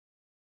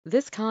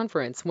This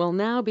conference will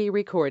now be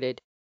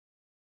recorded.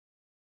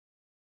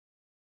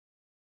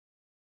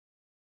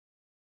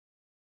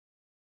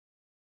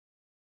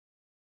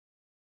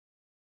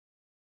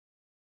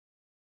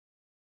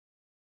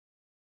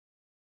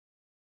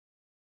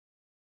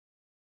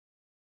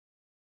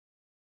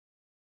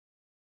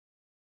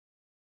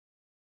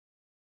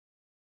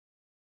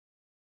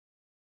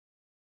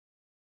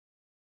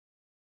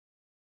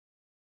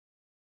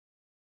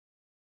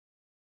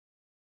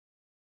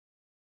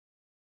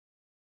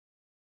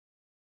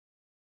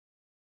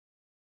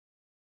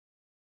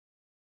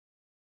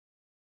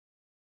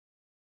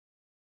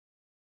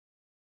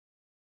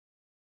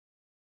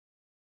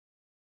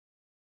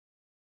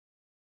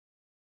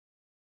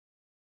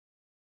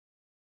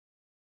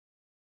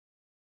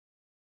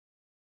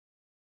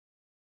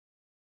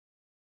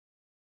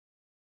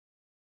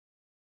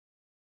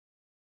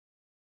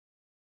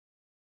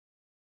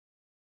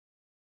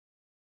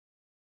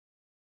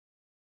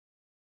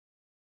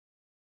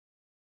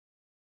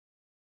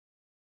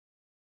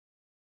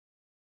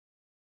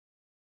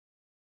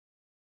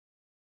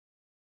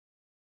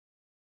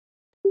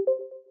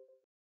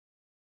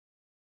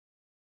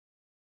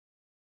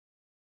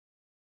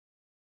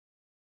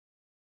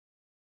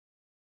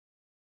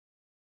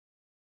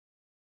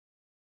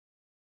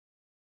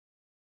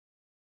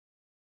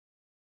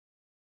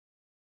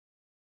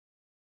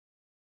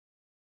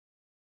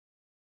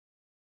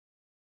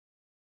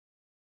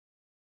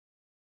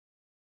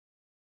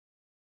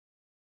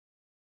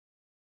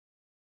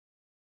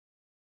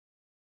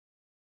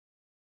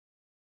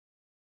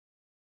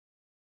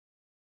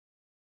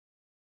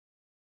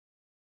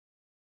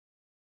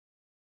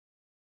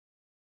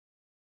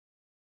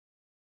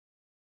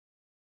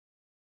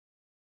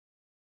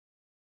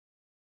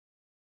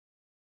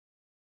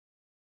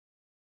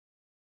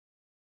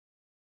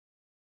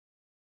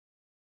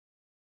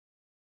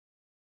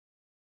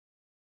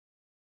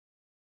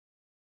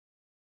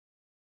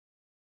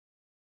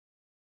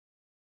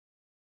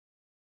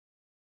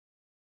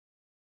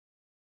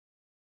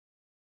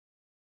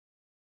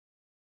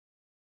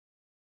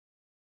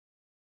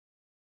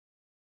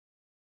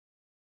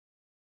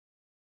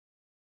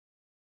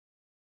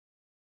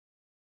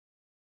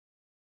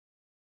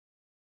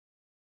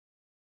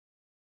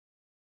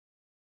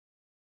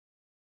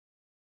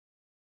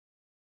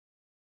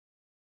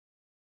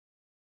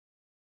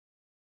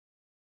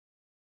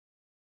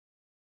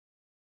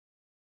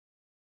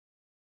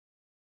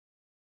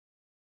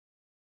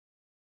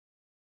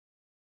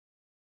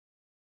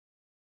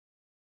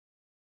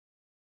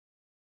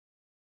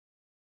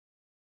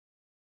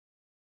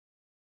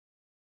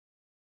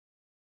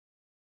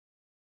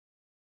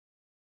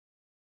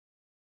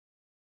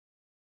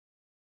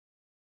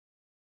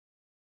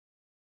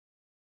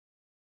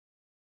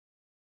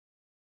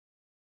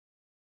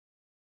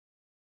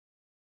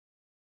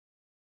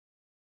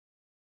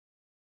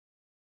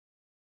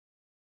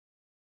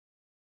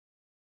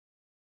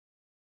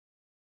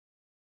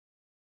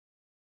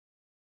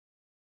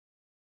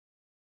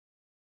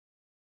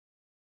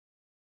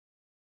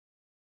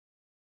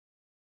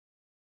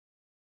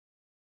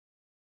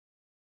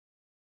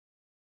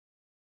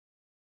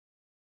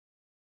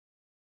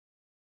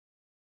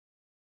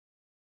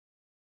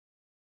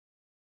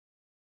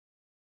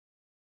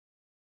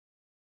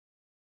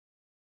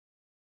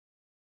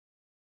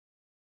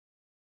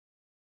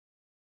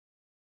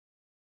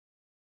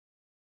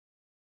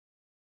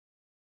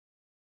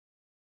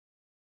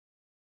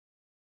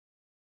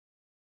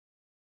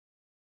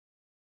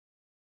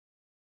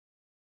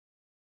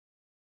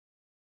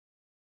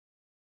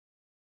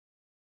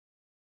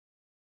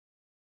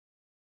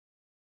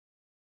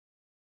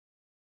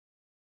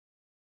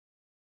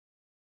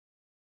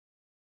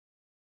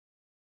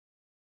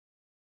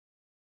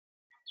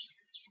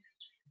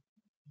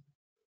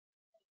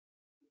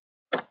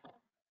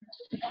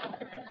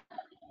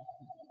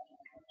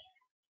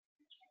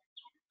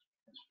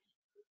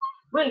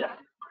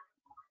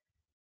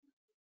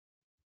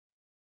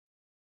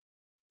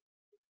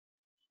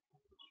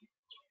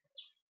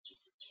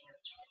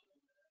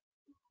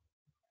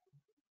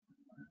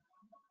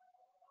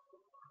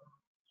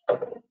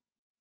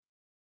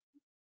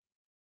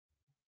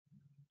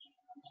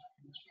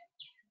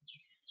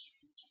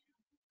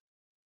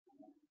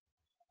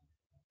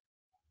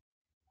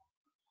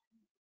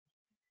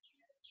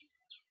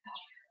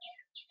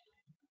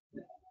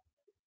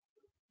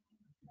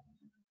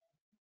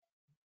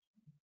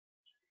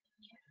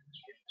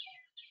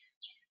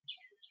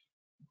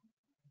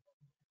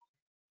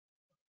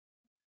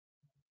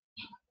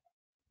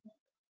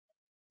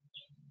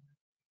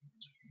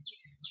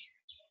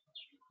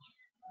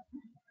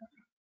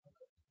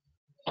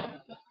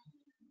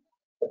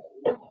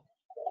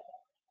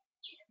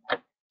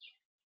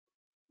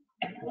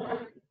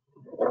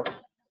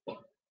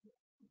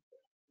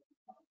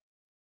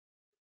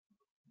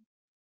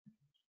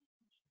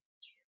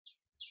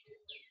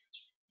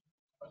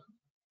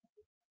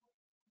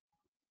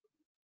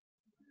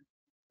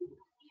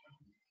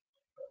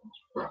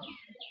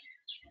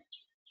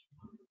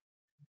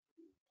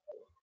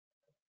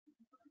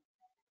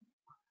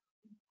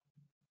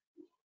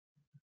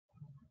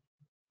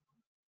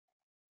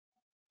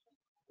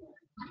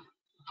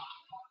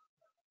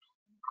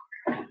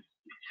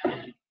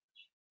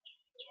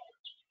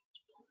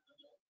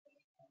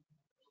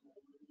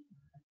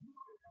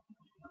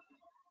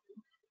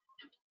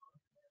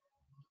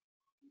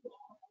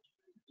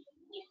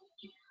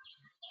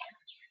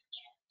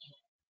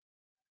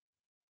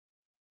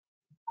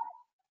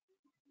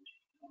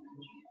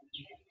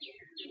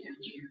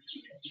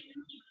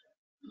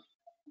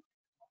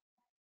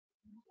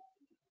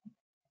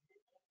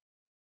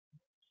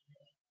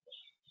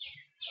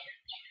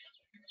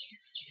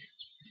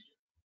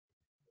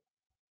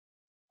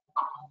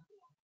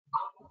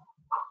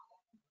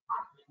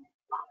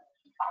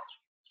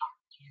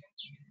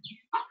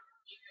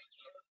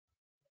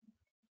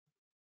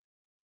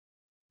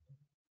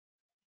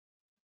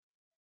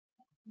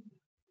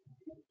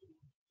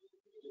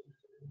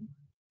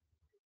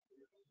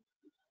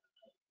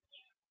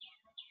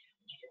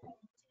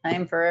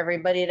 Time for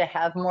everybody to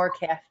have more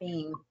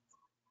caffeine.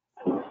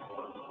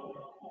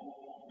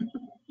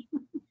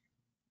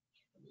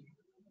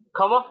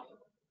 Come on.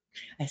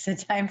 I said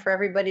time for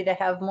everybody to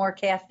have more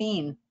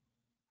caffeine.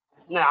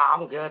 Nah,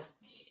 I'm good.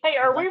 Hey,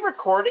 are we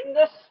recording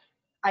this?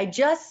 I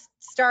just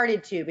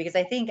started to because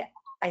I think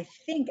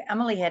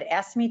Emily had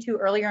asked me to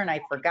earlier and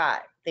I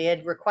forgot. They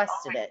had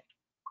requested it.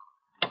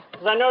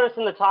 Because I noticed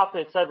in the top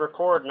it said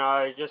record, and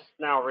I just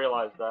now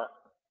realized that.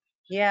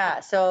 Yeah,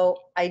 so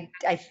I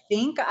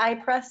think I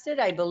pressed it.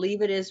 I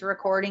believe it is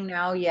recording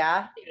now,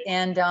 yeah.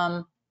 And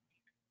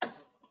but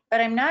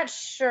I'm not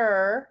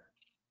sure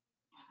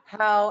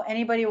how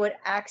anybody would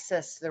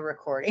access the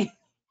recording.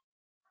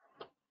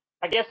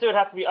 I guess it would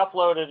have to be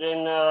uploaded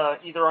in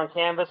either on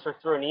Canvas or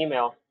through an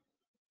email.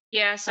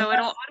 Yeah, so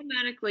it'll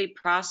automatically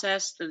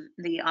process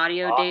the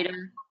audio data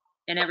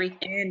and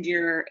everything,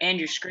 and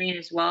your screen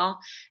as well,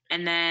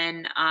 and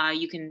then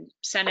you can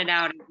send it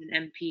out as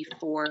an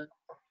MP4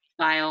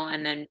 file,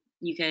 and then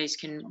you guys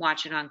can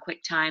watch it on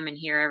QuickTime and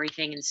hear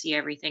everything and see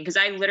everything. Because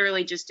I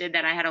literally just did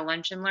that. I had a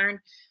lunch and learn,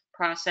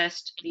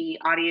 processed the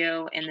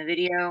audio and the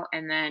video,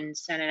 and then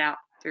sent it out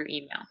through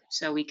email.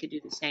 So we could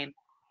do the same,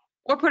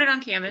 or put it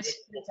on Canvas,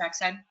 the tech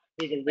side.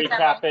 You can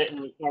recap it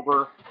and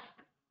cover.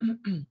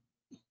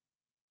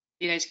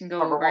 You guys can go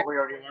Cover over what it. we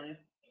already learned.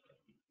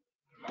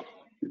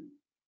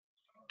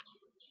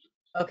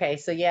 Okay,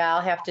 so yeah,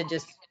 I'll have to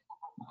just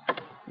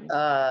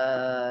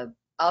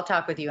I'll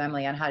talk with you,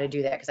 Emily, on how to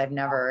do that because I've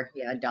never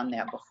done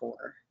that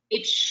before.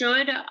 It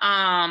should,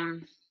 I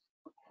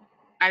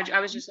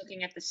was just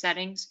looking at the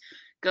settings.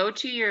 Go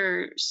to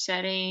your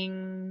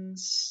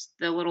settings,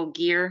 the little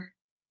gear,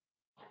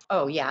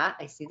 Oh yeah,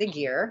 I see the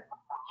gear.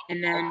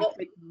 and then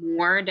click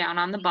more down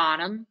on the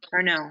bottom.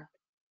 Or no,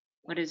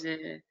 what is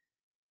it?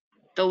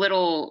 The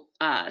little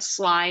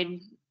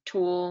slide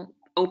tool,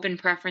 open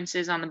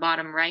preferences on the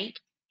bottom right.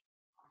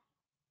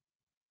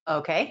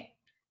 Okay.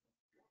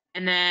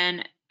 And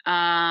then,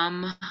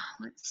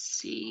 let's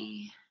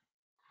see.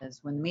 Because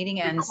when the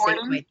meeting ends,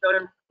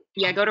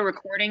 go to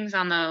recordings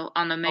on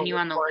the menu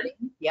on the left.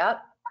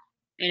 Yep.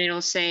 And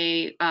it'll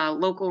say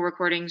local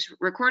recordings.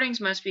 Recordings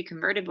must be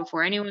converted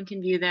before anyone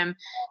can view them.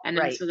 And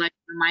then select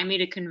remind me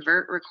to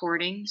convert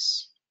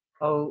recordings.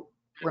 Oh,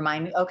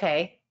 remind me.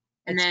 Okay.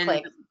 And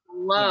then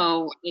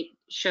below it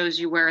shows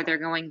you where they're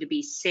going to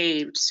be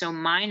saved. So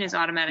mine is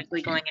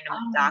automatically going into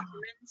my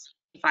documents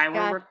if I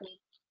were recording.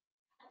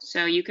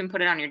 So you can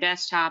put it on your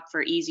desktop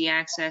for easy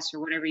access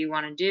or whatever you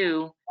want to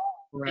do.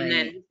 Right. And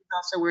then this is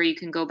also where you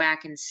can go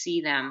back and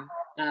see them.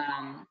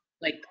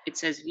 Like it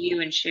says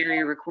view and share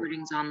your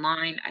recordings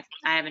online.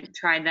 I haven't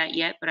tried that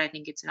yet, but I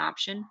think it's an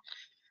option.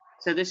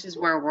 So this is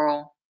where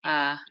we'll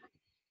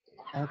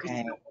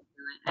okay,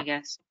 I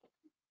guess.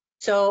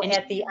 So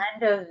at the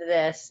end of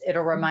this,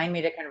 it'll remind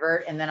me to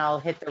convert, and then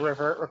I'll hit the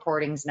revert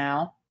recordings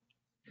now.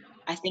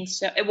 I think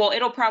so. Well,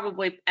 it'll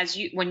probably,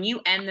 when you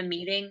end the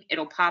meeting,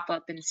 it'll pop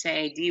up and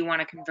say, do you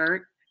want to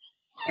convert?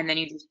 And then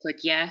you just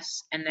click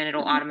yes, and then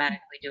it'll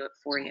automatically do it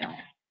for you.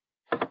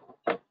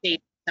 Save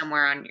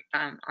somewhere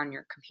on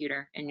your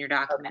computer in your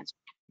documents.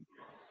 Okay.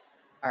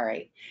 All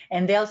right,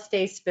 and they'll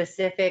stay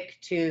specific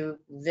to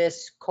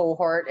this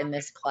cohort and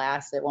this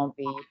class. It won't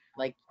be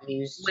like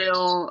used.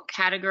 We'll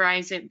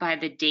categorize it by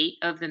the date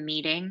of the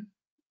meeting,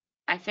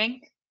 I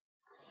think.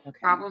 Okay.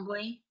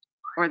 Probably,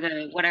 or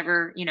the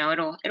whatever,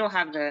 it'll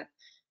have the,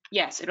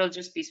 yes, it'll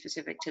just be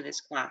specific to this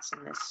class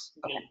and this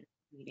date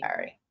meeting. All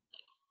right.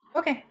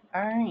 Okay.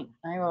 All right.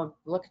 I will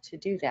look to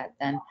do that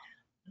then.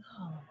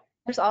 Oh,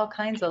 there's all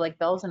kinds of like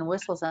bells and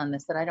whistles on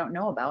this that I don't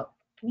know about.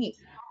 Neat.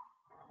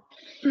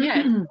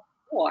 Yeah.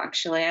 Cool.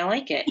 Actually, I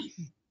like it.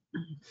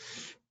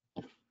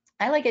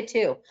 I like it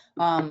too.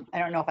 I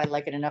don't know if I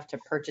like it enough to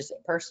purchase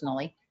it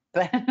personally,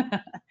 but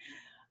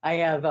I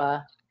have.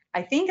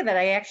 I think that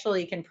I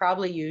actually can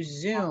probably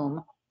use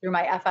Zoom through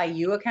my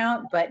FIU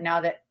account, but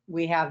now that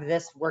we have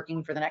this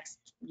working for the next,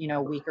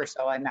 week or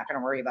so, I'm not going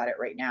to worry about it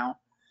right now.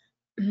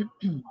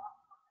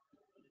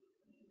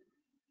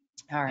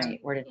 All right,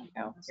 where did it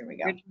go? Here we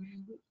go.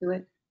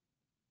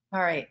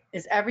 All right,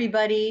 is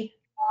everybody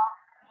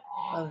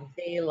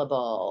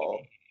available?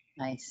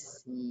 I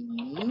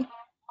see.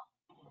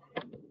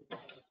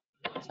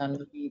 So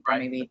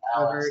maybe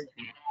covered.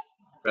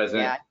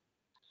 Present. Yeah,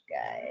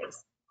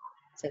 guys.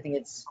 So I think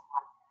it's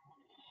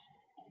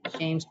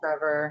James,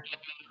 Trevor.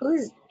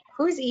 Who's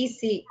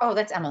EC? Oh,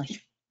 that's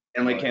Emily.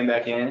 Emily came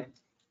back in.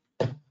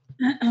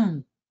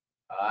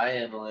 Hi,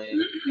 Emily.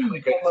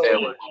 Emily couldn't say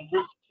a word.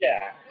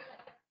 Yeah.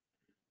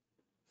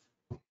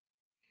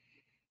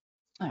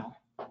 Oh,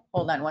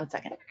 hold on 1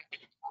 second.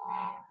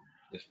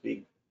 Just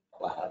speak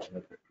loud.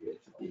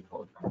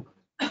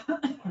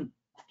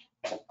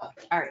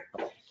 All right.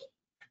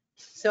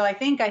 So I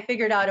think I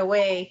figured out a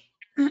way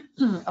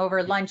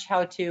over lunch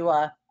how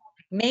to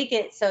make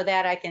it so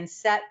that I can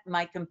set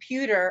my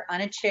computer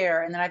on a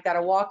chair and then I've got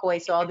a walkway,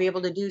 so I'll be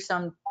able to do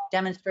some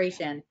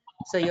demonstration.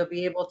 So you'll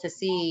be able to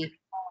see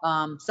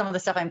some of the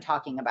stuff I'm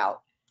talking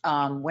about.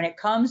 When it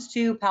comes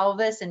to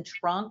pelvis and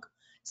trunk,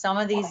 some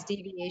of these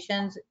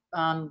deviations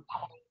can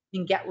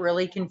get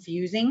really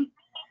confusing.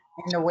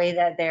 in the way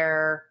that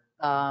they're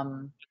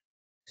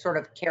sort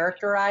of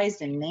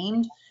characterized and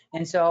named.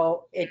 And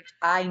so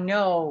I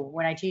know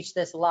when I teach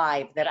this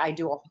live that I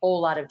do a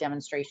whole lot of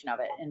demonstration of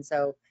it. And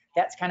so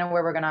that's kind of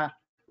where we're gonna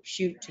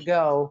shoot to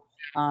go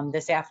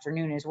this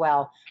afternoon as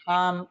well.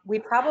 We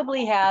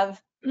probably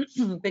have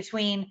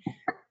between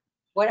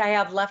what I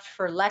have left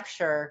for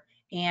lecture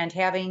and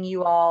having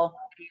you all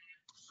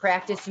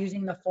practice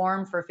using the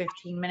form for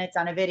 15 minutes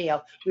on a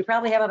video, we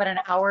probably have about an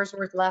hour's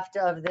worth left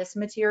of this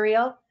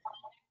material.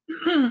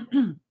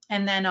 And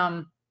then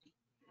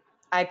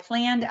I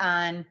planned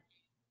on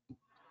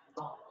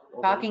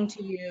talking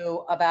to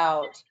you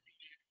about,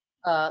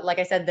 like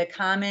I said, the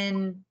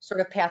common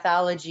sort of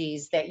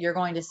pathologies that you're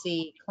going to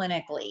see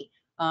clinically.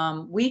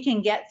 We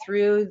can get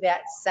through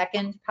that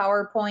second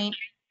PowerPoint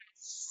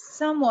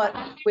somewhat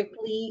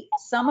quickly.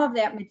 Some of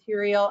that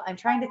material, I'm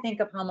trying to think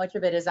of how much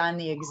of it is on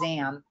the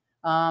exam.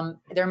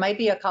 There might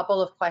be a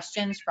couple of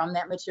questions from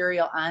that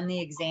material on the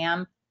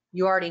exam.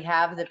 You already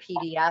have the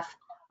PDF,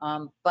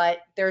 but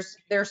there's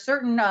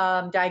certain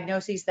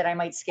diagnoses that I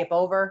might skip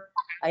over.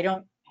 I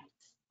don't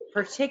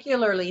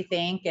particularly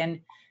think,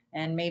 and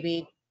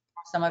maybe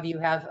some of you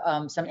have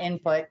some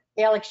input.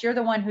 Alex, you're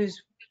the one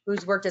who's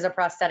worked as a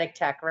prosthetic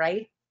tech,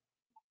 right?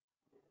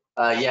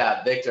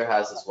 Yeah, Victor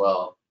has as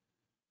well.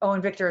 Oh,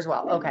 and Victor as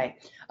well. Okay.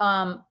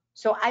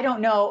 So I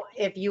don't know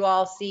if you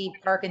all see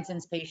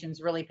Parkinson's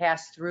patients really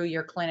pass through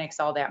your clinics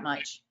all that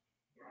much.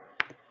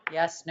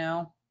 Yes,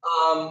 no?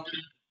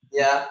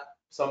 Yeah,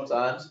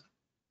 sometimes.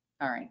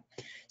 All right.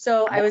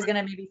 So I was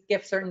gonna maybe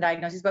skip certain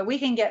diagnoses, but we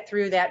can get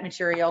through that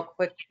material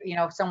quick,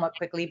 somewhat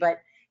quickly. But,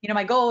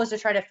 my goal was to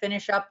try to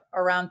finish up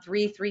around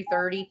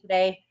 3:30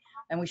 today,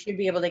 and we should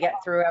be able to get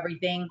through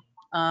everything.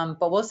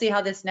 But we'll see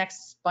how this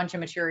next bunch of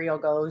material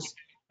goes,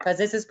 because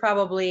this is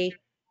probably,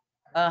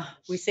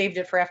 we saved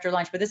it for after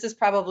lunch, but this is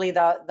probably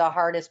the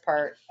hardest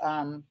part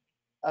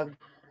of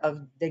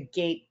the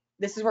gait.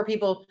 This is where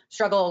people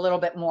struggle a little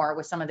bit more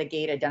with some of the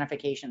gait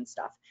identification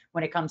stuff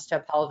when it comes to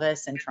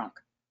pelvis and trunk.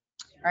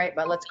 All right,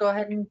 but let's go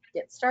ahead and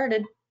get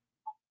started.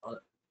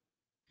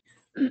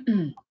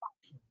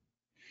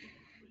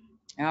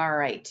 All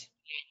right.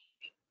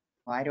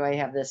 Why do I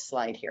have this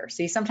slide here?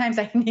 See, sometimes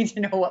I need to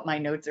know what my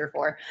notes are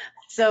for.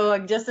 So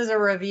just as a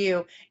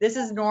review, this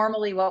is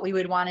normally what we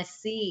would want to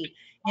see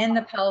in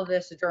the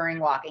pelvis during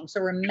walking.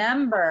 So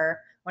remember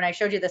when I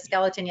showed you the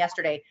skeleton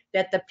yesterday,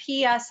 that the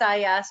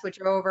PSIS, which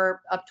are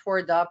over up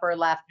toward the upper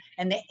left,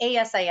 and the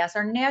ASIS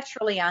are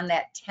naturally on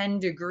that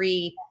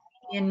 10-degree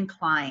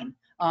incline,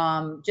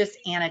 just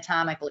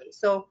anatomically.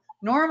 So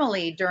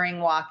normally during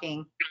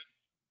walking,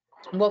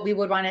 what we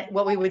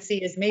would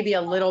see is maybe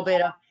a little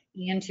bit of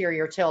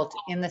anterior tilt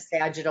in the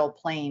sagittal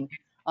plane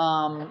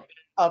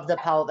of the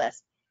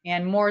pelvis.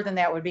 And more than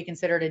that would be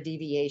considered a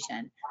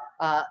deviation.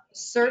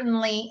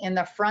 Certainly in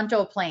the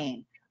frontal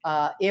plane,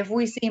 if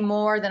we see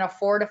more than a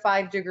 4 to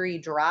 5 degree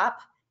drop,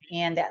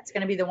 and that's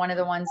going to be one of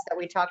the ones that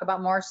we talk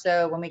about more.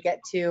 So when we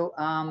get to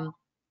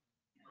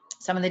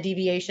some of the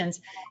deviations,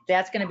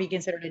 that's going to be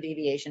considered a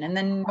deviation. And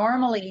then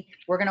normally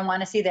we're going to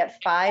want to see that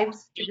 5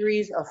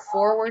 degrees of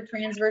forward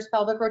transverse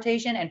pelvic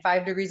rotation and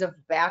 5 degrees of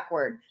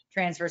backward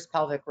transverse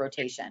pelvic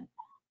rotation.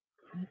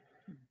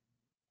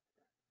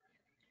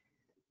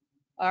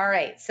 All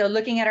right, so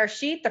looking at our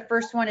sheet, the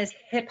first one is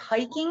hip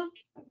hiking.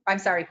 I'm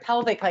sorry,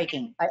 pelvic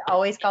hiking. I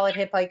always call it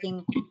hip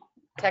hiking.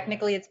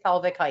 Technically, it's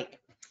pelvic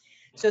hike.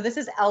 So this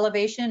is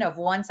elevation of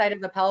one side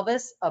of the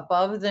pelvis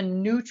above the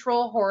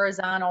neutral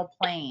horizontal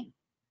plane.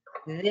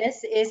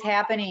 This is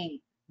happening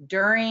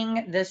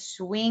during the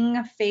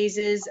swing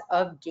phases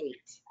of gait.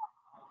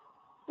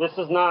 This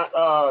is not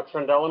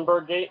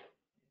Trendelenburg gait?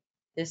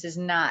 This is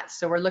not.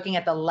 So we're looking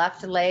at the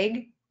left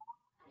leg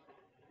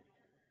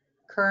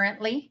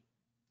currently,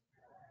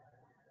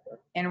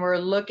 and we're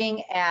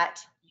looking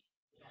at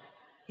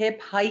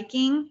hip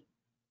hiking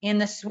in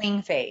the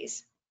swing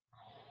phase.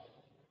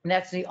 And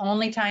that's the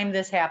only time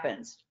this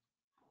happens.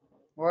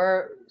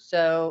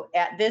 So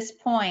at this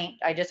point,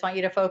 I just want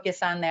you to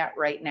focus on that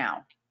right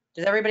now.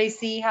 Does everybody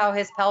see how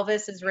his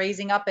pelvis is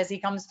raising up as he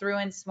comes through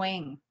and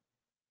swing?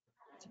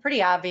 It's a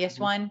pretty obvious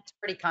one. It's a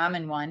pretty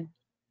common one.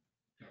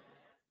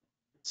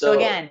 So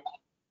again,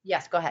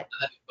 yes, go ahead.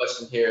 I have a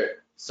question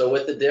here. So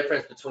with the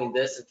difference between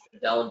this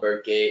and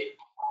Trendelenburg gait,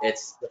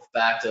 it's the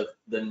fact of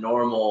the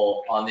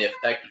normal on the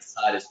affected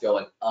side is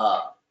going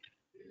up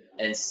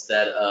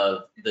instead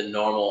of the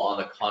normal on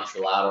the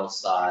contralateral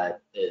side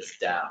is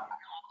down,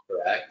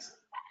 correct?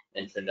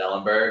 In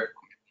Trendelenburg,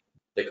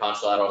 the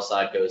contralateral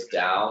side goes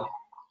down.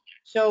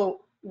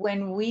 So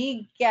when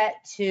we get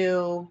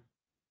to,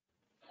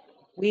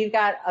 we've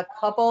got a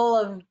couple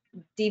of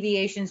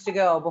deviations to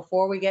go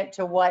before we get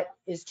to what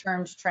is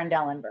termed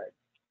Trendelenburg.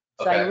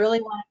 So Okay. I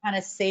really want to kind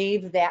of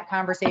save that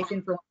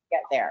conversation for when we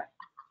get there.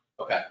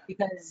 Okay.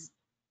 Because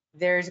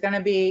there's going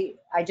to be,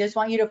 I just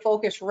want you to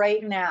focus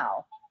right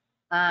now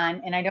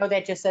on, and I know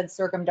that just said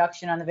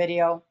circumduction on the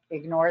video,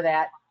 ignore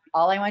that.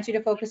 All I want you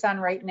to focus on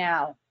right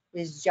now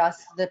is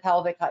just the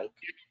pelvic hike.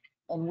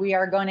 And we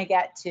are going to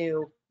get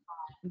to,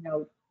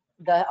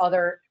 the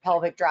other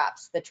pelvic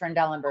drops, the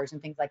Trendelenburgs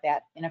and things like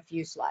that in a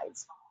few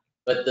slides.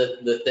 But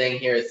the thing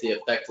here is the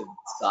effective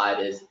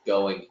side is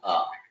going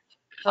up.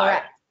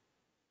 Correct.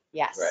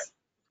 Yes.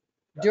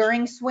 Right.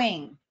 During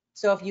swing.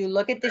 So if you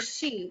look at the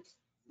sheet,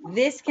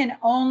 this can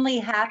only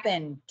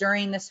happen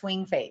during the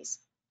swing phase.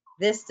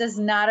 This does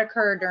not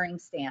occur during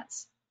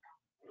stance.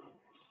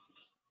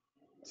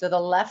 So the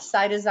left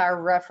side is our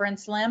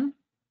reference limb,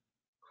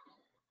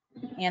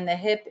 and the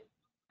hip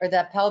or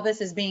the pelvis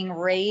is being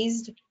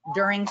raised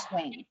during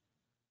swing.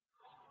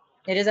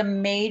 It is a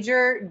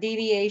major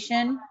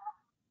deviation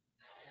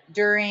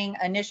during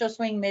initial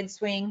swing, mid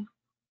swing,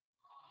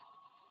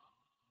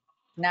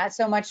 not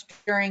so much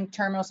during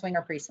terminal swing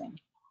or pre-swing.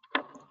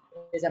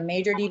 It is a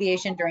major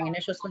deviation during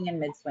initial swing and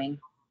mid swing.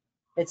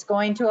 It's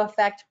going to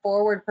affect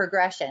forward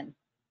progression.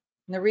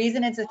 And the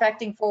reason it's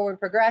affecting forward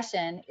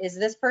progression is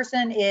this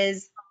person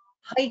is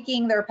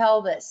hiking their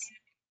pelvis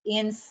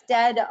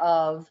instead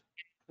of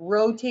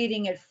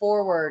rotating it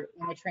forward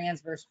in the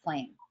transverse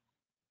plane.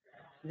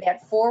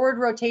 That forward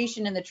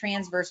rotation in the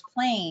transverse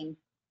plane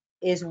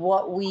is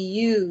what we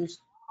use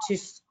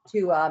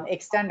to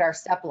extend our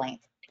step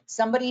length.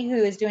 Somebody who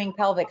is doing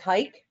pelvic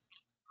hike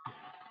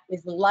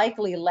is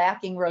likely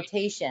lacking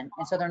rotation,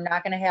 and so they're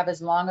not going to have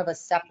as long of a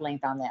step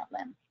length on that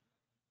limb.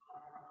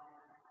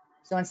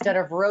 So instead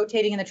of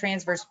rotating in the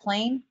transverse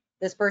plane,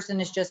 this person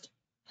is just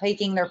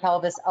hiking their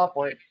pelvis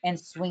upward and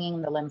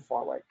swinging the limb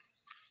forward.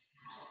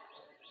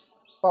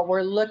 But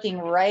we're looking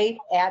right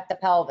at the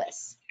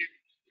pelvis.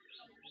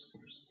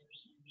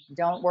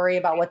 Don't worry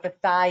about what the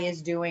thigh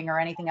is doing or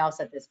anything else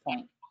at this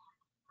point.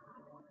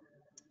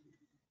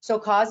 So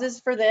causes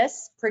for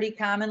this pretty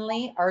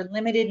commonly are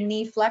limited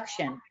knee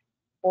flexion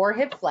or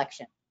hip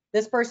flexion.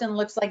 This person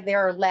looks like they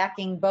are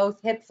lacking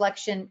both hip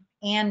flexion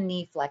and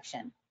knee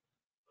flexion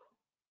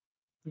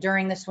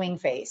during the swing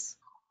phase.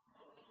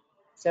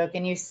 So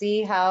can you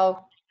see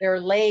how their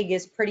leg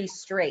is pretty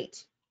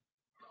straight?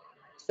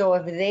 So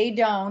if they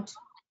don't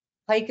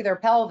hike their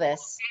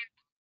pelvis,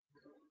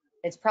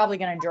 it's probably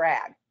going to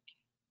drag.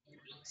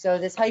 So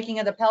this hiking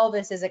of the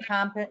pelvis is a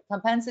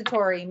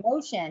compensatory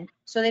motion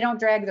so they don't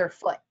drag their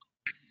foot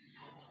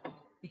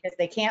because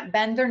they can't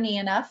bend their knee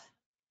enough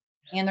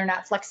and they're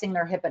not flexing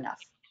their hip enough.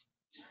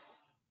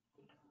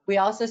 We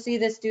also see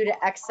this due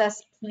to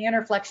excess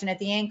plantar flexion at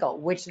the ankle,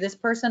 which this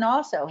person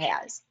also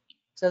has.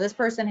 So this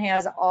person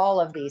has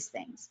all of these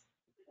things.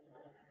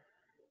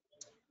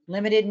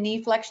 Limited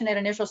knee flexion at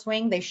initial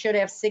swing, they should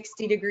have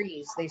 60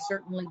 degrees. They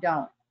certainly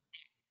don't.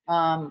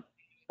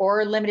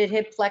 Or limited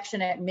hip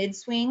flexion at mid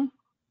swing.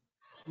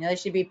 You know, they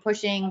should be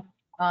pushing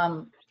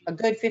a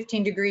good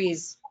 15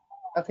 degrees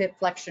of hip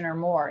flexion or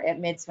more at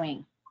mid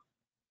swing.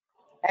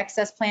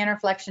 Excess plantar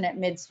flexion at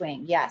mid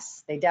swing.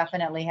 Yes, they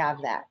definitely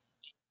have that.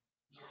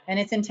 And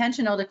it's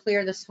intentional to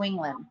clear the swing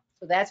limb.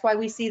 So that's why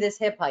we see this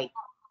hip hike.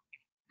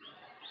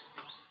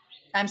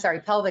 I'm sorry,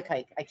 pelvic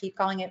hike. I keep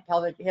calling it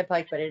pelvic hip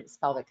hike, but it's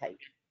pelvic hike.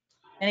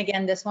 And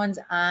again, this one's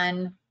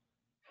on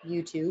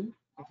YouTube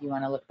if you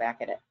want to look back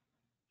at it.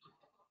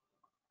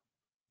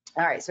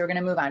 All right, so we're going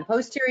to move on.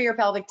 Posterior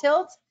pelvic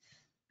tilt.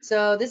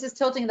 So this is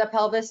tilting the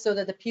pelvis so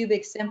that the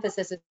pubic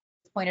symphysis is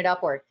pointed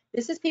upward.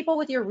 This is people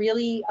with your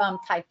really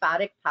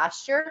kyphotic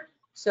posture.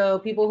 So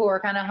people who are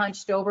kind of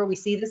hunched over, we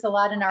see this a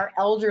lot in our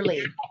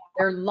elderly.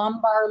 Their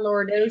lumbar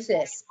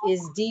lordosis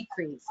is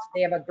decreased.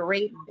 They have a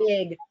great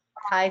big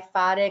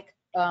kyphotic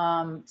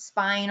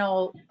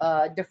spinal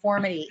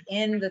deformity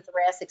in the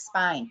thoracic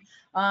spine.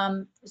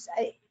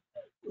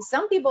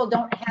 Some people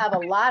don't have a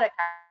lot of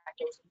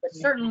kyphosis, but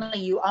certainly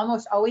you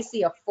almost always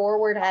see a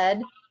forward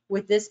head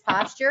with this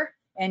posture,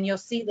 and you'll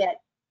see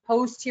that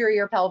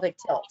posterior pelvic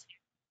tilt.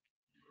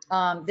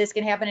 This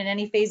can happen in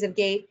any phase of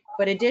gait,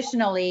 but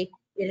additionally,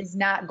 it is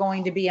not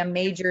going to be a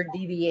major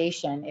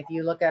deviation if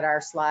you look at our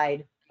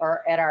slide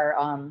or at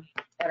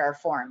our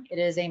form. It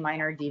is a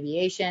minor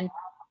deviation.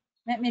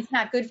 It's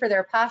not good for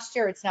their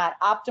posture. It's not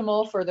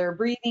optimal for their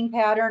breathing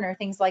pattern or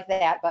things like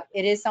that, but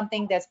it is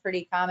something that's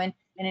pretty common.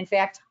 And in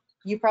fact,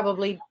 you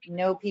probably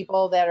know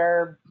people that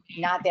are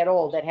not that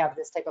old that have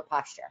this type of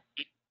posture.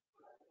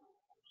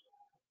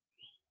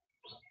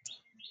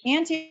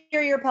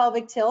 Anterior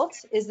pelvic tilt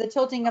is the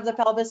tilting of the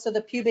pelvis so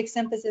the pubic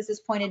symphysis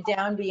is pointed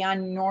down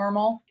beyond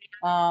normal.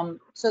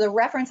 So the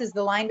reference is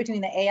the line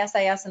between the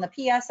ASIS and the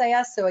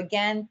PSIS. So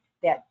again,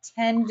 that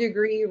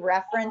 10-degree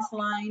reference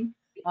line.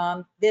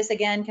 This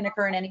again can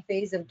occur in any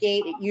phase of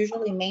gait. It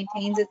usually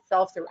maintains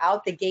itself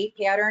throughout the gait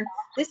pattern.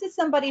 This is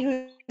somebody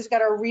who's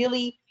got a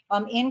really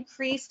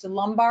increased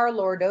lumbar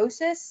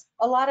lordosis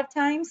a lot of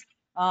times.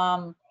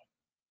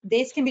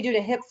 This can be due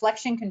to hip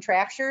flexion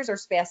contractures or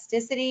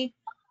spasticity,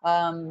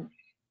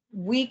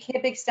 weak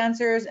hip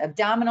extensors,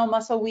 abdominal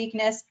muscle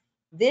weakness.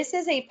 This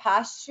is a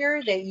posture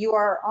that you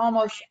are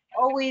almost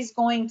always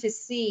going to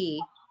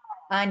see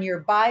on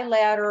your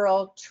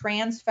bilateral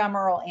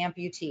transfemoral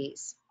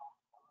amputees.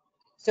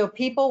 So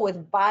people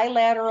with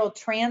bilateral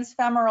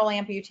transfemoral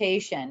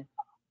amputation,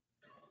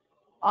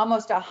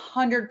 almost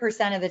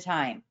 100% of the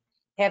time,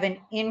 have an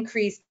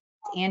increased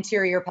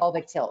anterior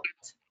pelvic tilt.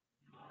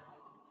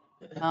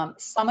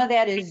 Some of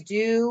that is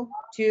due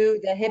to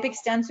the hip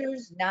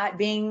extensors not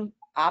being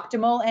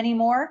optimal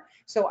anymore.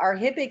 So our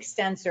hip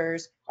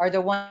extensors are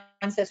the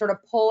ones that sort of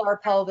pull our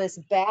pelvis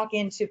back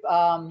into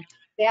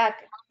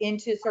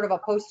sort of a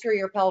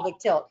posterior pelvic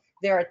tilt.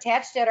 They're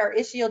attached at our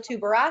ischial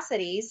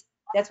tuberosities.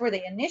 That's where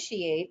they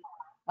initiate,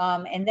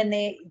 and then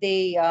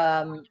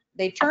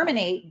they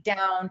terminate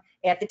down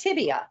at the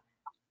tibia.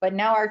 But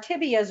now our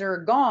tibias are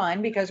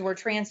gone because we're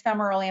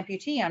transfemoral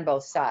amputee on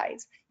both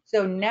sides.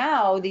 So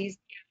now these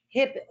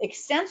hip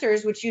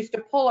extensors, which used to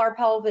pull our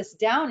pelvis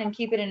down and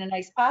keep it in a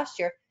nice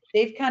posture,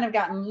 they've kind of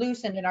gotten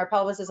loosened and our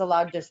pelvis is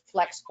allowed to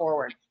flex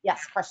forward.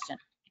 Yes, question.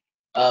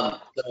 So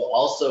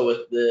also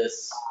with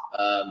this,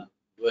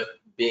 with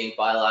being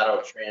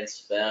bilateral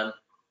transfem,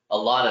 a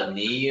lot of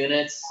knee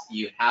units,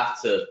 you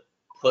have to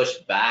push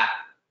back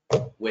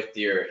with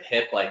your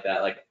hip like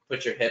that, like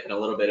put your hip in a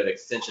little bit of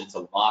extension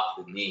to lock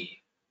the knee.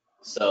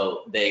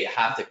 So they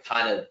have to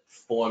kind of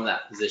form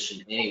that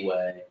position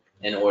anyway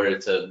in order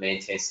to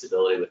maintain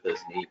stability with those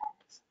knees.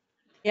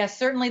 Yes,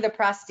 certainly the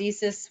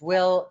prosthesis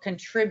will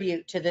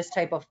contribute to this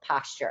type of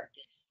posture.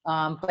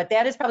 But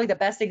that is probably the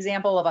best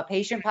example of a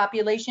patient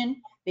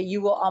population that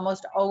you will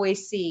almost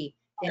always see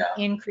an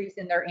increase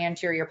in their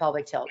anterior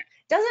pelvic tilt.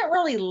 Doesn't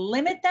really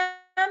limit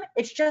them,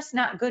 it's just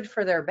not good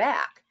for their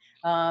back.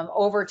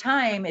 Over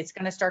time, it's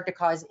going to start to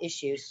cause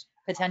issues,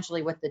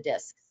 potentially with the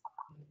discs.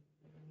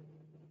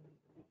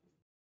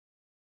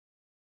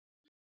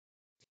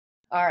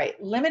 All right,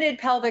 limited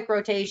pelvic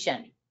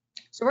rotation.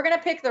 So we're going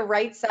to pick the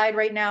right side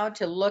right now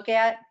to look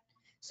at.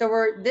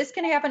 So this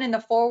can happen in the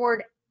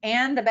forward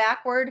and the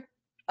backward,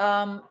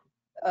 forward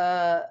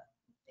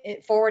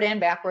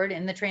and backward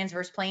in the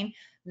transverse plane.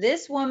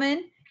 This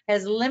woman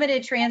has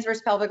limited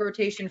transverse pelvic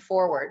rotation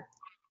forward.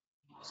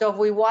 So if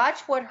we watch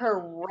what her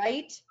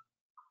right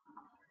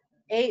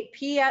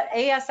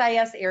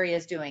ASIS area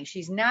is doing,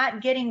 she's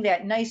not getting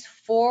that nice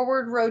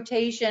forward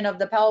rotation of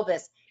the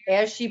pelvis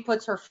as she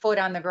puts her foot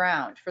on the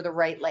ground for the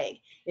right leg.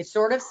 It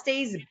sort of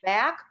stays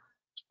back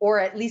or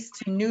at least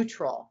to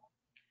neutral.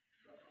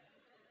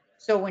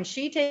 So when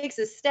she takes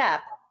a step,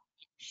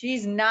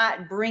 she's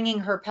not bringing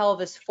her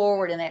pelvis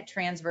forward in that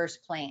transverse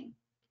plane.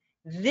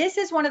 This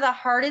is one of the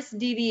hardest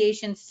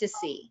deviations to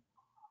see,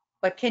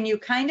 but can you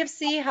kind of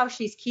see how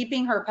she's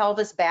keeping her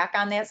pelvis back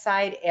on that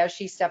side as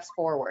she steps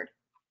forward?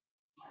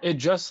 It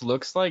just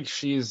looks like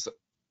she's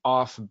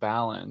off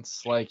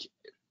balance. Like,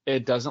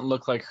 it doesn't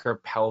look like her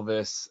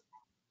pelvis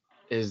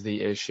is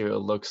the issue. It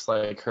looks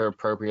like her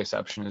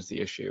proprioception is the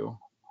issue.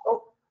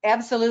 Oh,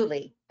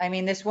 absolutely. I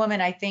mean, this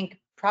woman, I think,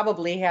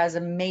 probably has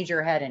a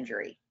major head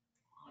injury.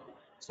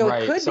 So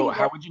right. it could so be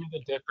how would you know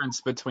the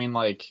difference between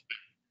like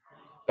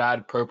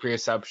bad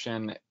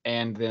proprioception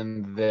and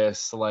then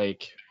this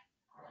like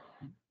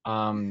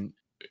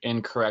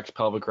incorrect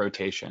pelvic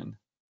rotation?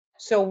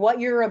 So what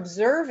you're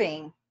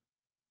observing,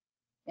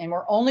 and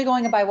we're only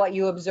going by what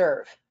you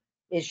observe,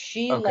 is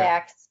she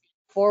lacks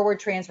forward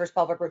transverse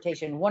pelvic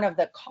rotation. One of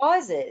the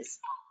causes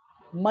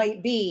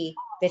might be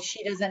that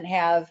she doesn't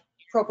have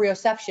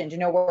proprioception to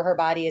know where her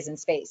body is in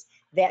space,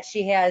 that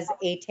she has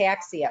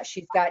ataxia,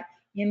 she's got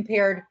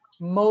impaired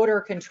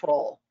motor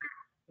control.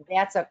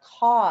 That's a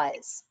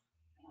cause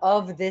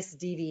of this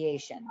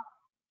deviation.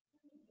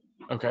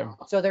 Okay.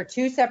 So they're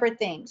two separate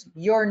things.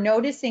 You're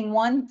noticing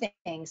one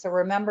thing. So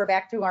remember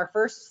back to our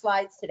first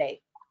slides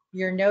today.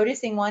 You're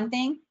noticing one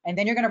thing, and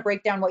then you're going to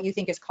break down what you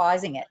think is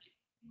causing it.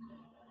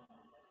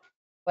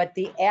 But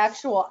the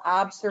actual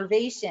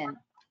observation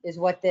is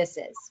what this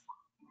is.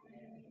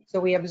 So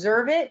we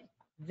observe it,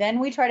 then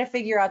we try to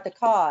figure out the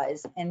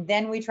cause, and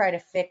then we try to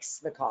fix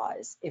the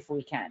cause if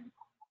we can.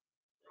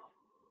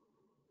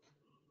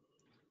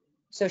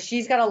 So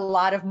she's got a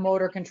lot of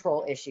motor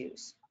control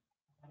issues,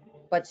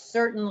 but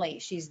certainly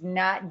she's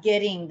not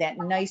getting that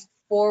nice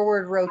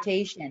forward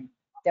rotation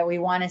that we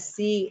want to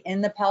see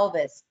in the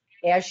pelvis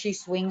as she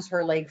swings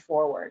her leg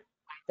forward.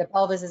 The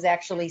pelvis is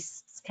actually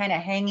kind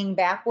of hanging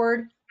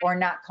backward or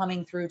not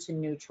coming through to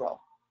neutral.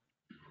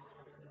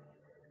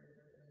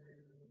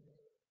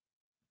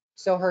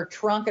 So her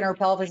trunk and her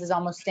pelvis is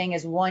almost staying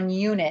as one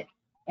unit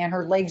and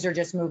her legs are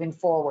just moving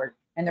forward.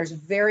 And there's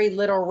very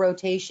little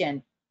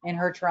rotation in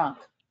her trunk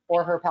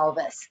or her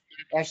pelvis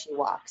as she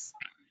walks.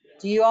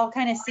 Do you all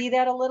kind of see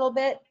that a little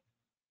bit?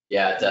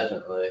 Yeah,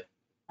 definitely.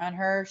 On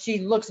her, she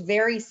looks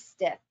very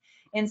stiff.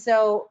 And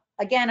so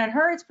again, on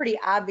her, it's pretty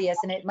obvious,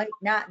 and it might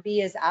not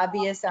be as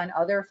obvious on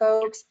other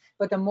folks,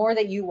 but the more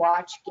that you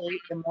watch gait,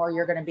 the more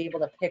you're going to be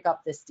able to pick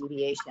up this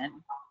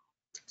deviation.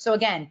 So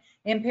again,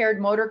 impaired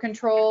motor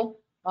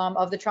control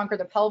of the trunk or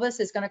the pelvis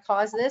is going to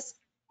cause this.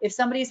 If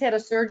somebody's had a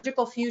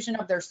surgical fusion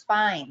of their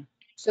spine,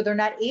 so they're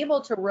not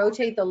able to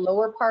rotate the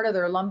lower part of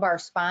their lumbar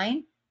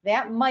spine,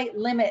 that might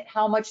limit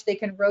how much they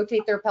can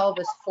rotate their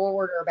pelvis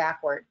forward or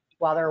backward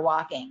while they're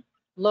walking.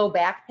 Low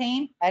back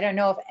pain, I don't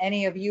know if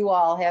any of you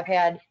all have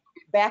had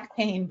back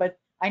pain, but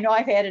I know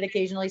I've had it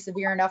occasionally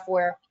severe enough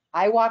where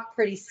I walk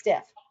pretty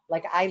stiff.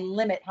 Like I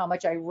limit how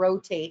much I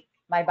rotate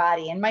my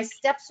body, and my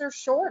steps are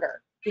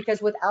shorter because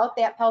without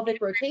that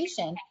pelvic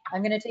rotation,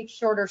 I'm going to take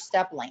shorter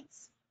step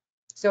lengths.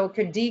 So it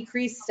could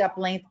decrease step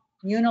length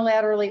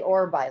unilaterally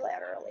or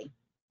bilaterally.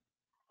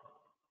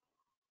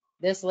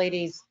 This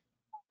lady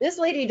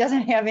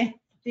doesn't have any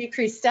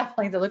decreased step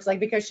length, it looks like,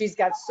 because she's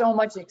got so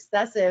much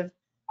excessive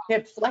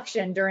hip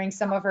flexion during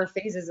some of her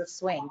phases of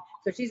swing.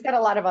 So she's got a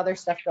lot of other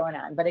stuff going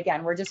on. But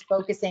again, we're just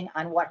focusing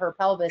on what her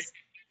pelvis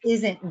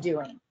isn't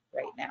doing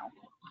right now.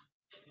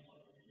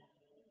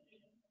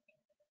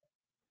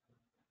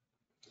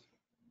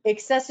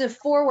 Excessive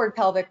forward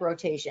pelvic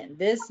rotation.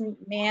 This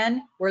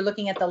man, we're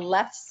looking at the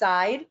left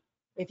side.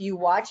 If you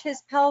watch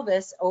his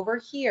pelvis over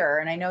here,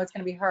 and I know it's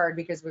going to be hard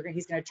because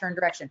he's going to turn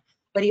direction,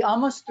 but he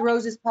almost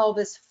throws his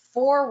pelvis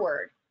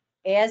forward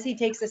as he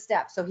takes a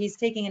step. So he's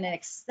taking an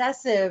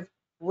excessive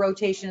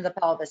rotation of the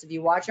pelvis. If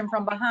you watch him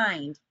from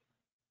behind,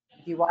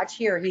 if you watch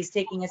here, he's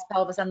taking his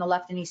pelvis on the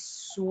left and he's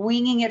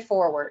swinging it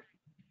forward,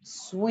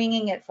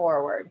 swinging it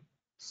forward,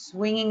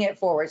 swinging it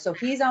forward. So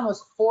he's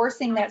almost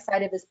forcing that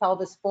side of his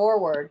pelvis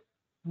forward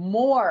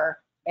more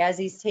as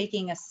he's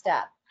taking a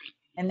step.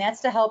 And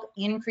that's to help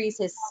increase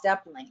his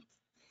step length.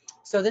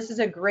 So this is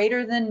a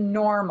greater than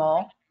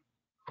normal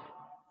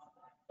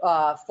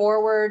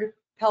forward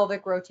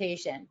pelvic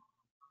rotation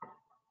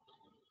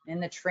in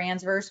the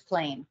transverse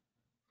plane.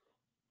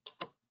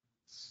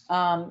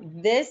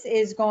 This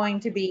is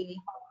going to be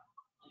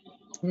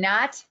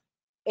not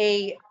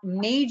a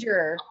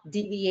major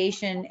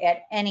deviation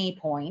at any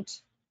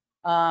point.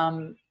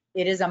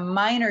 It is a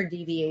minor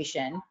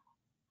deviation.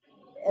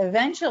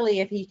 Eventually,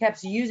 if he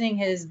kept using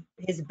his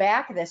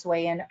back this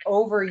way and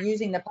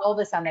overusing the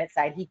pelvis on that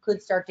side, he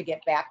could start to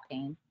get back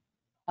pain.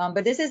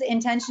 But this is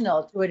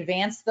intentional to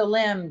advance the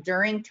limb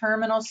during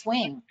terminal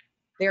swing.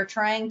 They're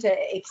trying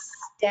to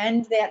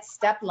extend that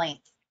step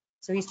length.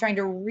 So he's trying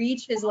to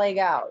reach his leg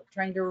out,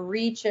 trying to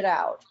reach it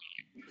out,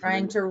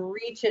 trying to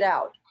reach it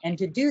out. And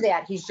to do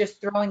that, he's just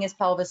throwing his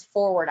pelvis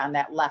forward on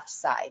that left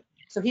side.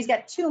 So he's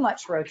got too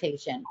much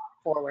rotation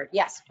forward.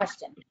 Yes,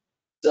 question.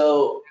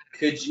 So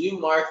could you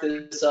mark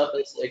this up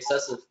as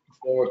excessive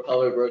forward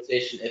pelvic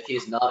rotation if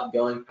he's not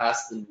going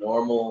past the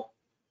normal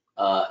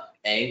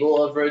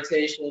angle of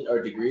rotation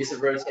or degrees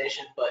of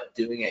rotation, but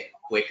doing it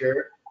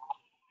quicker?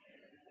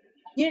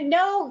 You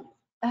know,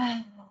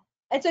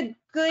 it's a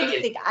good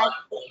Like thing.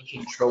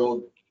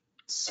 Uncontrolled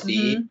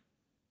speed.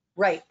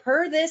 Right.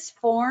 Per this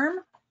form,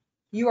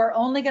 you are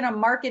only going to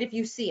mark it if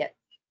you see it.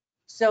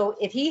 So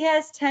if he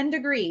has 10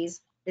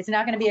 degrees, it's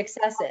not going to be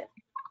excessive.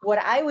 What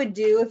I would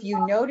do if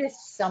you notice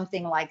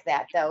something like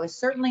that, though, is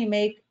certainly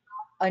make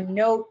a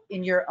note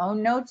in your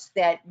own notes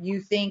that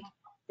you think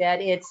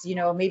that it's, you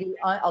know, maybe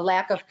a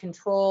lack of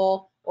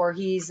control, or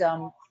he's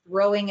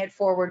throwing it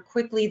forward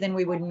quickly than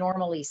we would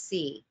normally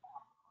see.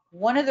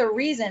 One of the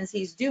reasons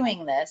he's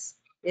doing this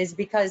is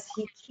because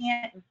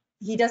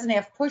he doesn't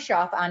have push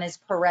off on his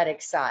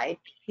paretic side.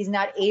 He's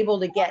not able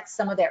to get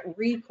some of that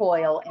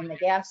recoil in the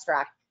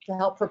gastroc to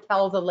help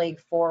propel the leg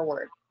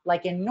forward,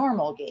 like in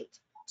normal gait.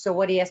 So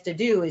what he has to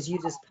do is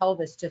use his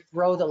pelvis to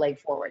throw the leg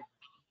forward.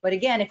 But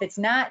again, if it's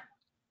not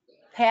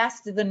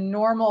past the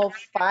normal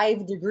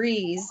 5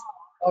 degrees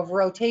of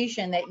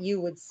rotation that you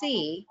would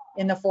see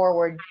in the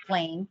forward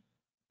plane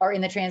or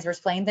in the transverse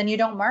plane, then you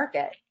don't mark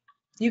it.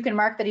 You can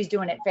mark that he's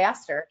doing it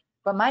faster,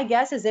 but my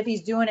guess is if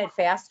he's doing it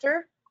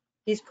faster,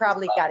 he's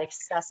probably got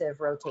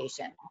excessive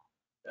rotation.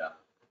 Yeah.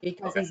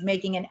 Because he's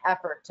making an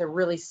effort to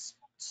really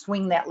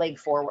swing that leg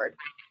forward.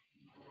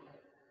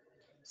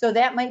 So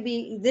that might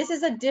be, this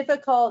is a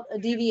difficult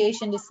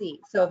deviation to see.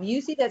 So if you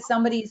see that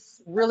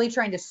somebody's really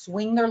trying to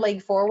swing their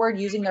leg forward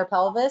using their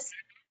pelvis,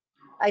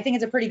 I think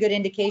it's a pretty good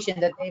indication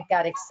that they've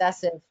got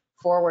excessive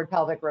forward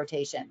pelvic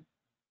rotation.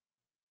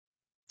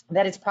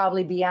 That it's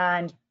probably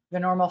beyond the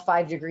normal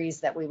 5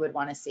 degrees that we would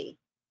want to see.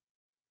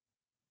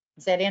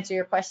 Does that answer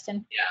your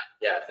question?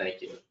 Yeah,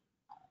 thank you.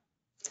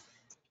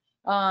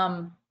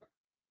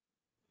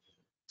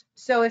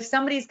 So if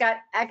somebody's got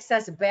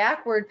excess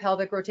backward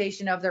pelvic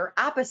rotation of their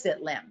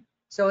opposite limb,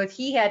 so if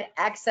he had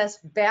excess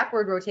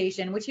backward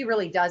rotation, which he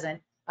really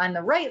doesn't, on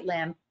the right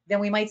limb,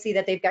 then we might see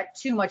that they've got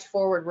too much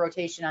forward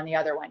rotation on the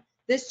other one.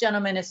 This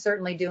gentleman is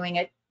certainly doing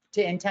it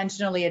to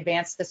intentionally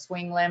advance the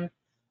swing limb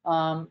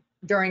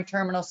during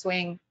terminal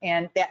swing,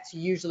 and that's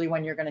usually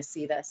when you're going to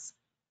see this.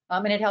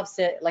 And it helps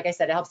to, like I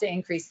said, it helps to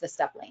increase the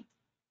step length.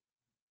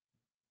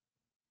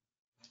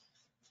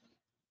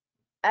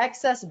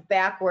 Excess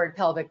backward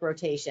pelvic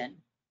rotation.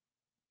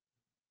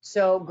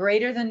 So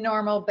greater than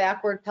normal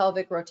backward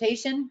pelvic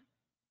rotation.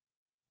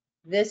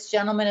 This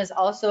gentleman is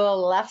also a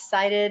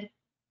left-sided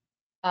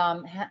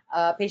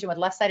patient with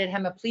left-sided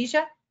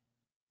hemiplegia.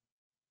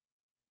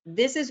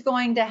 This is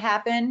going to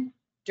happen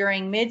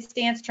during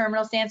mid-stance,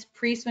 terminal stance,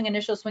 pre-swing,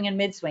 initial swing, and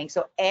mid-swing.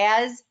 So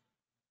as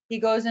he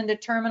goes into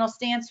terminal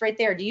stance right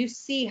there, do you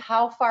see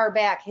how far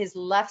back his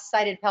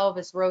left-sided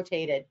pelvis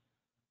rotated?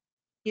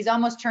 He's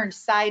almost turned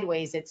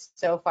sideways, it's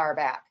so far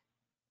back.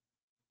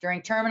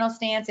 During terminal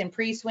stance and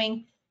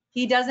pre-swing,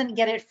 he doesn't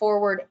get it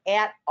forward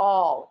at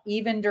all,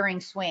 even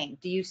during swing.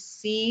 Do you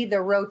see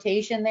the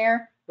rotation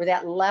there where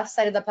that left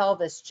side of the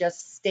pelvis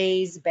just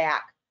stays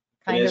back,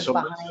 kind of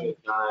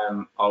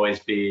behind? Always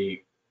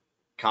be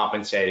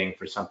compensating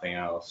for something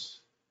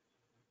else.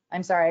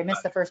 I'm sorry, I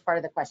missed the first part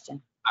of the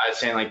question. I was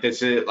saying like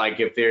this is like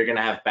if they're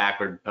gonna have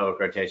backward pelvic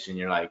rotation,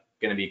 you're like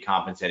gonna be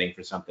compensating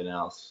for something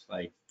else.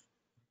 Like,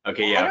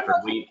 okay, I yeah, don't for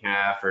know. weak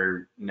calf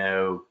or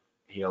no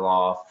heel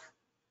off,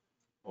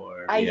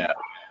 or Yeah,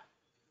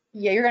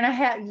 you're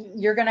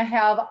gonna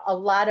have a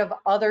lot of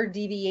other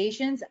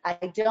deviations. I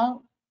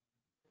don't.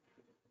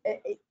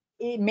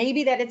 It may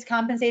be that it's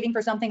compensating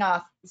for something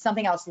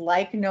else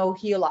like no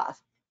heel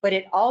off, but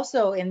it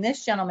also, in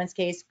this gentleman's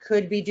case,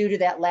 could be due to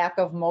that lack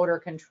of motor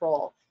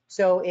control.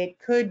 So it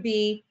could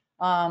be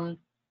an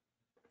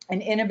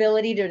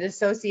inability to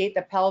dissociate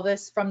the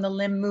pelvis from the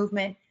limb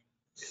movement.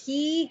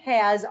 He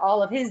has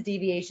all of his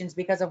deviations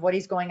because of what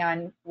is going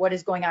on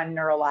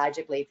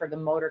neurologically for the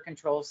motor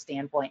control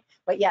standpoint.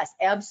 But yes,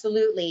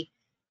 absolutely.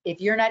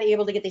 If you're not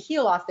able to get the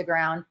heel off the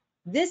ground,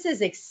 this is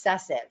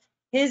excessive.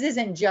 His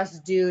isn't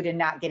just due to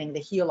not getting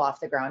the heel off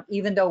the ground,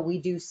 even though we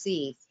do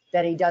see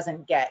that he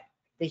doesn't get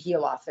the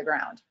heel off the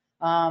ground.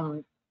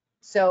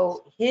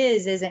 So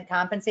his isn't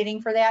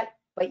compensating for that.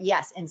 But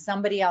yes, in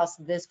somebody else,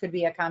 this could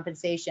be a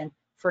compensation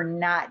for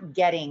not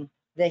getting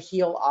the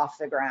heel off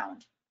the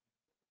ground.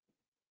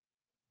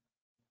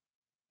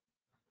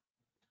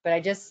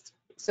 But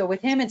so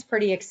with him, it's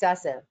pretty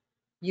excessive.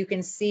 You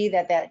can see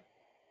that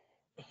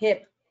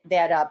hip,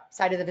 that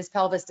side of his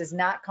pelvis does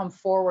not come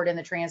forward in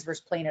the transverse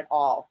plane at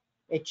all.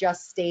 It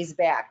just stays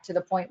back to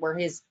the point where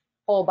his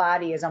whole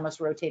body is almost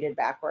rotated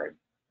backward.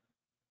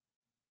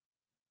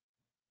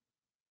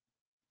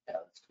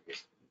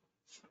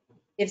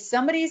 If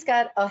somebody's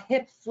got a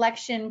hip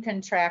flexion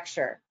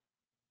contracture,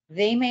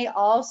 they may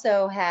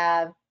also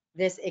have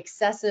this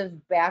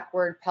excessive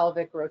backward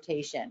pelvic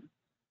rotation.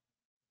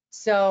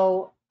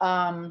 So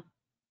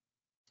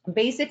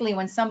basically,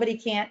 when somebody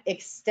can't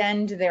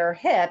extend their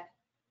hip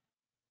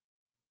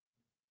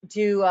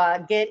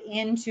to get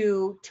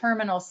into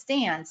terminal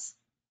stance,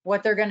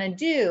 what they're going to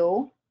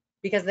do,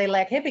 because they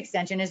lack hip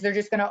extension, is they're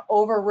just going to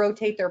over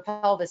rotate their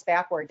pelvis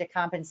backward to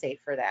compensate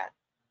for that.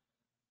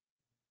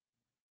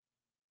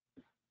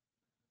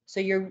 So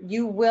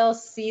you will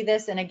see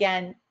this, and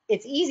again,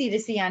 it's easy to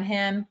see on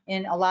him.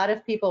 In a lot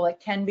of people,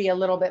 it can be a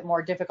little bit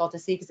more difficult to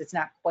see because it's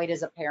not quite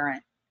as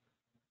apparent.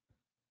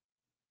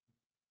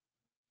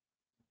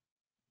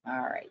 All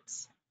right.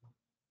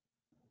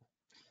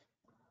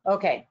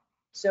 Okay,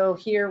 so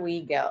here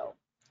we go.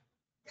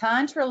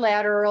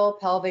 Contralateral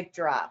pelvic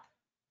drop.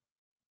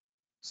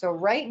 So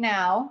right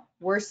now,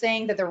 we're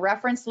saying that the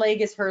reference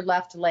leg is her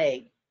left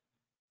leg.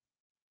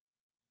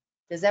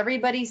 Does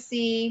everybody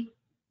see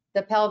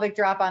the pelvic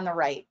drop on the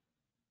right?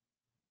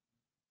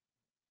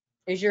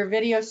 Is your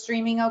video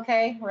streaming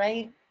okay,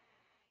 right?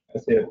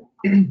 That's it.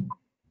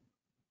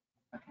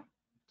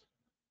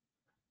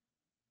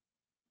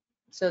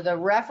 So the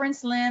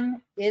reference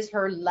limb is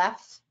her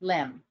left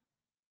limb.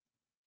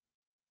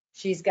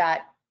 She's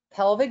got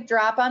pelvic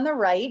drop on the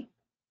right.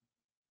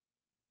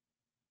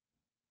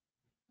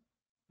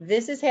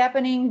 This is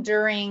happening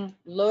during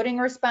loading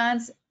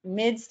response,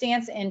 mid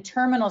stance, and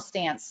terminal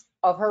stance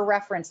of her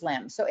reference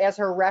limb. So as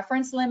her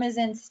reference limb is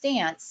in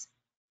stance,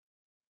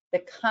 the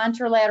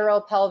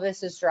contralateral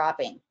pelvis is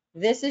dropping.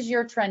 This is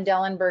your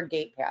Trendelenburg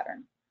gait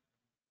pattern.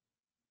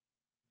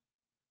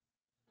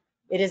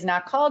 It is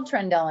not called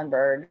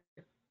Trendelenburg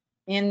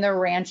in the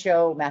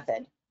Rancho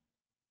method.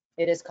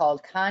 It is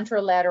called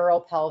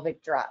contralateral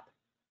pelvic drop.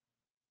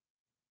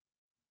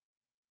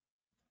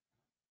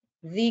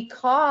 The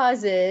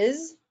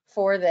causes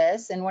for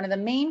this, and one of the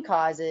main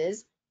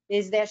causes,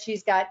 is that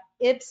she's got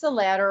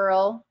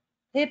ipsilateral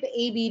hip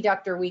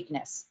abductor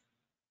weakness.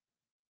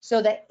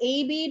 So the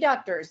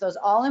abductors, those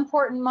all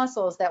important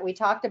muscles that we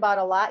talked about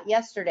a lot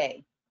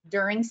yesterday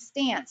during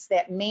stance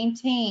that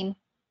maintain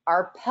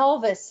our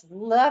pelvis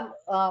level,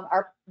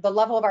 the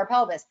level of our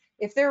pelvis.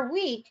 If they're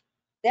weak,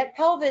 that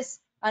pelvis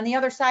on the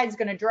other side is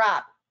going to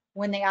drop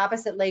when the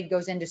opposite leg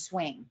goes into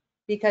swing,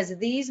 because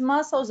these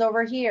muscles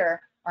over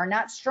here are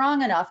not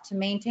strong enough to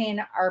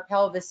maintain our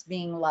pelvis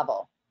being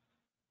level.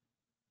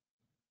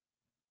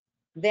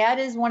 That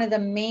is one of the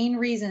main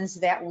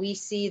reasons that we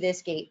see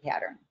this gait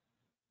pattern.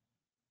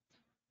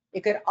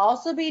 It could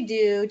also be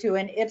due to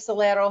an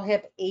ipsilateral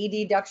hip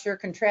adductor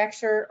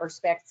contracture or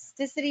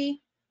spasticity,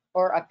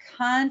 or a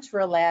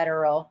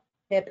contralateral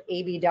hip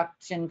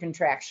abduction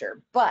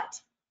contracture. But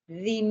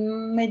the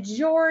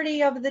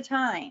majority of the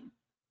time,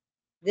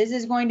 this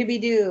is going to be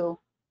due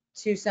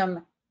to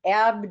some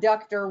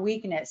abductor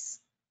weakness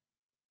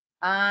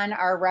on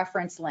our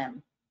reference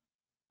limb,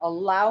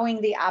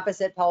 allowing the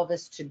opposite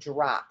pelvis to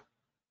drop.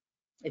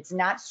 It's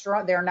not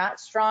strong, they're not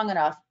strong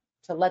enough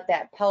to let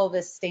that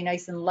pelvis stay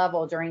nice and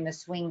level during the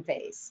swing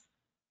phase.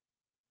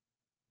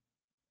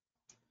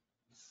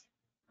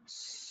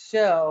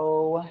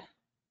 So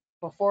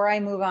before I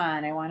move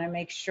on, I want to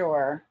make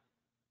sure.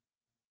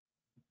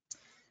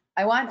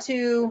 I want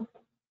to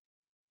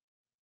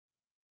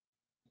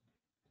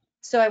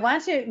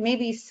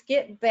maybe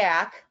skip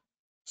back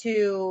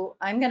to,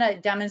 I'm going to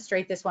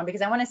demonstrate this one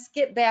because I want to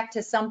skip back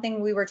to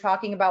something we were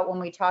talking about when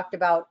we talked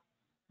about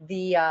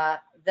the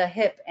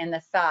hip and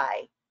the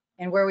thigh,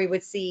 and where we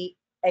would see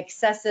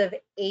excessive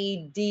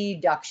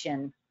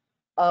adduction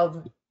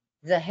of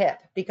the hip,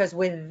 because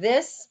with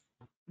this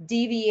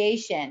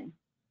deviation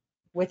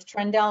with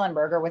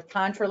Trendelenburg, or with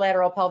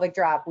contralateral pelvic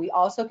drop, we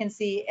also can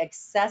see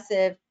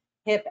excessive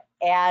hip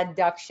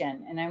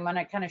adduction. And I'm going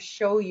to kind of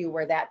show you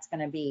where that's going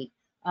to be.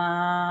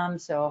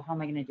 So how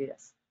am I going to do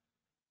this?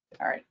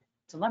 All right,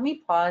 so let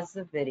me pause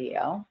the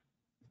video.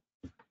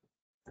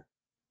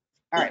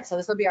 All right, so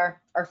this will be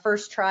our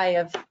first try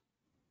of,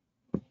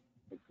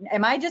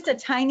 am I just a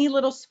tiny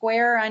little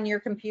square on your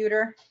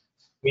computer?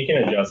 We can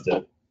adjust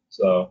it.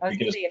 So I was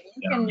you can gonna just say, if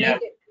you can make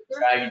it bigger,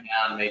 Drag it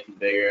down, make it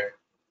bigger,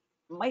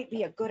 might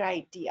be a good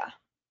idea.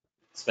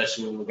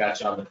 especially when we got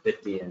you on the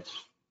 50-inch.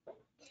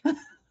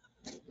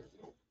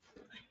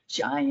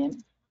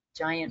 Giant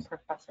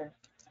professor.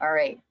 All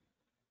right.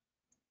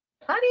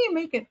 How do you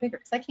make it bigger?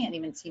 Because I can't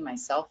even see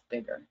myself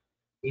bigger.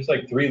 there's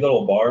like 3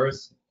 little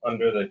bars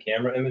under the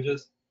camera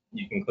images.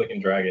 You can click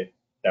and drag it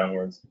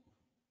downwards.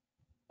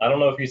 I don't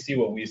know if you see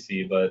what we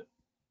see, but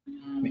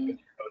because you're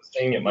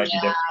posting, it might be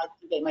Yeah, different. I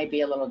think it might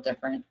be a little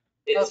different.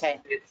 It's, Okay.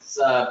 It's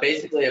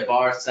basically a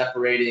bar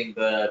separating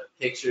the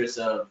pictures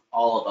of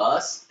all of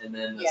us and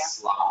then the Yeah.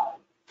 slide.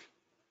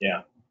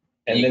 Yeah.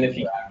 And then if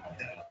you,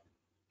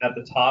 at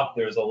the top,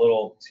 there's a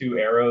little 2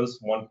 arrows,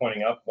 one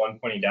pointing up, one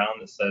pointing down,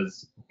 that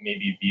says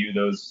maybe view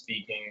those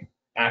speaking,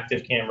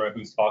 active camera,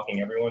 who's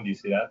talking, everyone. Do you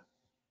see that?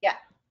 Yeah.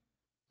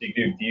 So you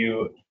do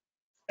view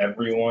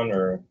everyone,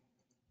 or,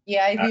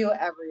 Yeah, I view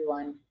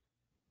everyone.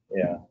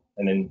 yeah.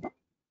 And then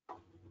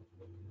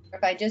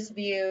If I just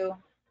view,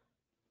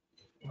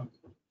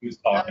 who's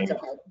oh, talking. it's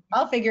okay.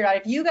 I'll figure it out.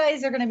 If you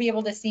guys are going to be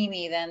able to see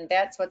me, then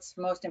that's what's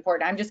most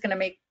important. I'm just going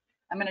to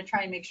I'm going to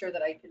try and make sure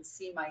that I can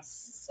see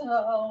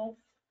myself.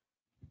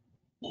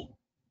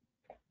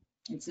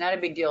 It's not a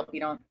big deal if you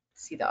don't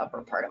see the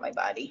upper part of my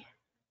body.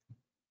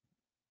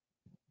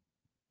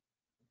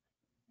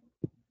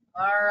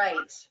 All right.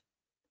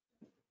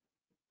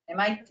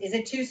 Is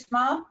it too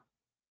small?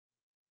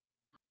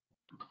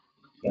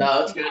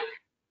 No, it's good.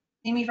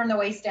 See me from the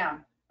waist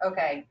down.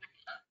 Okay.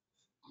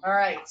 All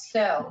right.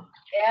 So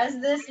as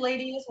this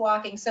lady is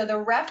walking, so the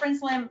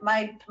reference limb,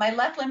 my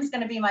left limb is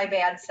going to be my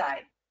bad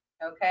side.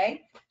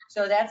 Okay.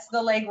 So that's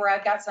the leg where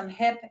I've got some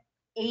hip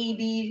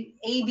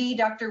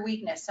abductor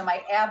weakness. So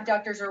my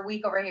abductors are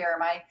weak over here.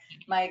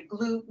 My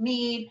glute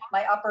med,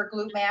 my upper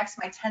glute max,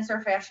 my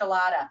tensor fascia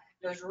lata.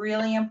 Those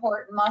really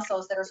important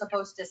muscles that are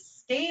supposed to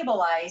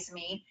stabilize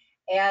me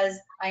as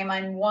I'm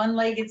on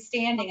one-legged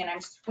standing and I'm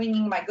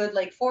swinging my good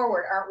leg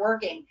forward aren't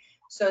working.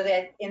 So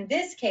that in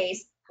this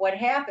case, what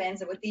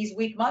happens with these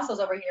weak muscles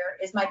over here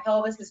is my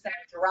pelvis is going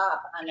to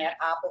drop on that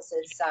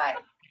opposite side.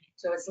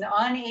 So it's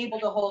unable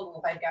to hold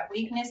me. If I've got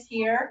weakness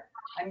here,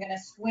 I'm going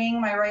to swing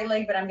my right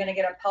leg, but I'm going to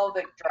get a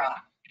pelvic drop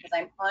because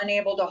I'm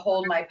unable to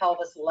hold my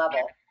pelvis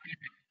level.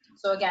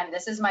 So again,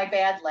 this is my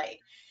bad leg.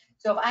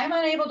 So if I'm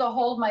unable to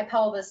hold my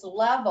pelvis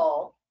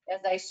level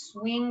as I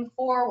swing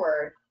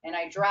forward and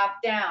I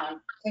drop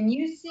down, can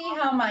you see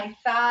how my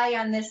thigh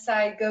on this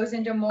side goes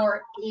into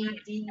more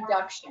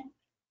adduction?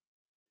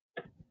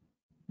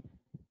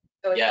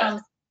 So it Yes.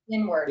 comes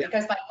inward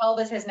because my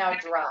pelvis has now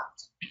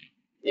dropped.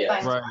 If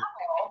Yes. I'm Right.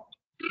 tall,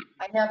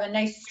 I have a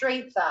nice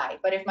straight thigh,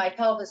 but if my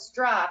pelvis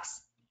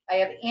drops, I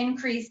have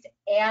increased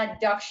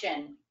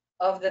adduction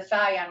of the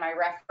thigh on my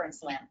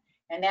reference limb.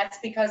 And that's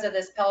because of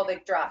this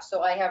pelvic drop.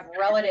 So I have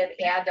relative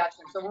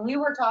adduction. So when we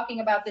were talking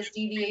about this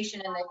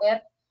deviation in the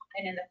hip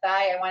and in the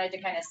thigh, I wanted to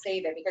kind of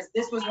save it because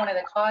this was one of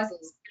the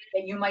causes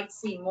that you might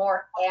see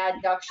more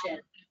adduction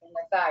in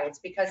the thigh. It's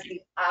because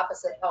the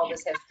opposite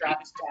pelvis has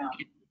dropped down.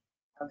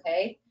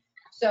 Okay.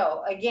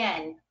 So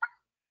again,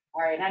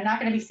 all right, I'm not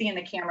going to be seeing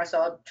the camera,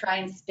 so I'll try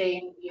and stay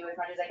in view as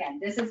much as I can.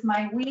 This is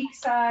my weak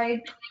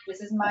side.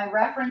 This is my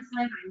reference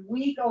limb. I'm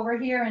weak over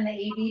here in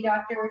the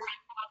abductors.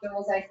 So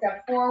as I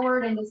step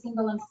forward into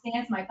single limb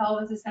stance, my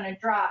pelvis is going to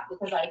drop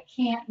because I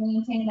can't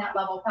maintain that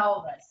level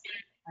pelvis.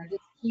 I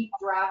just keep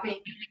dropping.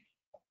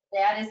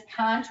 That is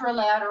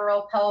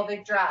contralateral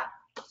pelvic drop.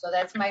 So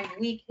that's my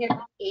weak hip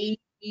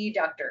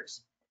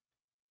abductors.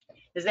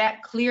 Is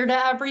that clear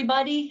to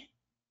everybody?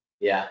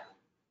 Yeah.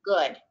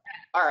 Good.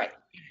 All right.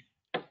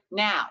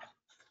 Now,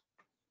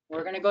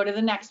 we're going to go to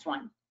the next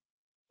one.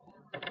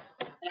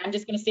 And I'm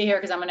just going to stay here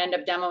because I'm going to end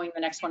up demoing the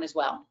next one as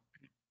well.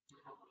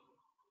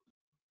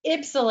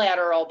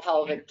 Ipsilateral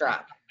pelvic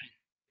drop.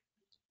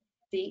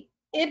 The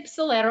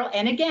ipsilateral,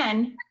 and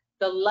again,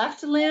 the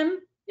left limb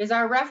is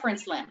our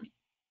reference limb.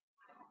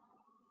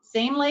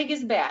 Same leg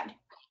is bad.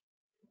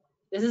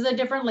 This is a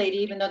different lady,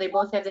 even though they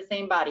both have the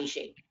same body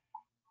shape.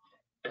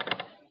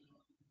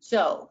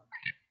 So,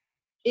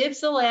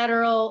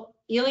 ipsilateral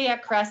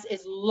iliac crest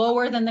is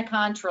lower than the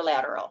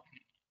contralateral.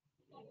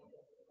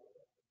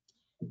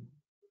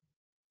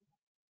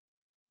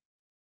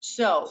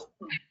 So,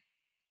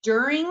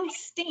 during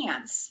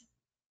stance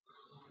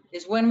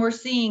is when we're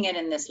seeing it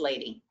in this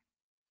lady.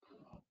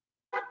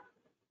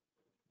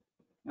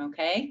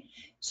 Okay,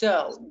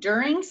 so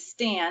during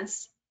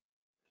stance,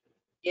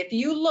 if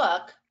you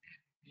look,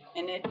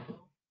 and it,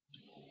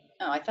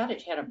 oh, I thought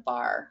it had a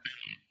bar.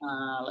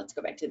 Let's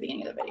go back to the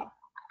beginning of the video.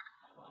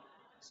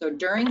 So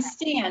during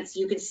stance,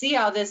 you can see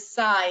how this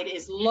side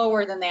is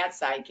lower than that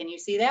side. Can you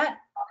see that?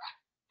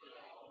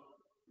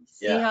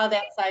 See Yeah. how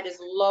that side is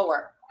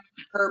lower.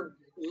 Her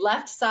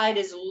left side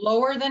is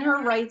lower than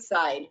her right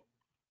side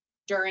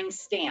during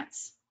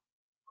stance.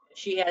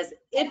 She has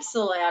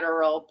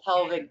ipsilateral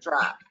pelvic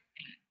drop.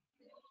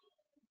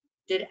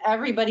 Did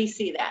everybody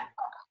see that?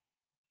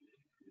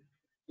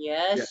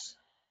 Yes?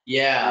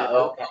 Yeah,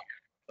 okay.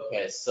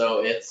 Okay,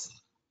 so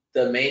it's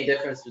the main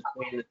difference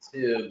between the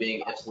two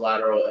being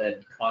ipsilateral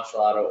and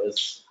contralateral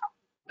is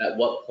at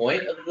what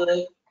point of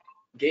the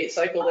gait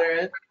cycle they're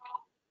in?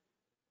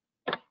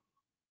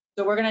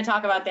 So we're going to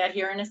talk about that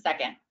here in a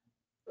second.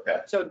 Okay.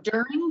 So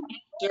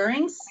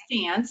during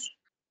stance,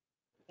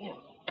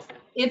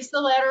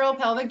 ipsilateral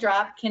pelvic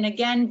drop can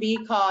again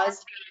be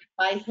caused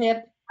by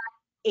hip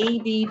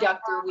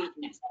abductor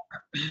weakness.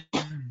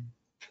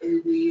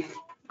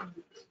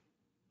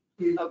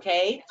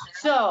 Okay,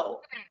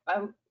 so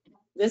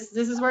this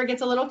is where it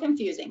gets a little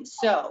confusing.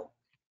 So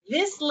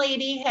this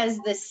lady has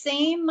the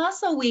same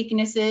muscle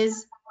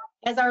weaknesses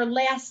as our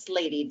last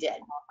lady did.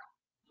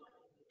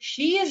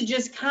 She is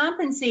just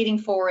compensating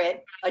for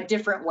it a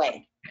different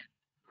way.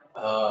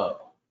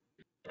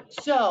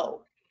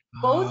 So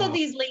both of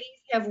these ladies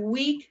have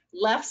weak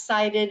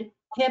left-sided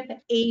hip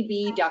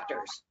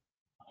abductors.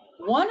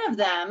 One of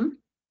them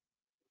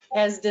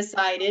has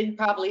decided,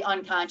 probably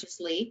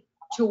unconsciously,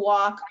 to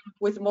walk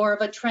with more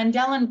of a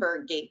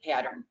Trendelenburg gait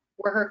pattern,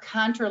 where her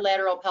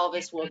contralateral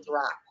pelvis will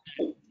drop.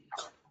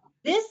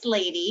 This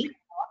lady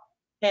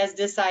has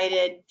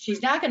decided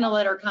she's not going to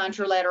let her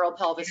contralateral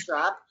pelvis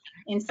drop.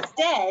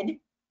 Instead,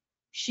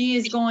 she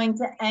is going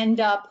to end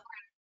up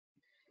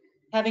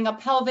having a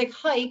pelvic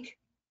hike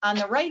on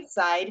the right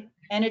side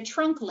and a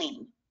trunk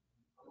lean.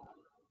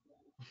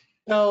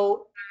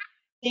 So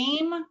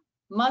same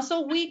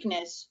muscle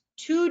weakness,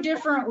 two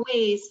different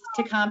ways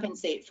to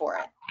compensate for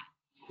it.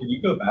 Can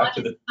you go back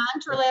to One the is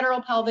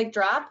contralateral pelvic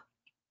drop.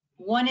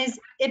 One is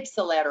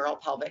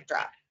ipsilateral pelvic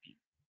drop.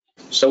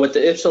 So with the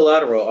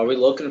ipsilateral, are we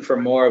looking for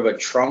more of a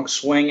trunk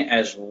swing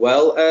as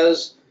well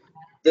as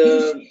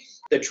the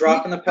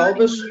drop in the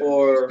pelvis,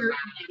 or? You're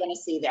certainly going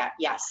to see that,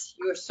 yes.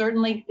 You're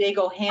certainly, they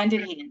go hand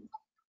in hand.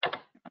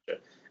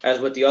 As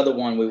with the other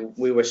one,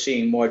 we were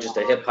seeing more just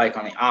a hip hike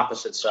on the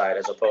opposite side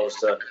as opposed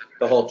to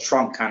the whole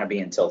trunk kind of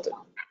being tilted.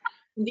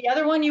 The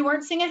other one, you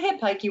weren't seeing a hip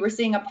hike, you were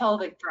seeing a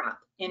pelvic drop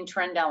in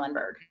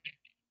Trendelenburg.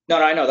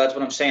 No, I know, that's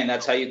what I'm saying.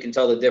 That's how you can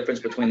tell the difference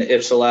between the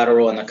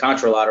ipsilateral and the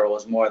contralateral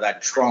is more of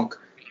that trunk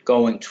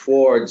going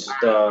towards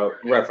the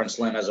reference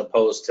limb as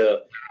opposed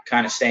to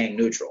kind of staying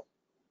neutral.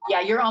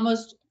 Yeah,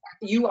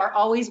 you are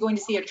always going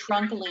to see a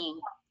trunk lean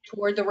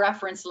toward the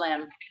reference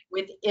limb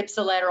with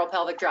ipsilateral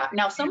pelvic drop.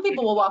 Now, some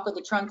people will walk with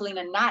a trunk lean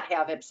and not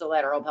have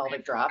ipsilateral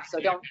pelvic drop, so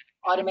don't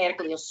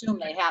automatically assume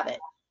they have it.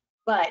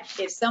 But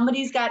if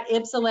somebody's got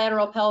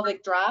ipsilateral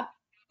pelvic drop,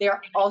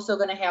 they're also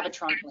going to have a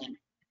trunk lean.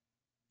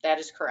 That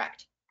is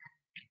correct.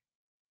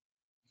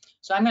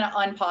 So I'm going to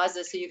unpause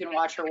this so you can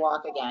watch her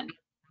walk again.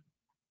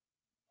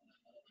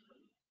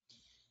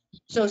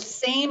 So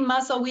same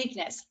muscle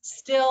weakness,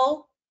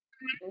 still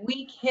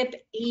weak hip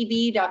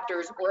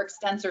abductors or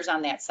extensors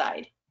on that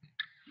side.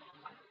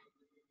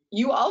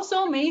 You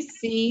also may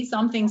see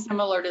something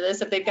similar to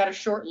this if they've got a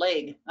short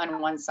leg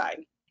on one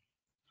side.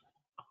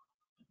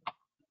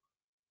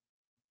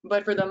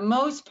 But for the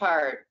most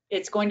part,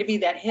 it's going to be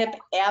that hip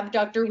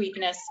abductor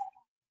weakness.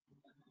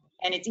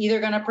 And it's either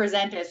going to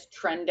present as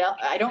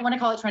I don't want to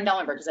call it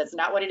Trendelenburg because that's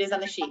not what it is on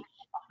the sheet.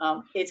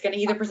 It's going to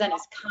either present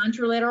as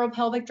contralateral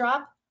pelvic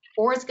drop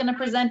or it's going to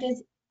present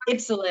as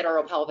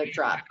ipsilateral pelvic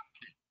drop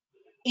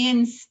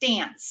in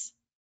stance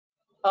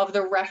of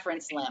the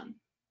reference limb.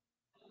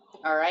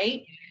 All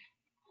right.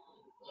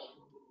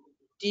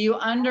 Do you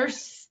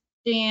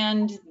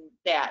understand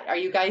that? Are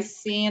you guys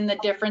seeing the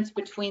difference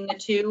between the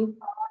two?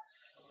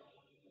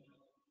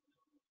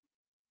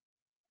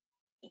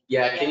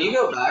 Yeah, can you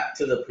go back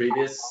to the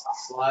previous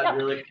slide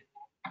really?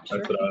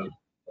 That's what I was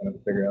trying to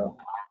figure out.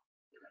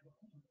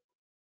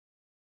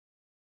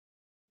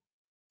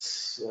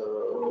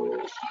 So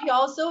She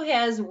also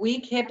has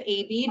weak hip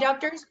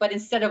abductors, but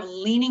instead of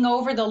leaning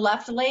over the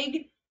left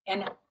leg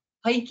and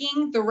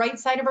hiking the right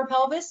side of her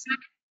pelvis,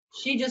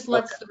 she just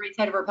lets the right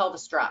side of her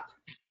pelvis drop.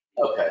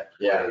 okay,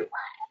 yeah.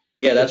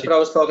 Yeah, that's what I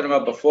was talking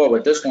about before.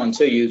 With this one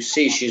too, you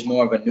see she's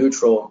more of a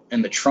neutral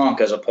in the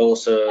trunk as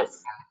opposed to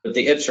with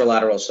the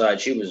ipsilateral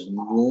side. She was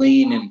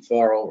leaning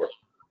far over.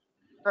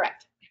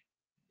 Correct.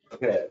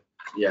 Okay.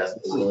 Yes.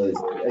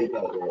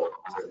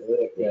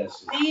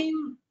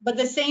 But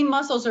the same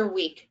muscles are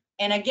weak.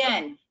 And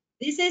again,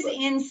 this is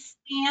in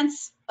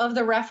stance of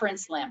the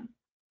reference limb.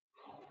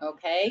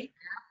 Okay.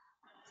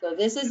 So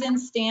this is in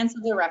stance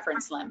of the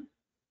reference limb.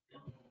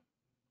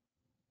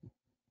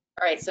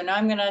 All right, so now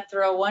I'm going to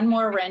throw one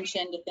more wrench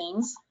into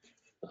things.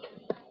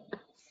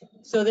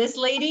 So this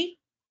lady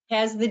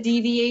has the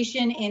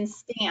deviation in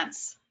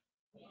stance.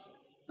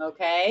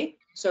 Okay,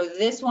 so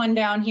this one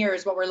down here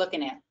is what we're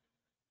looking at.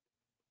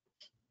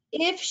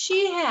 If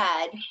she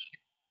had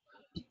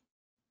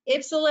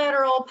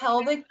ipsilateral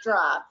pelvic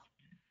drop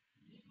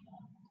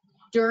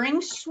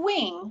during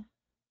swing,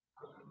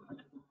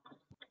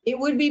 it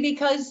would be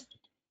because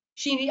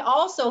she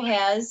also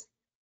has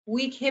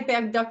weak hip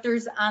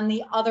abductors on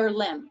the other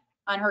limb,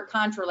 on her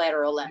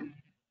contralateral limb.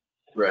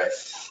 Right.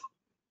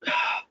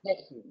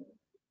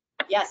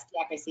 Yes,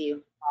 Jack, I see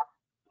you.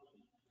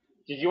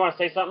 Did you want to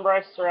say something,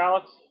 Bryce or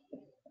Alex?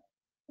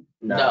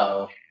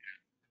 No.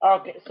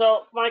 Okay,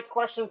 so my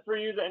question for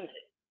you then,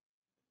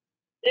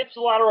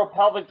 ipsilateral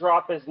pelvic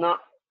drop is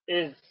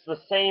the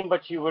same,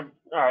 but you would,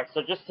 all right,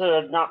 so just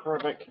to not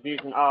prevent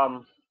confusion,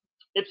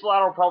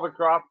 ipsilateral pelvic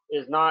drop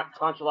is not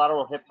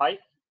contralateral hip height?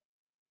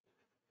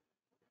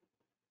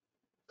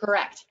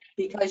 Correct,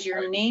 because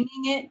you're naming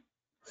it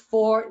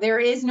for, there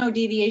is no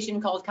deviation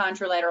called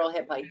contralateral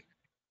hip height.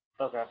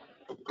 Okay.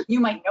 You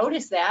might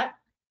notice that,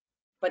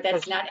 but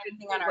that's Because not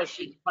anything on our like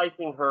sheet. she's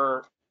piping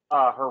her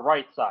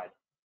right side.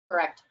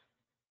 Correct.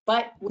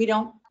 But we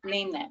don't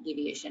name that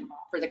deviation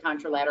for the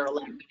contralateral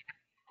limb.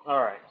 All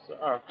right, so,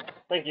 all right,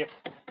 thank you.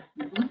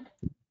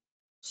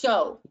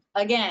 So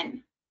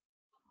again,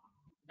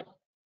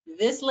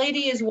 this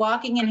lady is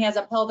walking and has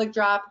a pelvic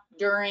drop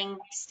during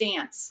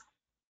stance.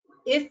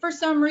 If for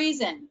some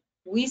reason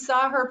we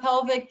saw her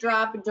pelvic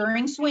drop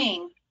during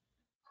swing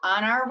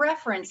on our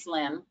reference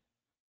limb,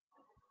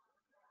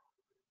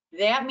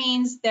 that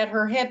means that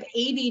her hip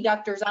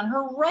abductors on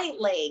her right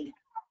leg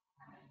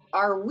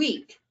are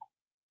weak.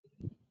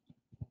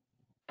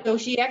 So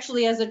she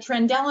actually has a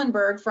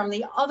Trendelenburg from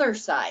the other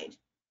side.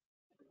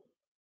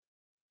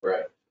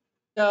 Right.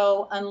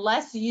 So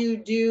unless you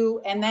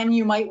do, and then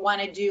you might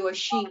want to do a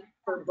sheet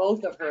for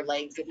both of her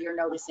legs if you're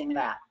noticing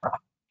that.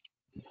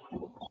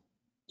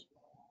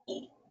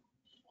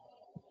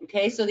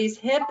 Okay, so these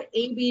hip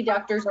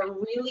abductors are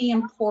really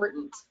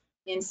important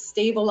in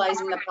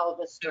stabilizing the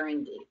pelvis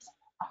during gait.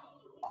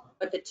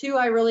 But the two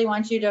I really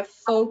want you to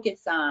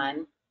focus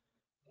on,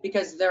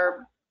 because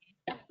they're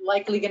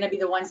likely going to be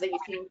the ones that you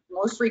see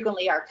most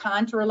frequently, are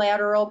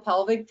contralateral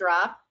pelvic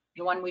drop,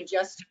 the one we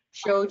just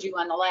showed you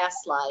on the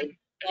last slide,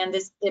 and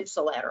this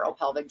ipsilateral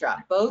pelvic drop,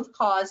 both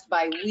caused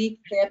by weak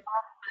hip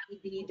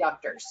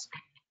abductors.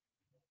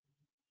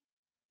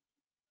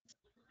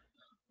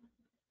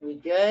 We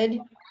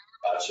good?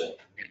 Gotcha.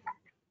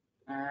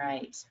 All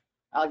right.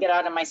 I'll get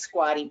out of my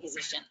squatty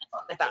position.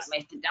 I thought I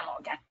made the demo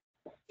again.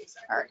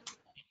 All right.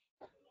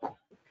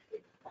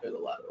 Or the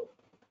lateral.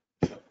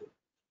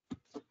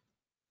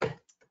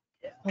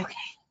 Okay.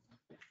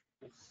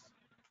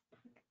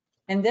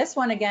 And this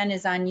one again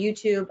is on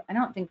YouTube. I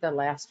don't think the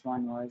last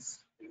one was.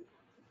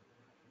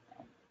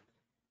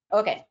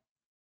 Okay.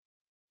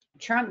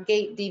 Trump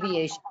gait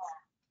deviations.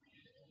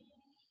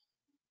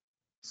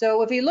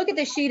 So if you look at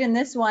the sheet in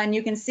this one,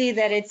 you can see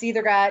that it's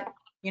either got,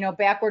 you know,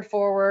 backward,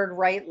 forward,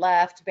 right,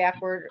 left,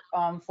 backward,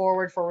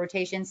 forward for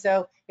rotation.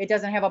 So it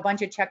doesn't have a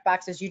bunch of check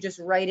boxes. You just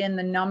write in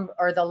the number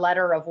or the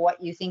letter of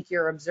what you think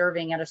you're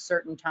observing at a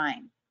certain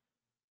time.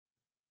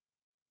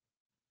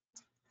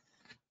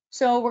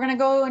 So we're going to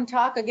go and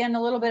talk again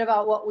a little bit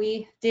about what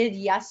we did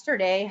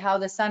yesterday, how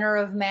the center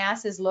of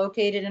mass is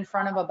located in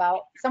front of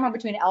about somewhere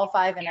between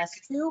L5 and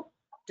S2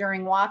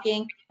 during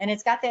walking. And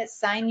it's got that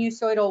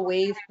sinusoidal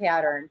wave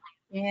pattern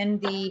in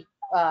the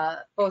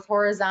both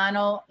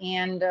horizontal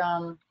and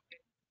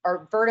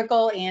or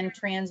vertical and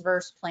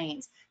transverse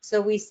planes.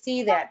 So we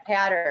see that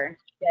pattern,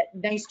 that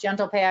nice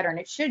gentle pattern.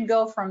 It should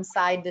go from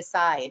side to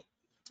side.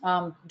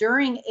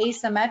 During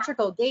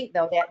asymmetrical gait,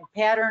 though, that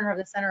pattern of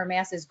the center of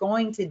mass is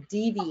going to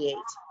deviate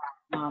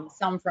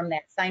some from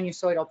that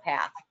sinusoidal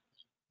path.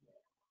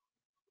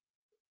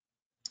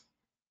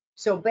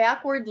 So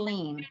backward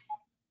lean.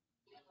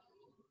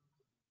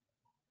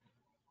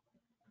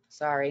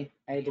 Sorry,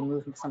 I had to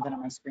move something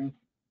on my screen.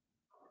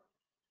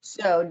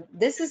 So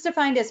this is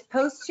defined as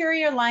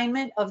posterior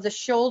alignment of the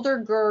shoulder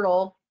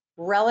girdle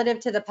relative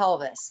to the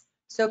pelvis.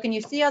 So can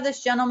you see how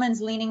this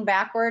gentleman's leaning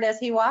backward as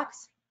he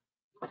walks?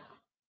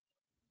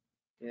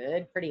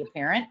 Good, pretty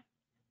apparent.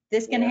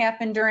 This can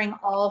happen during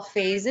all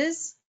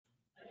phases.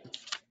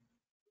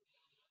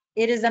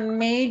 It is a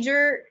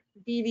major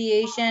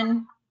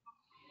deviation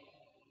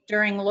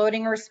during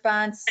loading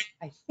response,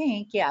 I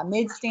think, yeah,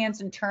 mid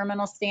stance and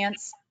terminal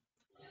stance,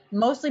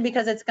 mostly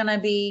because it's going to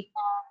be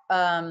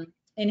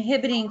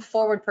inhibiting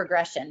forward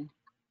progression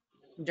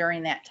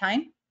during that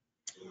time.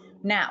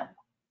 Now,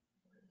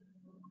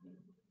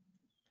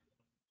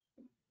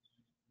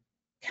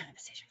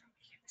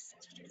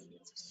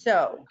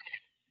 so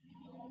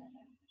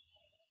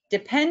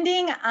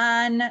depending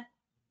on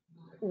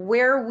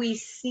where we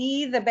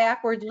see the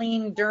backward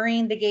lean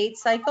during the gait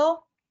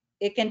cycle,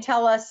 it can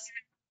tell us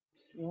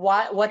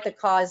what the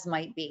cause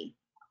might be.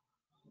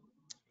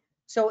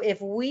 So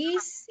if we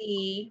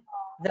see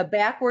the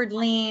backward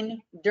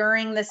lean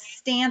during the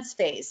stance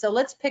phase, so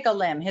let's pick a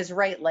limb, his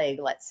right leg,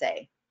 let's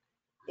say.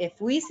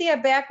 If we see a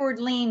backward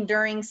lean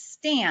during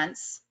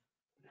stance,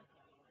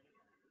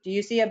 do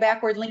you see a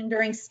backward lean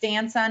during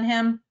stance on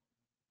him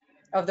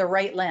of the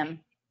right limb?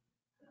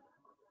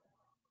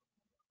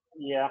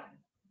 Yeah.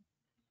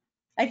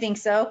 I think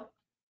so.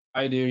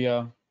 I do,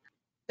 yeah.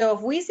 So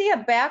if we see a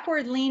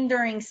backward lean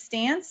during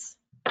stance,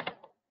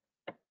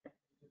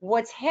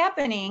 what's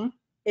happening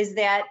is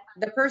that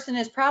the person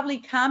is probably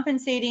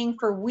compensating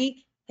for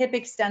weak hip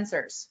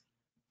extensors.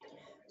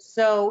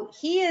 So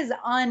he is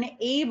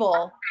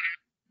unable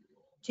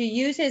to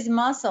use his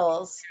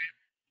muscles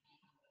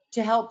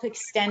to help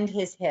extend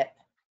his hip.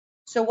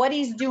 So what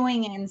he's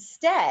doing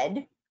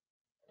instead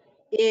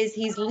is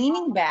he's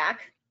leaning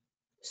back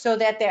so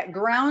that that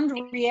ground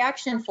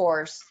reaction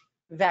force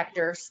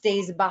vector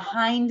stays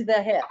behind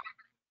the hip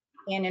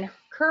and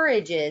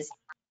encourages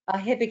a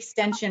hip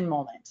extension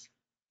moment.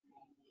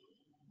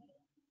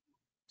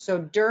 So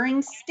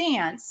during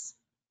stance,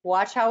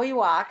 watch how he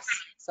walks.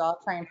 So I'll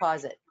try and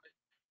pause it.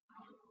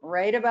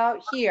 Right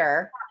about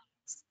here,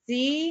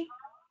 see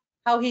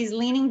how he's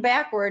leaning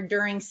backward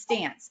during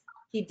stance.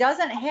 He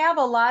doesn't have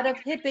a lot of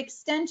hip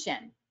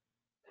extension.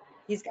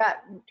 He's got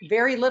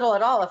very little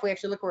at all if we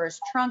actually look where his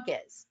trunk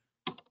is.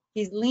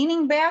 He's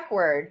leaning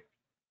backward,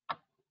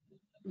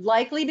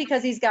 likely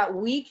because he's got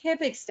weak hip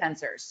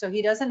extensors. So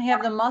he doesn't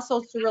have the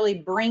muscles to really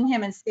bring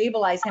him and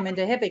stabilize him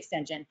into hip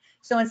extension.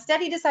 So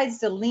instead he decides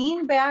to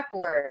lean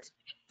backward,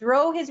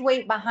 throw his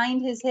weight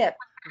behind his hip.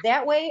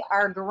 That way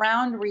our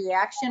ground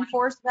reaction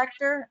force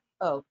vector,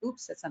 oh,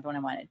 oops, that's not the one I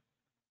wanted.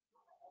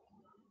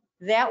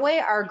 That way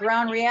our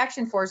ground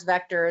reaction force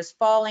vector is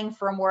falling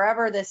from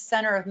wherever the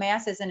center of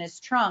mass is in his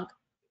trunk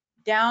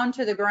down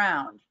to the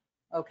ground,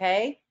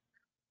 okay?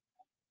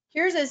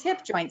 Here's his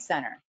hip joint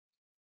center.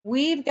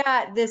 We've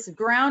got this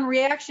ground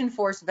reaction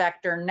force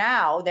vector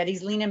now that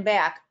he's leaning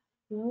back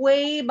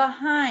way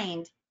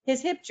behind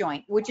his hip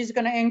joint, which is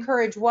going to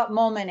encourage what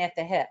moment at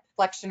the hip,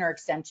 flexion or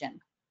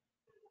extension?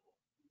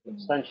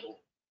 Extension.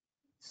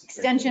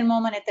 Extension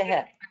moment at the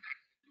hip.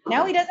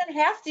 Now he doesn't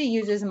have to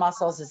use his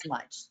muscles as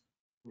much.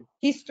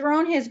 He's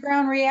thrown his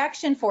ground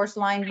reaction force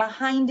line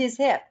behind his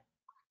hip.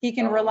 He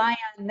can rely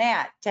on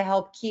that to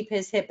help keep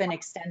his hip in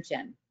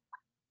extension.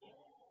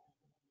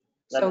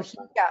 So he's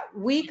got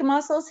weak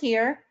muscles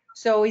here.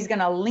 So he's going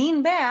to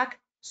lean back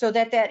so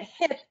that that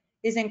hip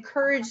is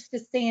encouraged to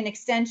stay in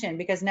extension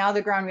because now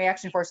the ground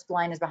reaction force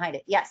line is behind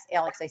it. Yes,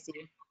 Alex, I see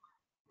you.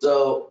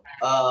 So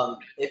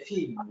if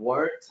he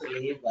weren't to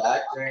lean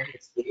back during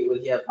his gait,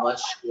 would he have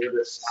much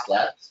shorter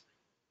steps?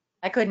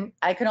 I could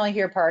only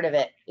hear part of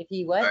it. If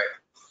he what?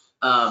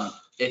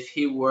 If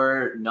he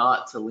were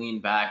not to lean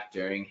back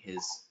during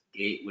his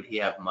gait, would he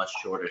have much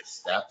shorter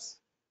steps?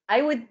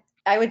 I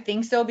would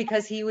think so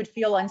because he would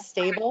feel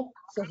unstable,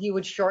 so he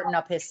would shorten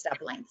up his step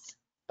lengths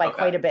by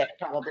quite a bit,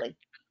 probably.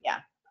 Yeah.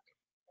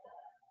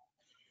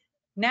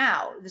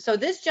 Now, so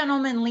this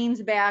gentleman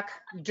leans back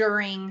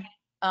during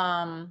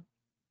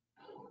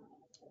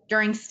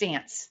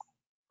stance.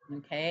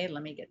 Okay,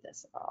 let me get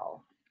this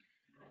all.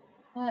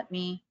 Let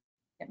me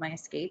get my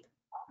escape.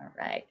 All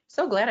right.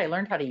 So glad I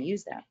learned how to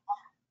use that.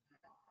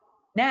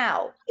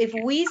 Now, if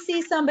we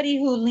see somebody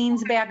who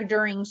leans back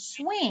during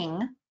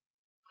swing,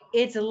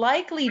 it's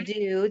likely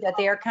due that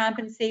they are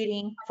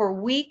compensating for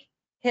weak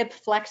hip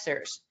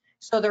flexors.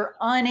 So they're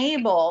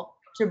unable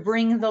to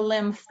bring the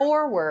limb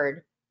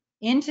forward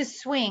into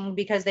swing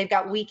because they've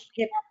got weak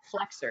hip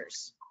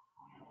flexors.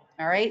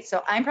 All right,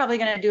 so I'm probably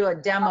going to do a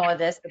demo of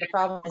this, but the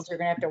problem is you're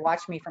going to have to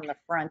watch me from the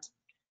front.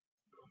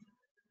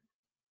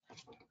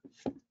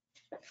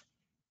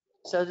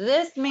 So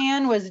this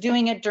man was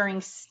doing it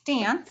during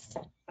stance.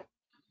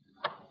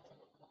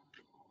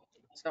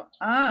 So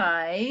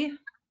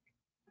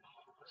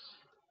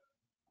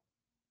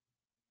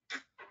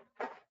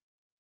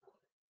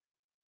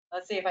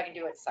let's see if I can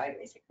do it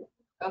sideways.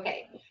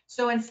 Okay,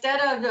 so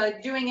instead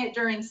of doing it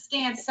during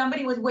stance,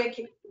 somebody with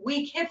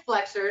weak hip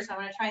flexors, I'm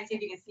gonna try and see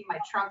if you can see my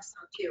trunk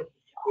some too,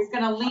 is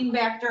gonna lean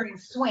back during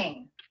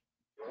swing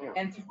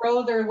and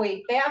throw their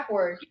weight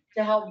backward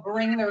to help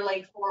bring their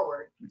leg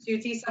forward. So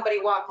you see somebody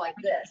walk like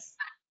this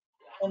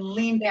and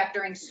lean back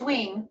during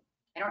swing.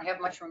 I don't have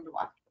much room to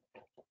walk.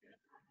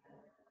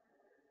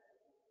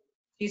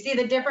 You see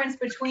the difference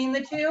between the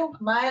two?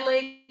 My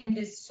leg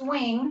is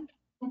swing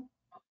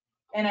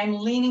and I'm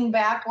leaning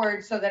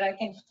backward so that I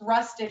can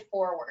thrust it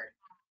forward.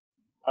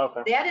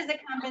 Okay. That is a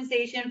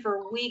compensation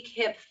for weak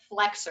hip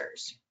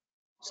flexors.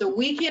 So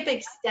weak hip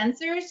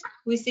extensors,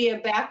 we see a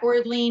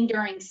backward lean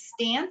during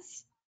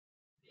stance.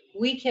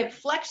 Weak hip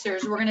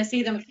flexors, we're gonna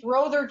see them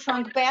throw their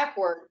trunk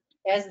backward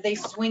as they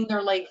swing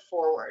their leg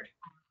forward.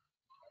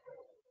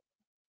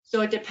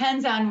 So it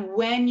depends on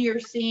when you're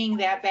seeing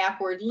that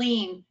backward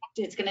lean,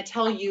 it's gonna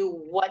tell you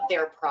what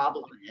their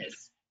problem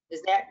is.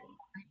 Is that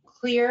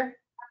clear?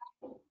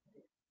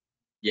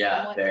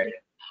 Yeah, very.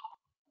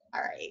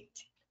 All right.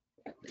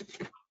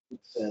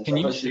 Can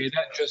you say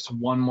that just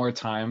one more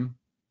time?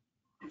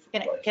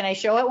 Can I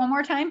show it one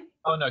more time?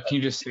 Oh no, can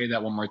you just say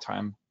that one more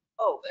time?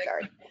 Oh,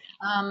 sorry.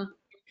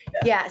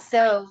 Yeah,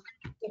 so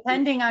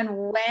depending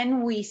on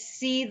when we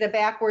see the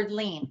backward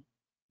lean,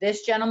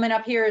 this gentleman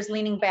up here is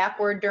leaning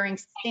backward during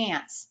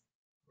stance.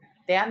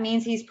 That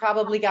means he's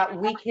probably got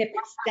weak hip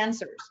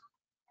extensors.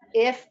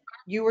 If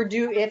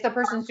the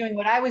person's doing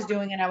what I was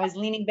doing and I was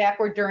leaning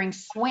backward during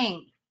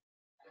swing,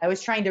 I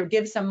was trying to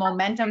give some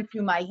momentum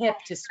to my hip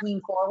to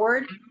swing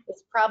forward,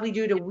 it's probably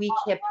due to weak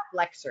hip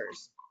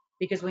flexors.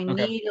 because we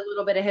Okay. need a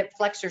little bit of hip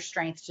flexor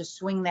strength to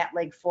swing that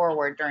leg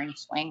forward during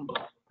swing.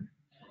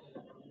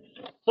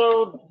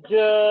 So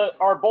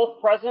are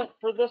both present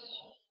for this?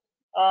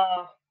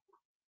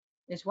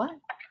 Is what?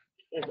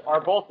 Are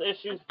both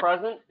issues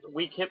present?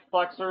 Weak hip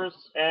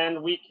flexors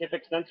and weak hip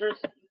extensors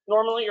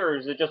normally, or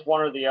is it just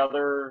one or the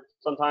other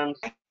sometimes?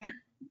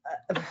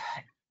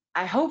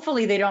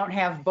 Hopefully they don't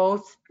have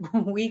both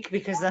weak,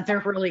 because then they're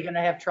really going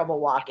to have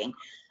trouble walking.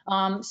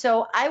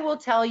 So I will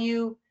tell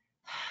you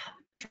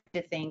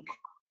to think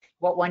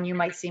what one you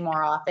might see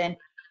more often.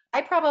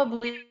 I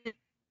probably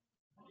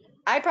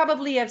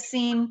have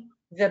seen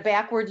the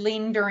backward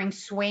lean during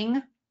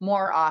swing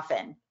more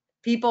often.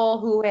 People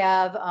who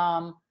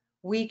have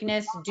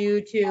weakness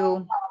due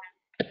to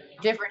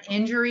different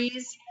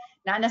injuries,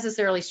 not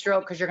necessarily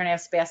stroke because you're going to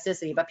have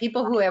spasticity, but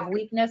people who have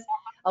weakness,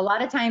 a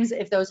lot of times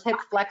if those hip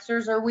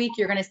flexors are weak,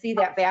 you're going to see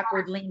that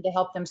backward lean to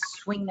help them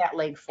swing that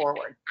leg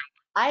forward.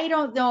 I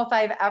don't know if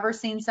I've ever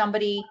seen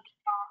somebody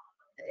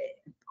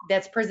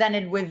that's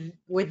presented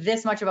with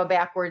this much of a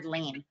backward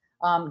lean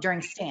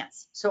during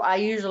stance. So I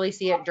usually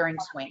see it during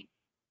swing.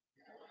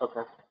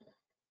 Okay.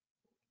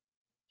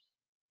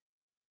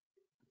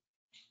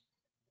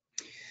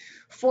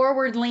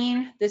 Forward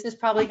lean, this is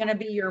probably going to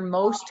be your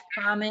most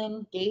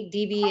common gait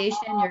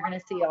deviation. You're going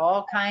to see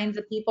all kinds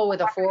of people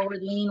with a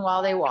forward lean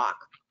while they walk.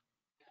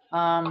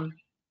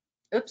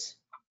 Oops,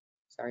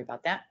 sorry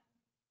about that.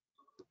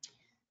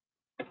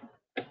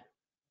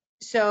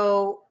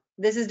 So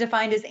this is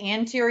defined as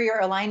anterior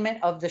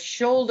alignment of the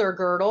shoulder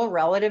girdle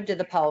relative to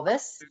the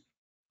pelvis.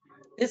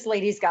 This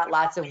lady's got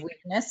lots of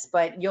weakness,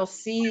 but you'll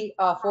see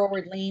a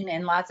forward lean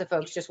in lots of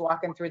folks just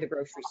walking through the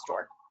grocery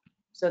store.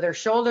 So their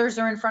shoulders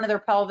are in front of their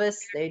pelvis.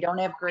 They don't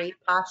have great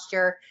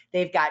posture.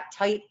 They've got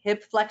tight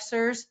hip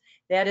flexors.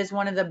 That is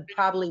one of the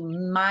probably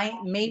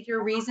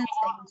major reasons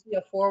that you see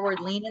a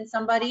forward lean in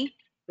somebody,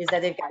 is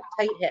that they've got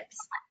tight hips.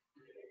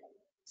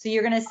 So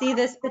you're going to see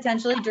this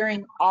potentially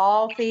during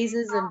all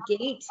phases of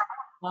gait.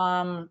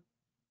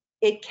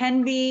 It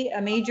can be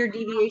a major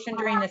deviation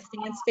during the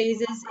stance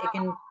phases.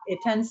 It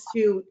tends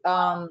to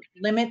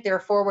limit their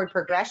forward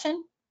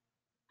progression.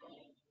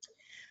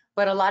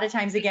 But a lot of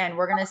times, again,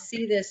 we're going to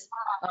see this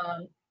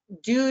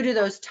due to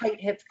those tight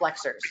hip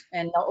flexors.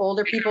 And the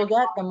older people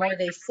get, the more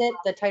they sit,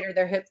 the tighter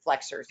their hip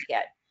flexors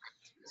get.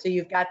 So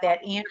you've got that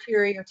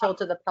anterior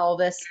tilt of the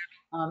pelvis,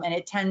 and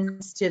it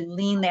tends to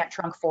lean that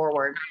trunk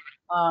forward.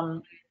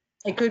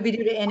 It could be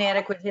due to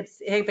inadequate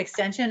hip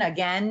extension.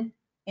 Again,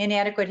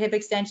 inadequate hip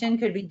extension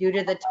could be due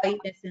to the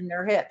tightness in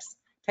their hips,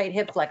 tight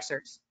hip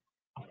flexors.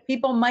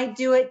 People might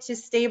do it to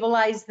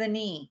stabilize the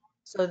knee.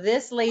 So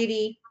this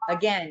lady,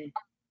 again,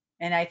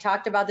 and I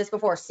talked about this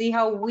before, see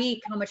how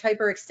weak, how much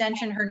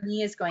hyperextension her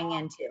knee is going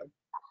into.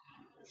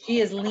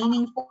 She is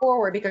leaning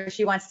forward because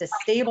she wants to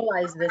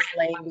stabilize this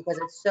leg because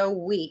it's so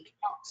weak.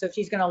 So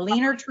she's going to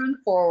lean her trunk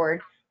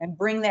forward and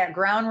bring that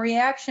ground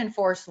reaction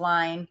force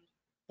line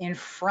in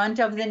front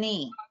of the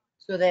knee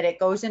so that it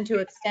goes into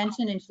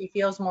extension and she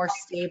feels more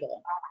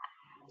stable.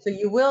 So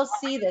you will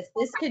see this.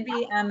 This could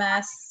be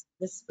MS.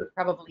 This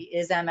probably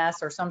is MS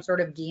or some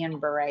sort of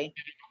Guillain-Barré.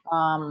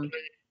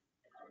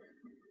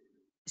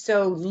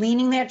 So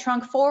leaning that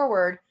trunk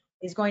forward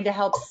is going to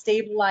help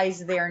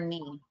stabilize their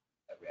knee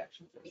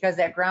because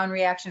that ground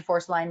reaction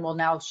force line will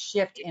now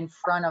shift in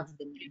front of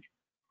the knee.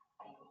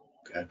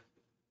 Okay.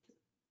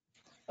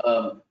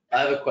 I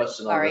have a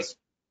question on this.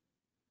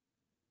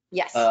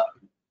 Yes.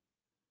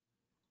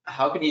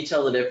 How can you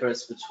tell the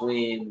difference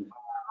between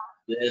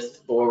this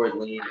forward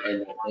lean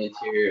and the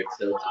anterior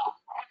tilt?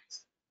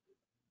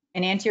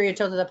 An anterior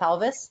tilt of the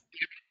pelvis?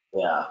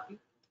 Yeah.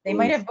 They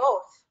might have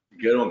both.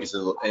 Good one, because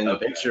in the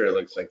picture it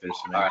looks like there's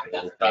some. All right,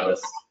 that's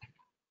pelvis.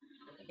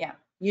 Yeah.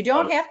 You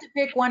don't have to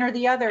pick one or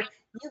the other.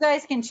 You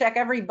guys can check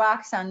every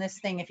box on this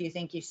thing if you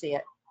think you see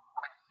it.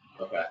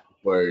 Okay.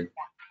 Word.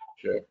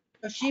 Sure.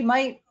 So she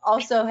might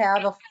also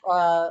have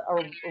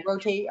a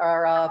rotate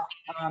or a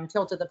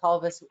tilt of the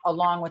pelvis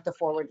along with the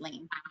forward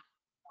lean.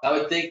 I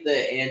would think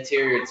the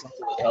anterior tilt of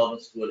the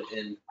pelvis would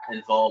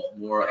involve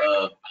more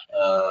of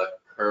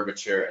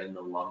curvature in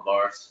the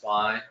lumbar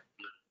spine.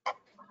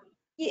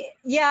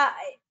 Yeah.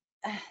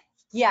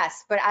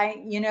 Yes, but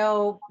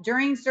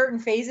during certain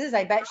phases,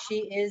 I bet she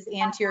is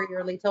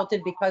anteriorly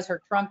tilted because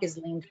her trunk is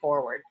leaned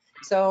forward.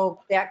 So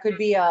that could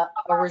be a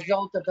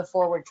result of the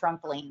forward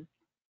trunk lean.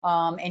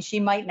 And she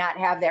might not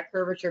have that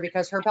curvature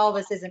because her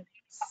pelvis isn't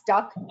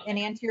stuck in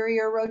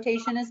anterior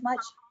rotation as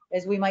much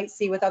as we might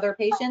see with other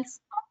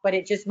patients, but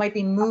it just might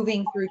be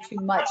moving through too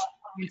much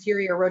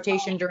anterior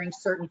rotation during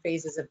certain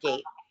phases of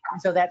gait.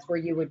 And so that's where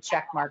you would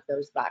check mark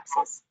those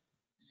boxes.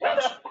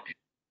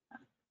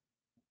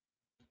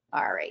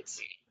 All right.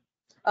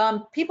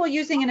 People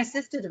using an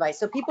assisted device.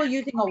 So people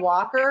using a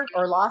walker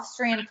or loft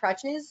strand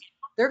crutches,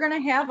 they're going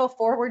to have a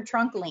forward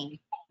trunk lean.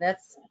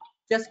 That's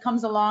just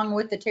comes along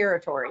with the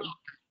territory.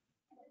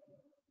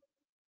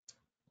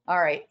 All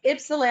right,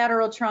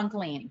 ipsilateral trunk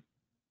lean.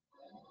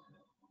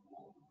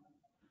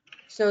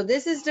 So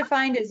this is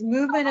defined as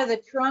movement of the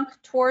trunk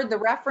toward the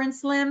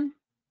reference limb.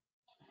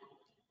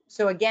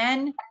 So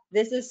again,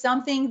 This is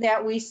something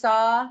that we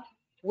saw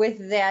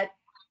with that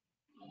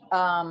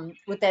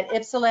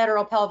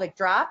ipsilateral pelvic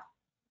drop.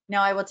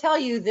 Now I will tell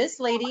you, this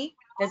lady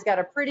has got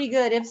a pretty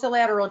good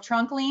ipsilateral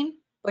trunk lean,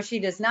 but she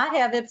does not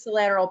have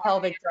ipsilateral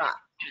pelvic drop.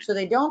 So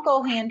they don't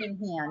go hand in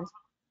hand.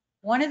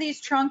 One of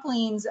these trunk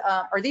leans,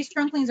 these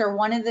trunk leans are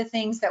one of the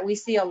things that we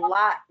see a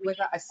lot with,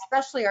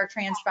 especially our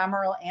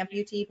transfemoral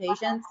amputee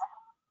patients.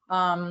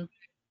 And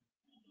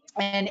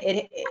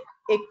it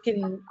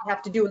can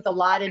have to do with a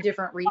lot of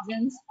different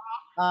reasons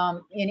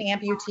in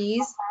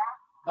amputees,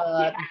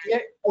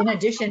 in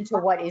addition to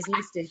what is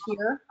listed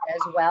here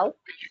as well.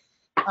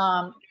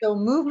 So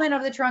movement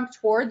of the trunk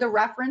toward the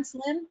reference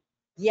limb,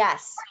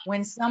 yes.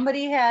 When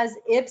somebody has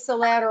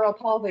ipsilateral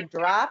pelvic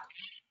drop,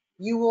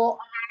 you will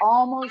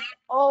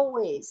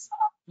always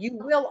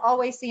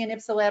see an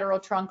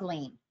ipsilateral trunk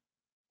lean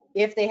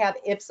if they have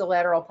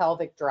ipsilateral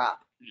pelvic drop,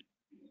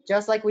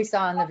 just like we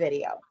saw in the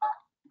video.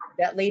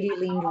 That lady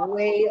leaned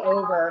way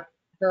over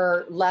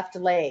her left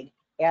leg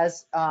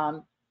as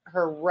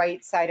her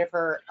right side of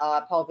her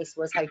pelvis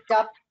was hiked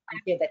up,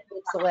 and she had that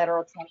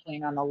ipsilateral trunk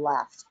lean on the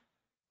left.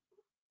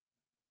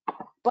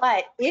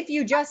 But if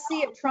you just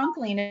see a trunk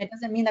lean, it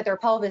doesn't mean that their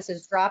pelvis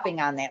is dropping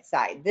on that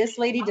side. This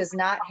lady does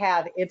not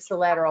have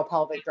ipsilateral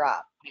pelvic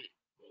drop.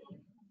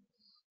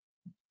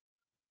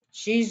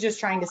 She's just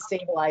trying to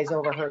stabilize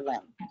over her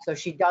limb. So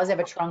she does have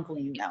a trunk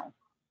lean though.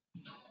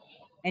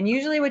 And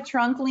usually with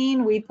trunk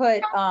lean, we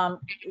put,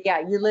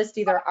 you list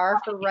either R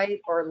for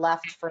right or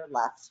left for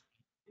left.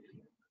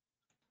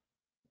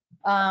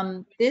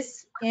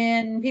 This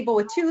in people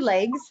with two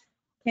legs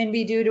can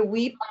be due to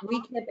weak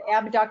hip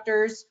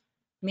abductors.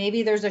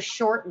 Maybe there's a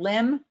short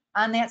limb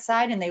on that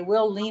side and they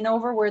will lean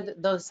over where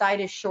the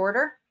side is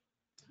shorter.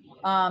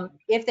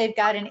 If they've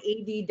got an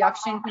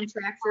abduction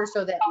contracture,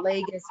 so that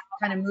leg is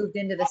kind of moved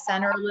into the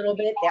center a little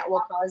bit, that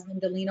will cause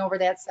them to lean over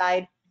that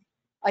side.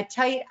 A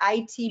tight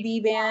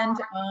ITB band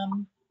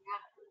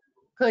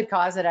could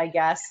cause it, I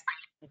guess.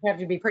 It'd have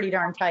to be pretty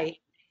darn tight.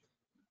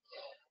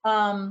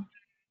 And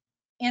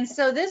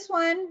so this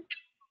one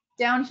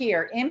down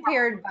here,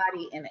 impaired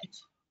body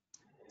image.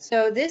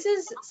 So this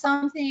is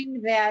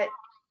something that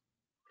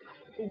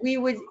we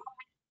would,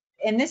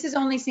 and this is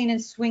only seen in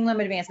swing limb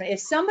advancement. If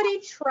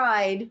somebody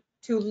tried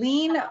to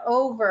lean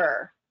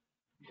over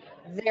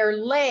their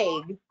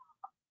leg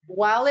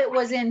while it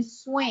was in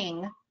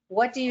swing,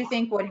 what do you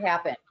think would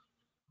happen?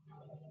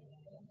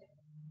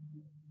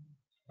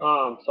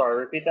 Sorry,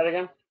 repeat that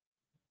again.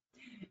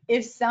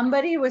 If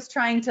somebody was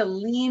trying to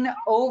lean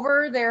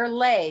over their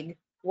leg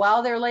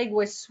while their leg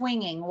was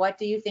swinging, what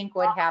do you think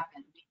would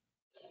happen?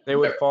 They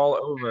would fall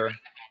over.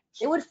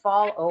 It would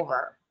fall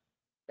over.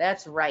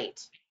 That's right.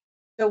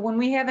 So when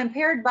we have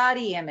impaired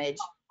body image,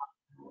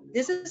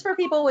 this is for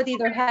people with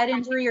either head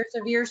injury or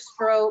severe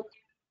stroke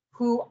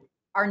who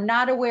are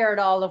not aware at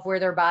all of where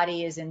their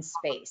body is in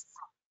space.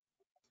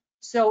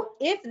 So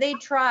if they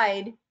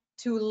tried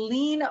to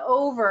lean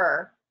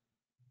over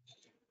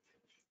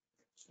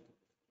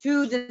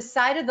to the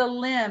side of the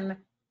limb,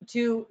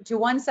 to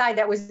one side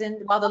that was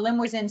in, while the limb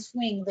was in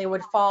swing, they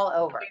would fall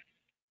over.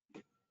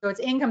 So it's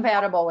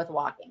incompatible with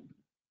walking.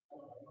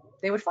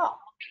 They would fall.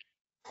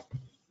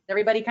 Does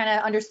everybody kind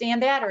of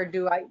understand that, or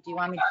do you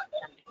want me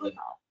to?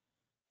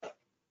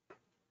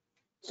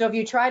 So if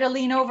you try to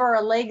lean over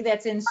a leg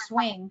that's in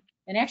swing,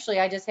 and actually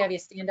I just have you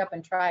stand up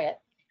and try it.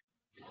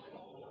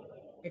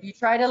 If you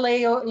try to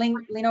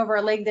lean over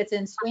a leg that's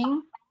in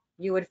swing,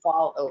 you would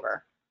fall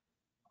over.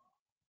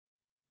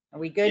 Are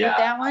we good with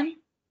that one?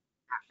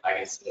 I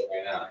can see it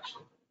right now,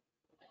 actually.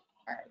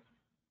 All right.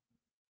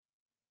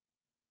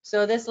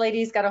 So this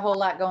lady's got a whole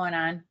lot going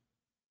on.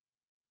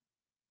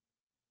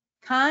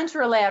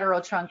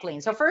 Contralateral trunk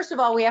lean. So first of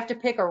all, we have to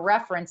pick a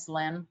reference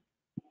limb.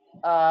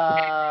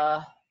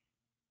 Let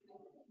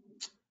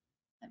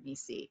me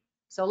see.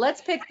 So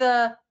let's pick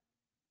the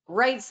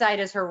right side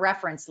as her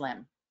reference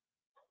limb.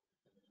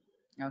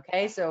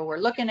 Okay, so we're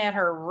looking at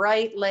her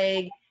right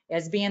leg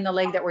as being the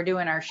leg that we're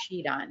doing our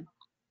sheet on.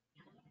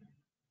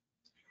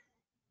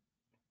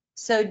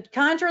 So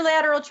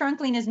contralateral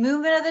trunk lean is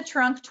movement of the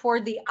trunk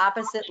toward the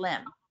opposite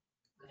limb.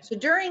 So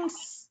during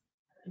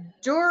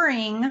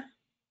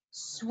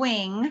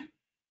swing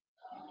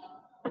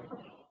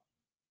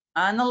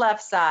on the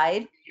left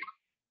side,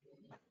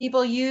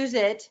 people use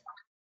it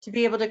to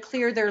be able to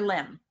clear their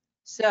limb.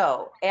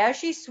 So as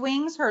she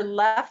swings her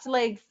left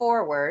leg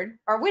forward,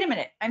 or wait a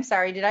minute, I'm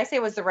sorry, did I say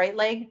it was the right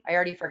leg? I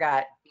already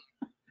forgot.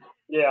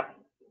 Yeah.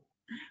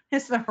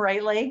 It's the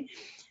right leg.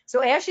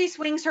 So as she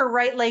swings her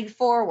right leg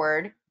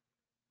forward,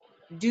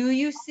 do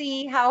you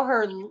see how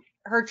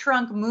her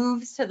trunk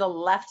moves to the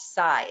left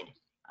side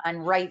on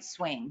right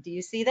swing? Do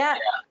you see that?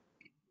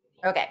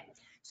 Yeah. Okay,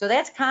 so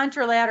that's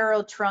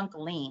contralateral trunk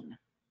lean.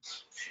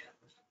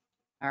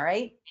 All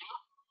right.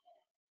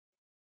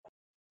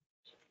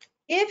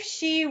 If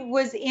she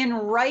was in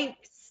right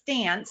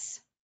stance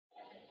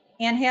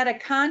and had a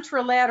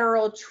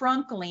contralateral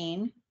trunk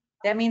lean,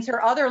 that means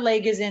her other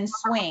leg is in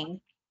swing,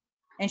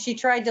 and she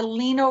tried to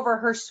lean over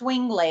her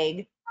swing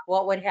leg,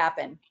 what would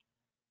happen?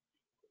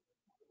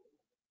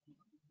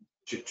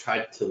 she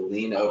tried to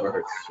lean over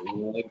her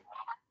swing leg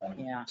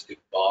Yeah. to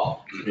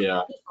fall.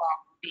 Yeah.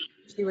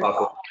 She would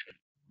fall.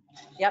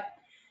 Yep.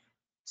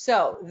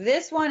 So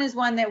this one is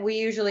one that we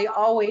usually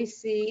always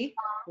see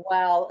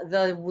while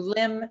the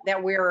limb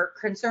that we're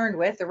concerned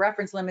with, the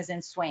reference limb, is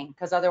in swing,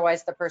 because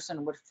otherwise the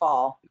person would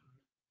fall.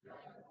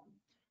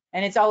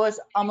 And it's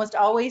almost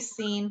always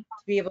seen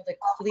to be able to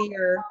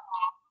clear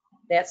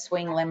that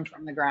swing limb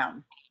from the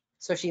ground.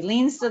 So she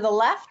leans to the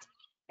left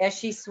as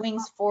she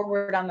swings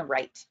forward on the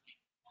right.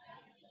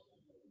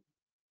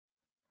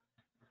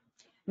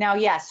 Now,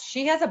 yes,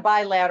 she has a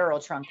bilateral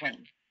trunk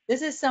lean.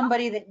 This is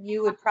somebody that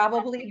you would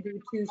probably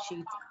do 2 sheets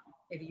on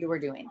if you were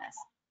doing this.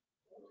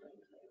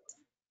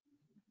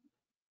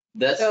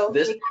 This So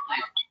this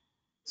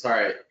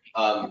sorry.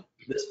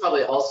 This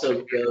probably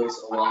also goes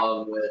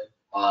along with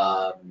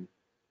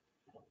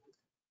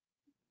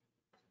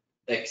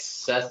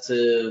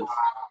excessive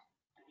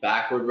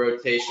backward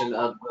rotation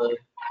of the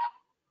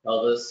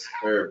pelvis,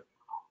 or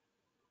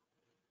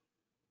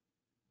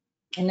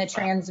in the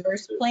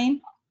transverse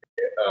plane.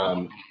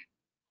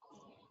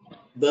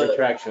 the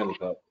Retraction of the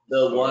pelvis.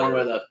 the one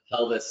where the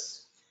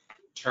pelvis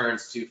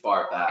turns too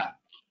far back.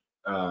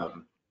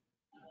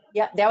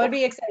 Yeah, that would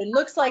be it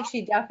looks like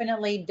she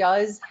definitely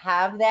does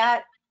have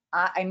that.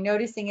 I'm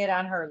noticing it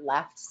on her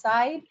left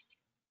side.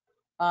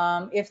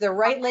 If the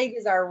right leg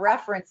is our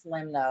reference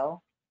limb,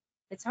 though,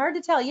 it's hard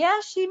to tell. Yeah,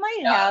 she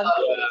might have.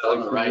 It's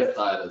on the right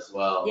side as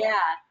well. Yeah,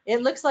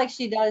 it looks like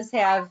she does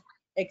have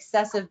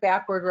excessive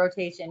backward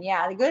rotation.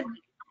 Yeah, good.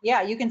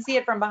 Yeah, you can see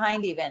it from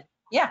behind even.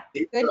 Yeah,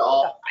 These good.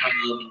 are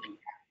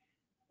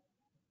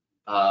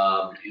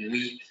all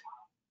weak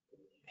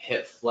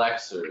hip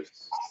flexors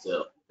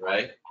still,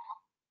 right?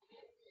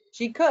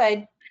 She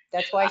could.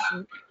 That's why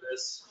she.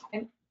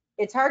 And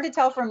it's hard to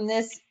tell from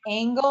this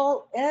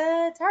angle.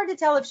 It's hard to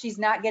tell if she's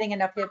not getting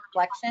enough hip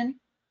flexion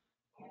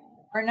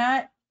or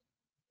not.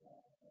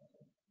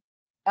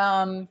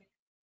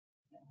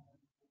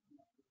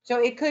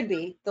 So it could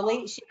be the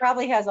lady. She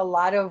probably has a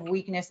lot of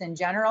weakness in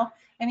general.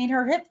 I mean,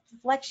 her hip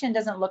flexion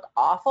doesn't look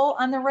awful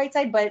on the right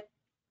side, but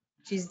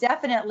she's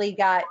definitely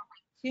got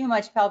too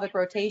much pelvic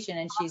rotation,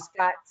 and she's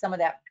got some of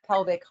that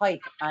pelvic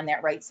hike on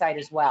that right side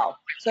as well.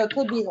 So it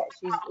could be that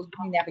she's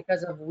doing that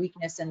because of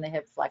weakness in the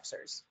hip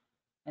flexors,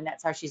 and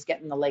that's how she's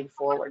getting the leg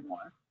forward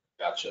more.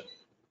 Gotcha.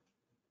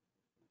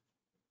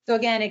 So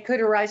again, it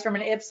could arise from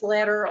an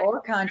ipsilateral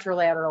or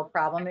contralateral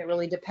problem. It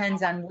really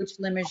depends on which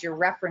limb is your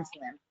reference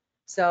limb.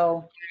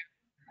 So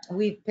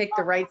we've picked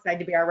the right side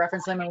to be our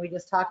reference limb, and we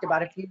just talked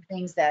about a few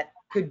things that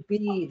could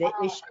be the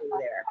issue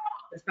there.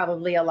 There's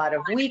probably a lot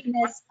of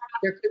weakness.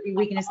 There could be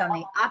weakness on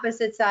the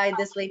opposite side.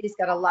 This lady's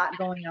got a lot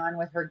going on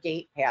with her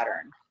gait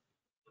pattern.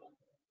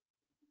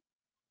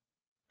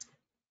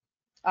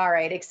 All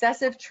right,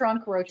 excessive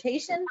trunk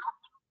rotation.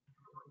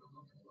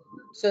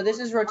 So this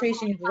is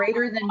rotation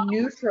greater than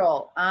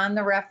neutral on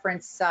the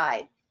reference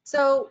side.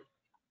 So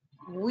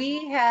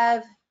we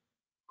have,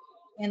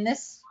 in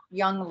this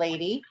young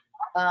lady,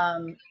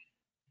 her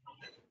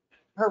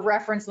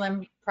reference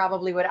limb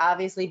probably would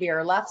obviously be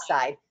her left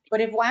side. But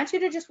I want you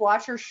to just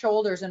watch her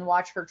shoulders and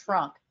watch her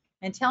trunk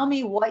and tell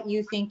me what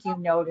you think you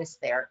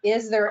noticed there.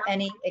 Is there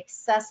any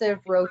excessive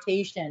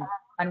rotation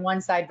on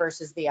one side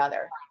versus the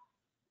other?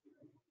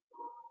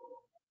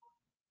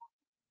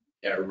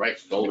 Yeah, right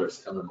shoulder's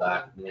coming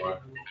back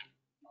more.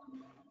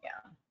 Yeah.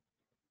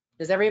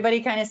 Does everybody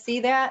kind of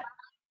see that?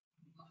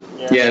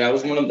 Yeah, that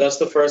was that's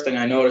the first thing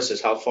I noticed,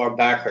 is how far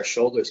back her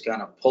shoulders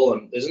kind of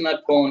pulling. Isn't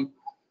that pulling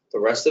the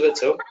rest of it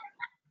too?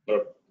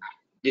 Or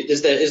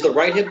is the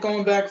right hip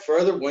going back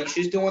further when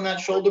she's doing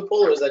that shoulder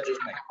pull, or is that just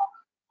me?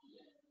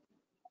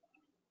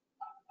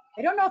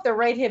 I don't know if the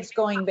right hip's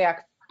going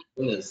back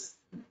What is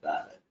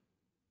that?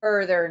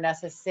 further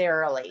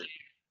necessarily.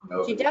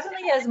 She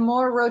definitely has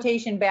more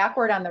rotation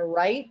backward on the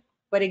right,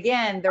 but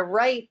again, the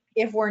right,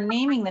 if we're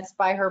naming this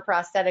by her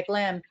prosthetic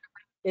limb,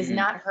 is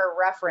not her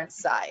reference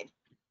side.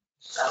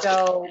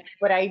 So,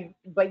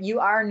 but you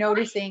are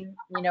noticing,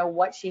 you know,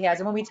 what she has.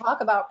 And when we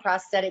talk about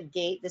prosthetic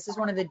gait, this is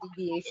one of the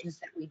deviations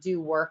that we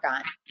do work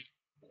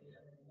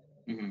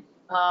on.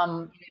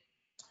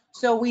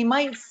 So we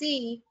might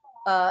see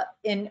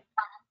an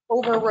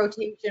over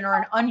rotation or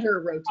an under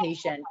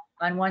rotation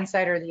on one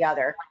side or the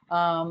other.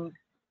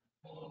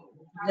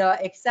 The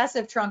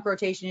excessive trunk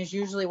rotation is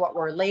usually what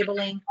we're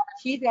labeling.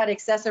 She's got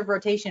excessive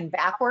rotation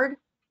backward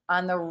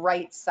on the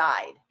right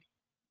side.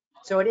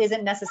 So it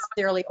isn't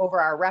necessarily over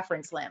our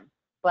reference limb.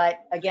 But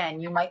again,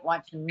 you might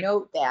want to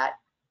note that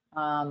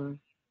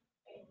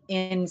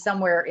in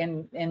somewhere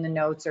in the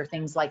notes or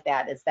things like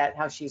that. Is that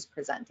how she's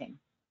presenting?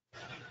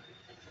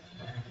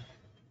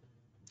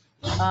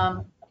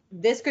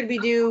 This could be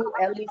due,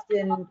 at least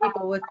in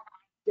people with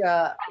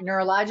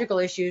neurological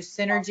issues,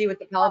 synergy with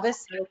the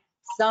pelvis. So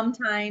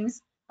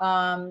sometimes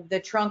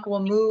the trunk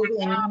will move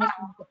in unison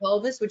with the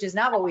pelvis, which is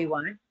not what we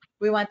want.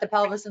 We want the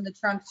pelvis and the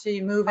trunk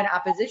to move in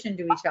opposition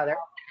to each other.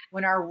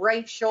 When our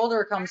right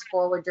shoulder comes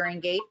forward during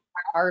gait,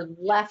 our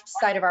left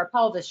side of our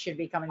pelvis should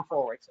be coming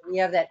forward. So we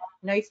have that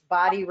nice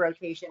body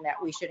rotation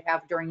that we should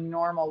have during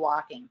normal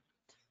walking.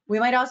 We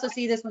might also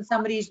see this when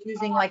somebody's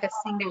using like a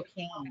single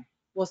cane.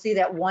 We'll see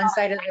that one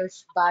side of their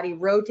body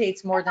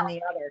rotates more than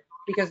the other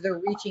because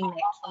they're reaching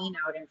that cane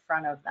out in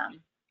front of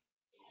them.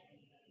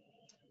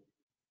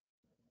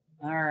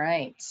 All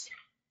right.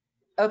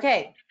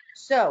 Okay,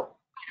 so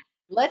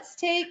let's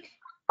take,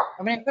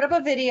 I'm going to put up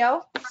a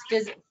video.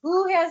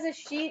 Who has a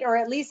sheet or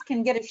at least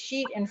can get a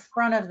sheet in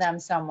front of them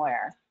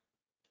somewhere?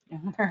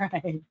 All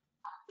right.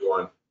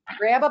 One.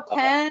 Grab a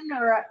pen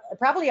or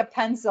probably a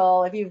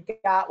pencil if you've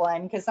got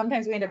one, because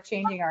sometimes we end up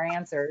changing our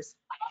answers.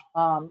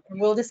 And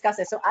we'll discuss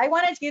it. So I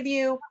want to give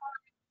you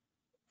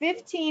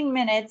 15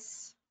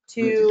 minutes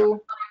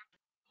to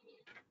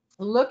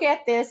look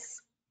at this,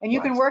 and you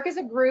can work as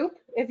a group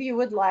if you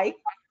would like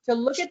to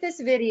look at this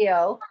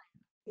video.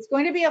 It's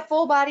going to be a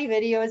full body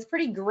video. It's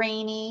pretty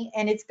grainy,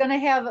 and it's going to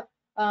have,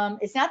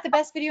 it's not the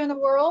best video in the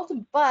world,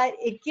 but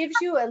it gives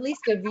you at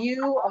least a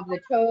view of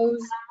the toes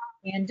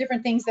and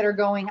different things that are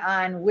going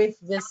on with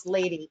this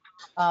lady.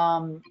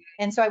 And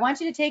so I want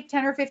you to take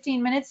 10 or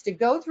 15 minutes to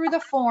go through the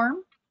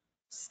form,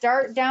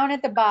 start down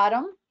at the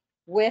bottom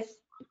with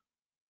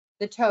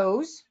the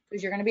toes,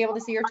 because you're going to be able to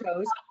see your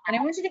toes. And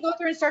I want you to go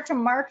through and start to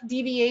mark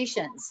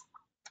deviations,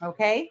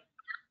 okay?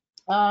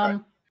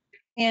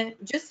 And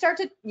just start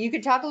to, you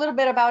could talk a little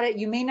bit about it.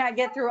 You may not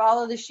get through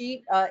all of the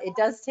sheet. It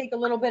does take a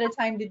little bit of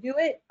time to do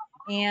it.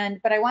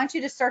 But I want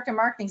you to start to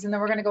mark things, and then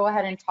we're going to go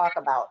ahead and talk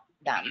about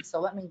them. So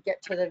let me get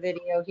to the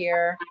video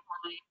here.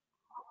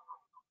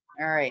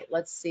 All right,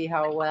 let's see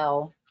how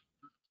well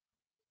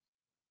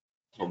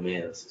Oh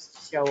man, this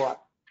is show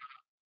up.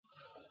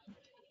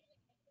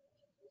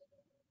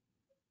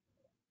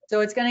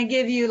 So it's going to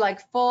give you like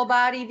full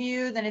body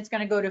view, then it's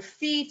going to go to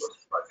feet,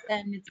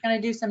 and it's going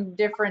to do some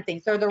different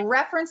things. So the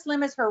reference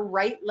limb is her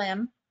right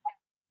limb.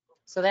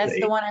 So that's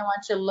the one I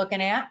want you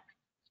looking at.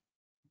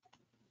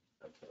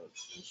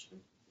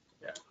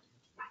 Yeah.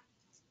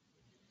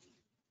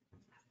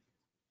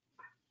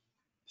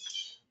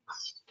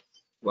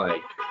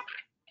 Like,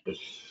 it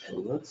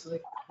looks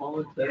like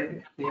all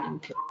better.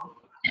 can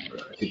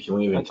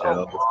we even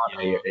tell?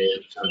 Yeah, your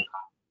age.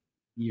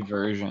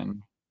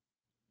 Eversion.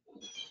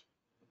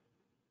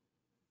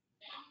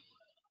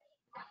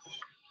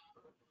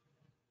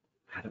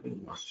 How do we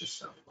mark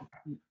this up?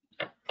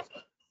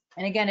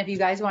 And again, if you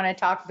guys want to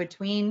talk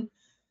between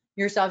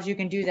yourselves, you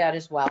can do that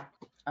as well.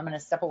 I'm going to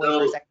step away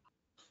for a second.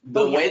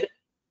 The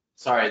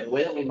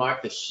way that we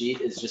mark the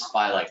sheet is just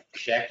by like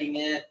checking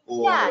it,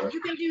 or Yeah,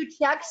 you can do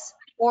checks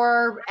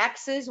or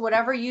X's,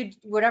 whatever you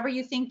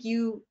think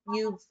you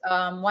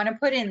want to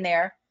put in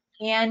there,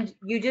 and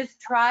you just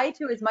try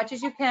to, as much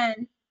as you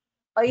can,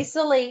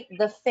 isolate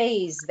the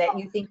phase that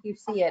you think you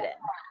see it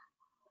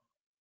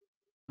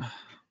in.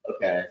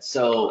 okay.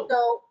 So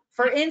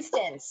For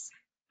instance,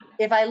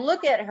 if I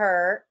look at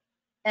her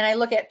and I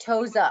look at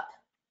toes up,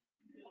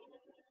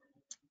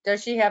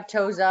 does she have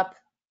toes up?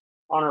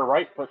 On her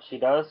right foot, she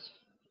does.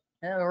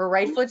 Her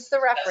right foot's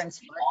the reference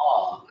foot.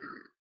 claw,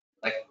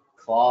 like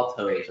claw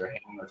toes or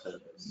hammer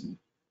toes.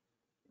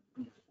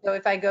 So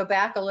if I go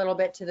back a little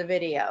bit to the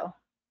video,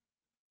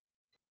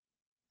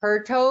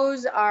 her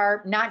toes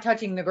are not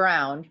touching the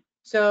ground.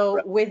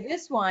 So with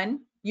this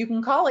one, you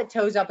can call it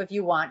toes up if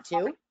you want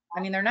to.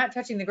 I mean, they're not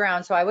touching the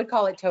ground, so I would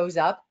call it toes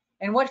up.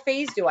 And what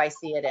phase do I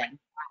see it in?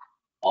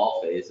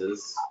 All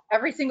phases.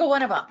 Every single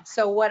one of them.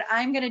 So what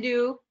I'm going to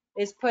do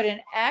is put an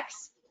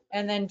X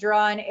and then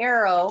draw an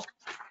arrow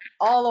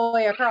all the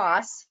way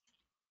across.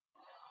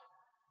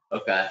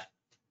 Okay.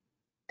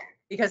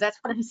 Because that's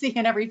what I'm seeing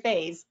in every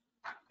phase.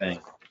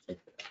 Thanks.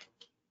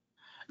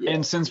 Yeah.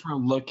 And since we're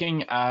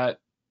looking at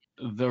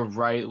the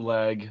right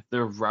leg,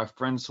 the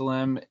reference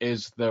limb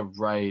is the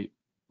right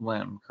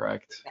limb,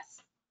 correct?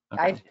 Yes.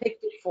 Okay. I've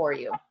picked it for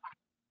you.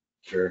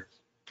 Sure.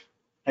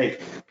 Hey,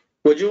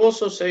 Would you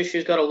also say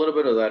she's got a little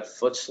bit of that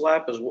foot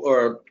slap as well,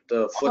 or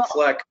the foot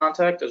flat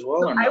contact as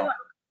well, or no?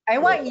 I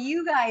want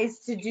you guys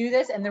to do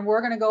this, and then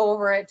we're going to go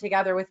over it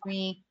together with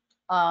me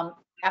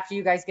after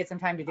you guys get some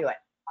time to do it.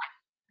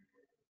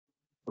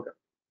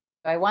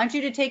 I want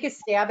you to take a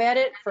stab at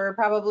it for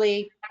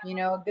probably,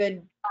 a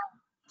good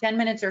 10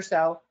 minutes or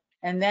so,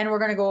 and then we're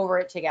going to go over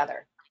it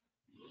together.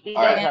 She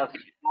does have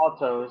small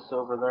toes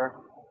over there.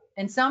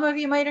 And some of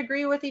you might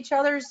agree with each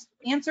other's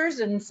answers,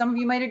 and some of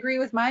you might agree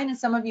with mine, and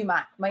some of you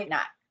might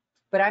not.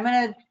 But I'm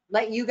going to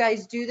let you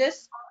guys do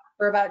this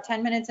for about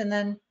 10 minutes, and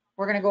then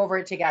we're going to go over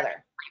it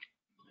together.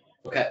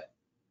 Okay.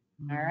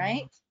 All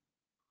right.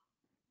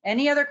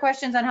 Any other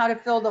questions on how to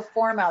fill the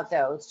form out,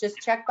 though? It's just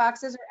check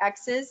boxes or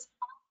X's.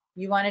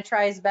 You want to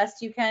try as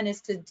best you can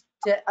is to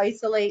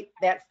isolate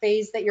that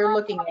phase that you're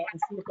looking at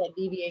and see if that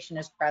deviation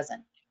is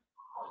present.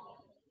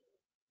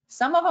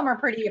 Some of them are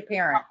pretty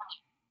apparent.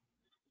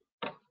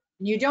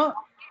 You don't,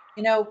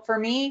 for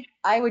me,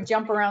 I would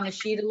jump around the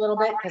sheet a little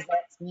bit because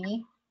that's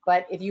me.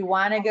 But if you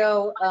want to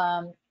go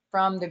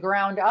from the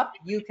ground up,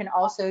 you can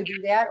also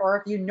do that. Or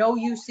if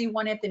you see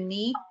one at the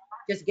knee,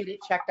 just get it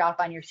checked off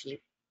on your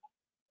sheet.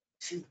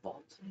 She's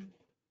vaulting.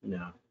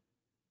 no.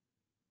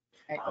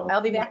 All right,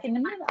 I'll be back in a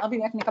minute. I'll be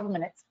back in a couple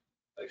minutes.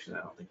 Actually, I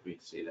don't think we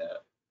can see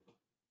that.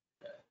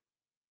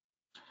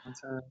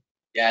 That's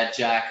Yeah,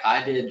 Jack,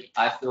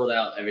 I filled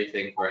out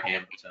everything for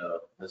hammer toe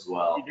as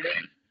well. You did?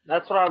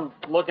 That's what I'm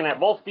looking at.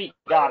 Both feet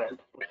got it.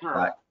 For sure.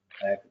 Back,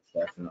 it's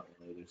definitely.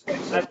 And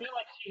I feel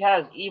like she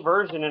has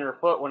eversion in her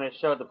foot when it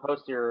showed the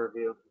posterior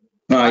view.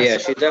 No, yeah,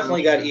 she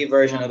definitely got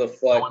eversion of the No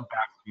foot. one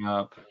backs me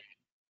up.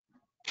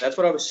 That's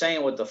what I was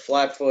saying with the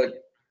flat foot,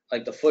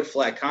 like the foot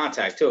flat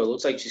contact too. It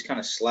looks like she's kind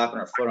of slapping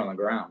her foot on the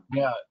ground.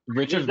 Yeah,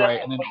 Rich is She's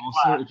right. And then definitely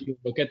also, flat. if you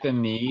look at the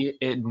knee,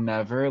 it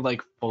never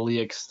like fully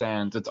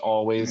extends. It's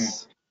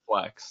always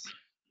flexed.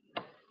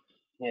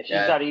 Yeah, she's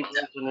Yeah, got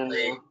eversion in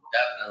there.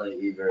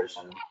 Definitely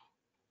eversion.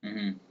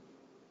 Mm-hmm.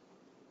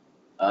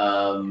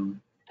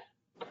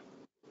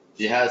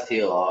 She has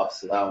heel off,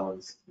 so that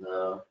one's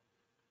no.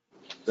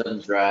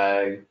 Doesn't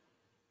drag.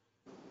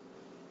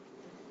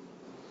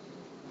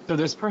 So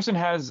this person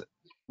has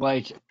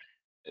like,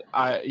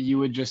 you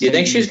would just You say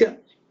think she's got?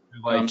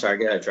 like, I'm sorry.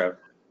 Go ahead, Trevor.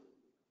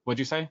 what'd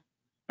you say?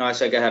 No, I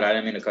said go ahead. I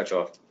didn't mean to cut you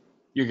off.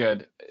 You're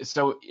good.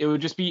 So it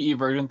would just be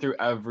eversion through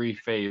every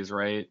phase,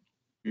 right?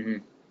 Mm-hmm.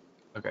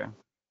 Okay.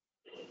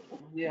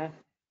 Yeah.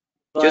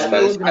 Just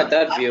by But looking at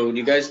that view, do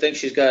you guys think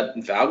she's got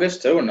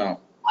valgus too or no?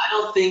 I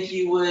don't think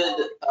you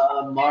would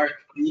mark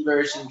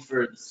eversion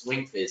for the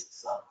swing face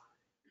itself.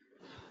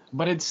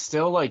 But it's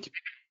still like,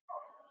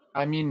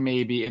 I mean,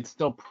 maybe it's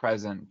still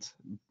present.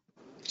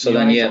 So You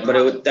then, know, yeah,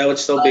 but that would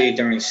still be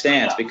during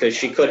stance because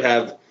she could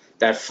have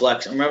that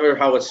flex. Remember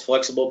how it's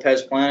flexible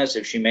pes planus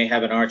if she may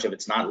have an arch if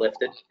it's not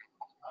lifted.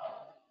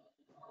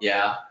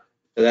 Yeah.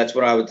 So that's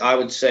what I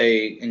would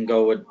say and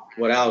go with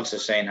what Alex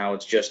is saying, how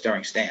it's just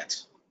during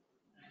stance.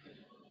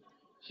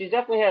 She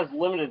definitely has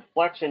limited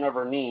flexion of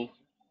her knee.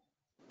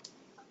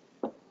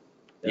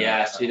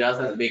 Yeah, she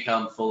doesn't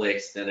become fully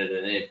extended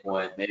at any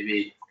point.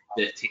 Maybe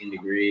 15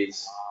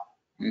 degrees.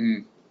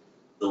 Mm-hmm.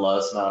 The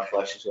lowest amount of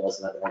flexion she has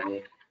in that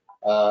knee.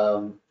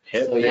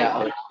 Hip So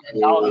yeah,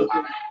 I'll-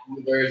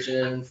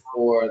 eversion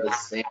for the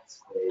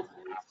stance phases.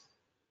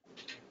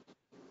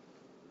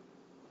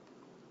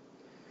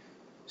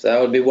 So that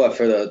would be what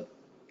for the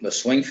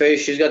swing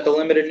phase? She's got the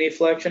limited knee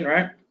flexion,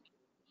 right?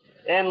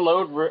 And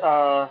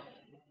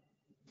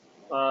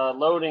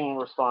loading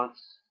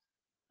response.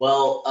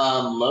 Well,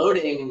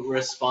 loading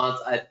response,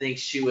 I think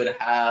she would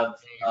have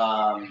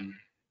The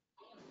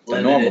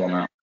normal limited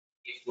amount.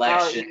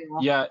 flexion.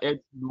 Yeah,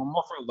 it's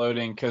normal for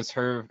loading because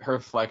her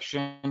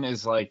flexion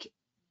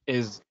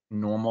is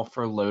normal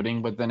for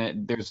loading, but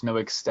then there's no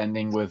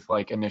extending with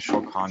like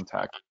initial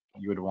contact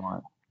you would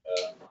want.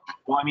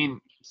 Well, I mean,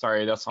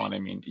 sorry, that's not what I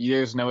mean.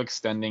 There's no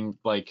extending,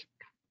 like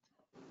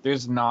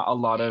there's not a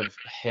lot of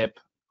hip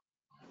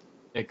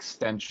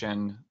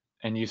extension,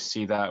 and you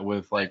see that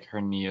with like her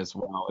knee as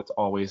well. It's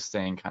always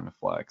staying kind of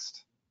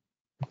flexed.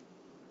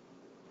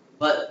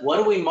 But what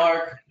do we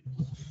mark?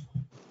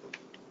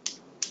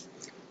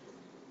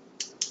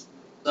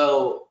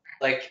 So,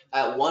 like,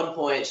 at one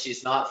point,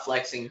 she's not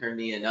flexing her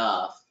knee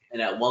enough,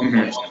 and at one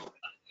point, she's flexing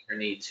her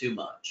knee too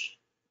much.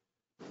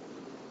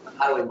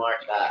 How do we mark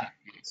that?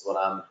 That's what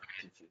I'm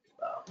confused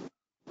about.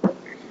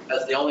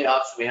 Because the only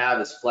option we have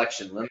is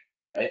flexion limit,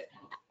 right?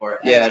 Or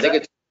Yeah, I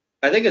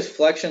think it's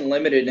flexion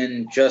limited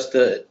in just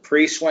the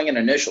pre-swing and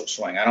initial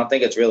swing. I don't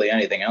think it's really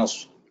anything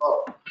else.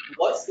 Oh,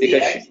 what's the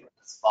Because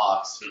excess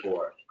box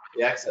for?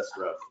 The excess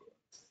row.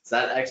 Is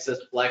that excess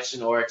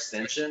flexion or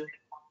extension?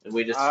 And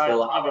we just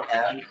fill out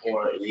M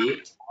or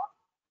E?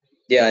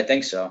 Yeah, I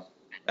think so.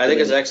 I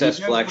think it's excess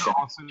You guys would flexion.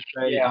 also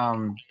say,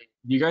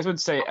 you guys would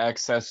say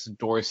excess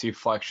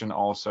dorsiflexion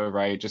also,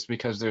 right? Just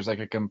because there's like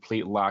a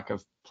complete lack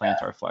of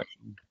plantar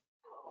flexion.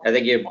 I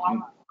think you're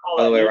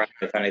other way around,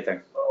 if anything.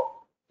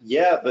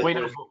 Yeah, but Wait,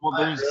 no, there's well, not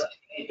there's really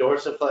any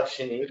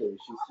dorsiflexion either.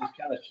 She's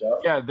kind of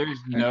sharp. yeah, there's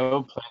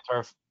no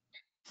plantar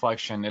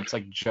flexion. It's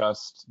like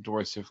just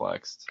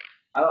dorsiflexed.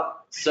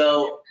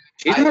 So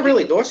She's not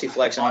really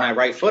dorsiflexing on that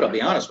right foot, I'll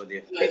be honest with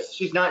you.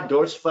 She's not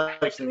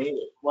dorsiflexion either.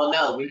 well,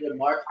 no, we would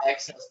mark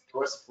excess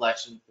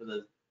dorsiflexion for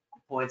the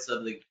points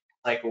of the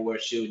cycle where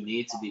she would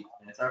need to be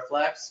plantar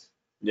flexed.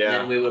 And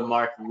then we would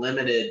mark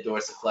limited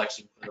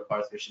dorsiflexion for the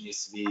parts where she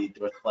needs to be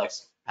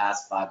dorsiflexed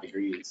past 5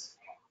 degrees.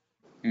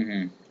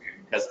 Mm-hmm.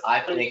 Because I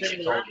think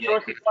she's only getting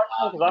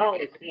Because I don't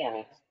really see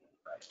any.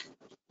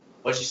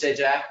 What'd you say,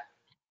 Jack?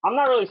 I'm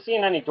not really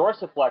seeing any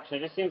dorsiflexion. It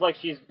just seems like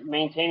she's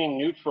maintaining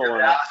neutral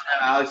in it.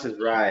 Alex is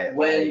right.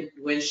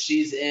 When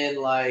she's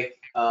in like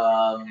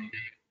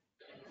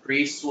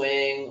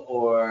pre-swing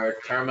or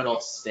terminal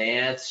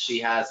stance, she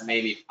has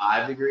maybe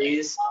 5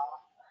 degrees,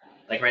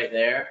 like right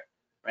there.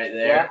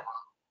 Yeah.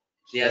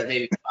 She has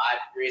maybe 5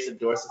 degrees of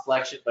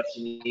dorsiflexion, but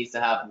she needs to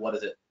have, what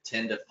is it,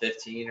 10 to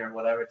 15 or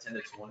whatever, 10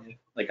 to 20.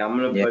 Like I'm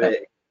gonna put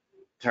it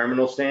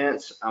terminal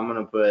stance. I'm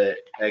gonna put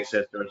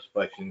excess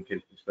dorsiflexion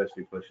because she's supposed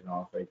to be pushing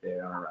off right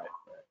there on her right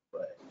foot,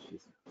 but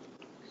she's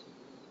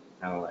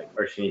kind of like,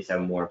 or she needs to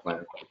have more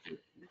plantar flexion.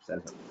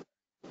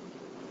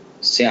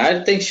 See,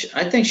 I think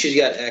she's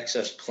got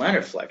excess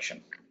plantar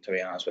flexion, to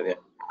be honest with you,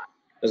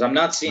 because I'm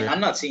not seeing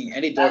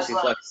any That's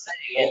what I'm dorsiflexion.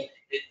 saying.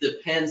 It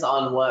depends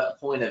on what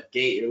point of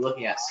gait you're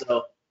looking at.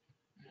 So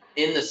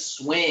in the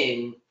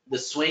swing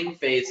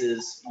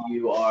phases,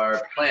 you are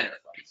plantar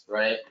flexed,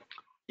 right?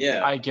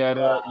 Yeah. I get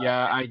it.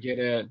 Yeah, I get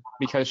it.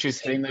 Because she's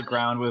hitting the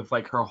ground with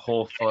like her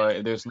whole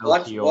foot. There's no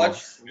Watch, heel.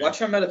 watch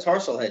her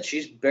metatarsal head.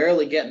 She's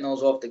barely getting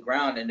those off the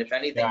ground, and if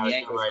anything, Yeah, the you're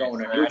ankle's right. going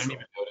to Sorry, I didn't neutral.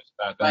 even notice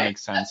that. That Right,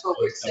 makes sense. That's what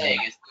we're saying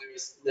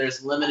is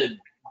there's limited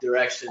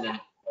direction and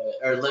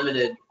or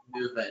limited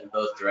movement in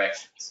both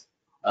directions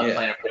of Yeah.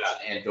 plantar flexion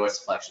and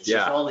dorsiflexion. She's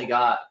Yeah. only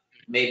got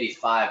maybe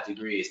 5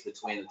 degrees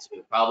between the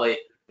two, probably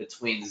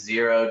between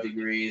 0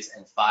 degrees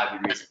and 5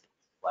 degrees of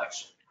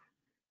flexion,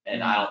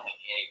 and I don't think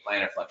any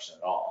plantar flexion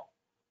at all.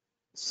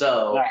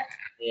 So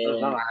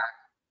in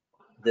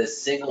the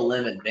single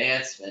limb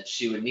advancement,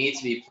 she would need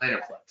to be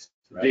plantar flexed,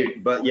 right?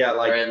 Dude, but yeah, Or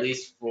like, at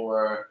least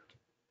for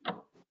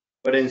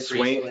but in free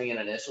swing, swing and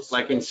initial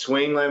like in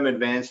swing limb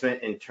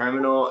advancement, in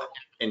terminal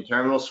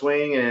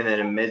swing, and then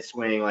in mid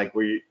swing, like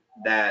where you,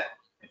 that,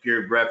 if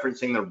you're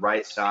referencing the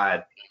right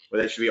side,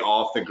 where that should be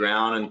off the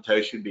ground and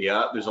toe should be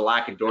up, there's a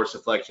lack of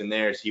dorsiflexion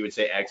there, so you would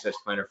say excess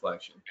plantar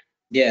flexion.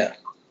 Yeah.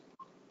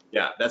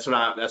 Yeah, that's what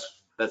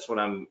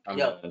I'm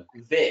Yo,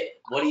 Vic,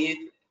 what do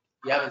you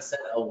haven't said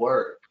a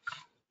word.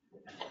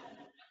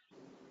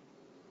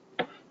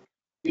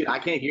 Dude, I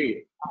can't hear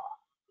you.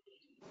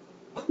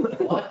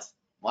 What?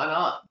 Why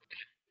not?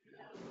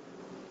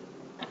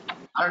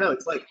 I don't know.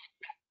 It's like,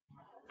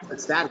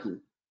 it's staticky.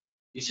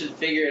 You should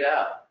figure it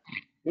out.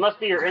 It must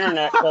be your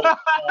internet.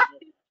 Dr.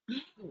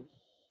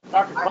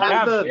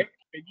 Yeah, the- Vic,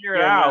 figure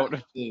it out.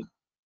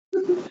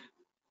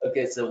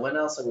 Okay, so when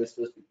else are we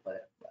supposed to be playing?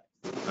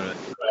 What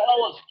the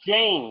hell is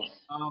James?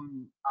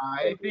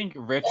 I think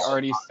Rich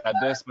already said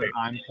this, but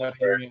I'm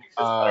putting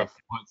foot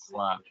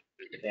slap.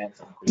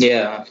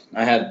 Yeah,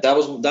 I had that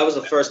was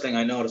the first thing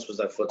I noticed was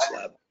that foot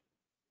slap.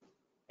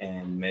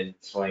 and mid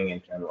swing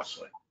and terminal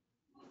swing.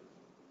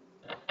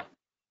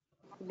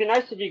 It'd be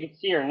nice if you could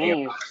see her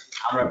knees.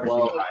 I'm referencing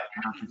Well- the right,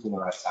 I'm referencing the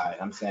right side.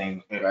 I'm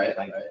saying, Right,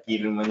 like, right.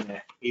 even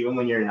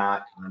when you're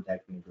not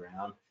contacting the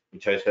ground,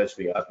 your toe's supposed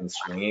to be up and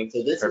swinging.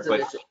 So this Her is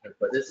foot- initial, her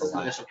foot's this is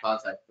flat. initial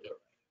contact,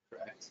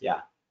 correct?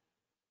 Yeah.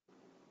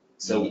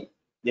 So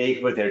Yeah, you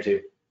can put it there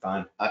too.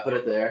 Fine, I put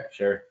it there.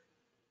 sure.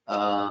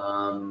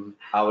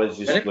 I was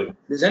just Any- looking.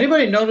 Does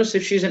anybody notice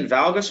if she's in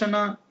valgus or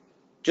not?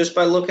 Just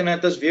by looking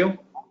at this view?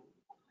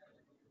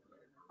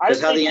 I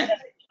Does how think the-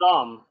 it's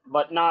some,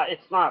 but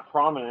it's not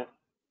prominent.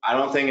 I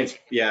don't think it's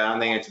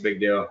a big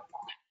deal.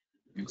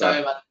 You're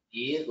talking about the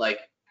knee, like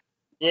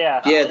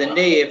Yeah. Yeah, the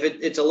knee, if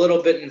it's a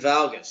little bit in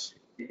valgus.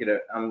 You know,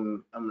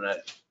 I'm gonna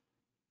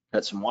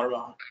cut some water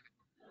on.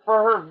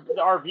 For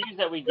our views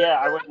that we get,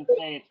 I wouldn't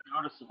say it's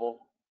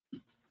noticeable.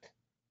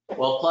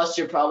 well, plus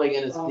you're probably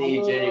gonna see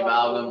Jenny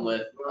Valgum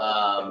with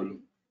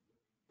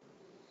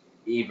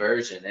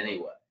eversion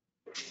anyway.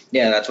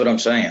 Yeah, that's what I'm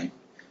saying.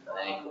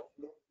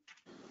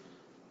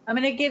 I'm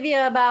gonna give you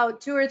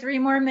about 2 or 3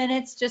 more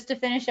minutes just to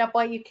finish up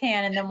what you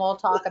can, and then we'll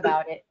talk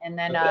about it, and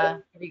then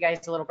give you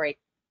guys a little break.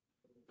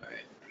 All right.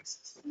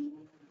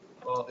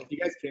 Well, if you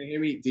guys can hear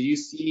me, did you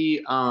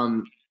see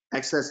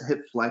excess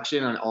hip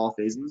flexion on all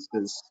phases?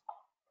 Because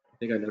I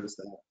think I noticed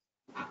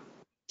that.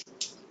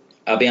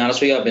 I'll be honest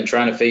with you, I've been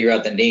trying to figure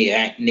out the knee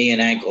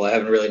and ankle. I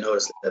haven't really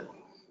noticed it.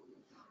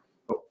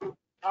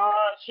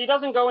 She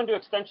doesn't go into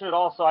extension at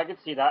all, so I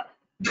could see that.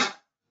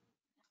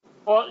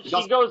 Well,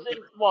 she goes in,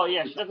 well,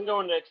 yeah, she doesn't go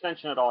into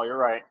extension at all. You're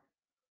right.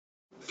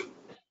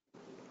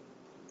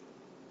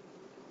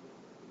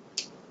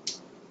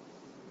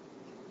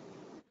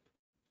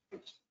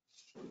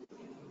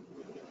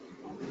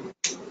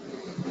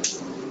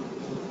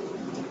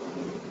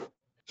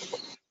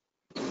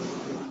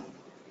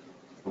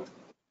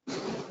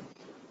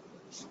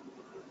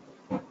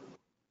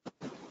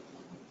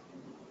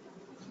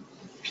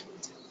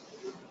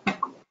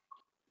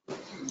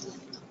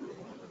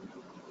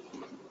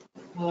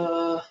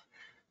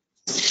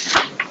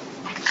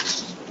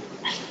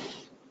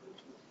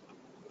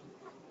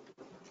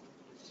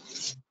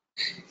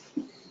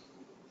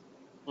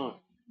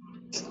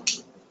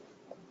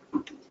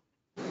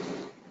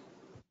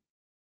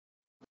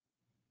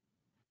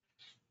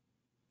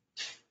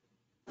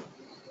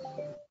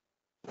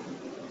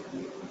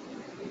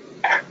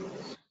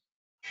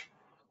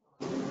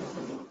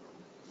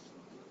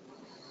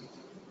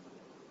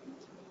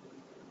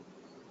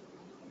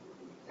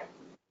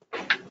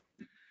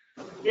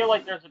 I feel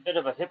like there's a bit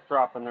of a hip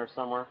drop in there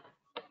somewhere.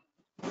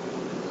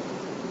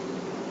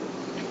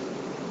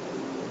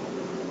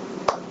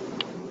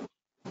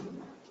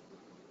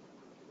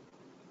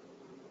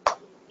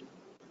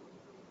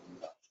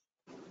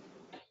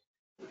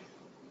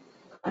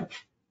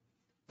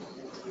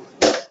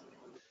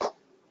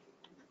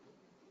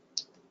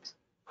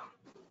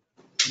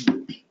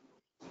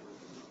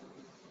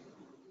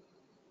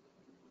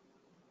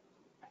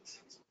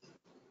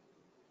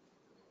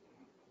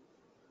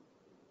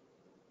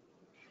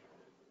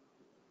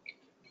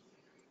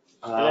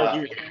 And as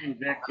you were saying,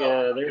 Vic,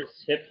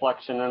 there's hip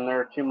flexion in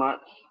there too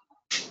much.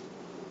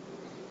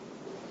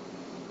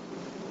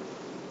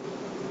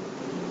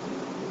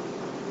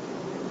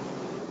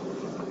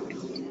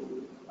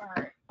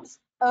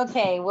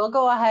 Okay, we'll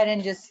go ahead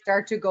and just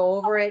start to go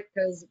over it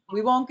because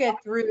we won't get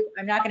through.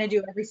 I'm not going to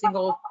do every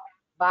single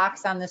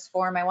box on this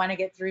form. I want to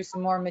get through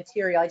some more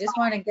material. I just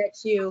want to get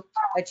you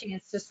a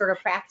chance to sort of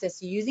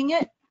practice using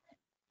it.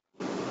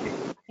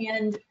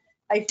 And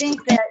I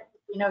think that,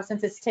 you know,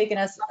 since it's taken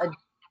us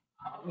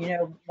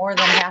more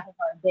than half of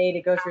our day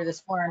to go through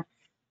this form,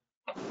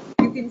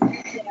 you can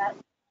see that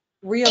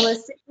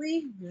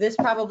realistically, this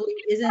probably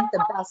isn't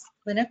the best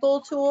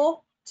clinical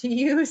tool to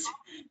use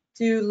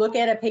to look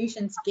at a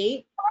patient's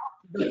gait,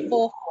 the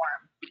full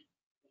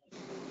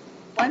form.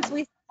 Once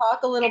we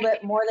talk a little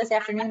bit more this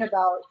afternoon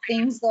about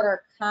things that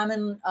are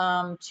common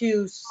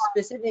to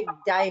specific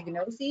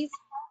diagnoses,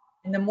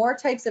 and the more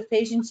types of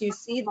patients you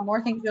see, the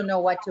more things you'll know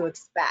what to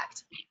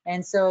expect.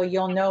 And so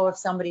you'll know if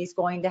somebody's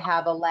going to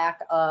have a lack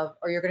of,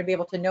 or you're going to be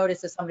able to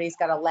notice if somebody's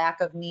got a lack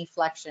of knee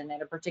flexion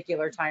at a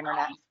particular time or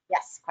not.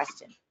 Yes,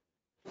 question.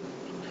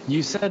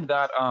 You said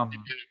that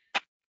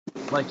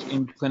like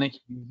in clinic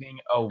using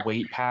a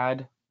weight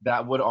pad,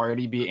 that would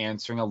already be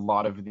answering a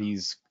lot of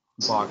these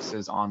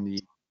boxes on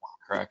the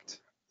correct.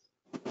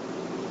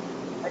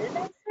 What did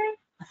I say?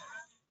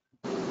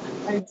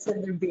 I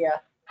said there'd be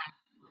a,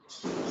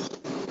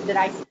 did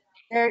I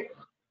there?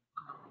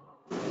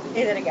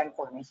 Say that again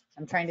for me.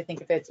 I'm trying to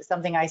think if it's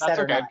something I said That's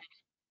or okay.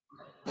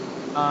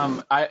 not.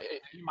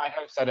 You might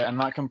have said it. I'm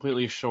not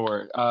completely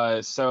sure.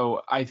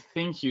 So I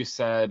think you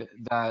said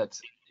that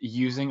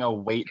using a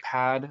weight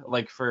pad,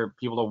 like for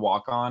people to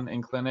walk on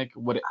in clinic,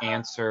 would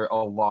answer a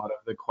lot of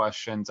the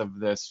questions of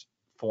this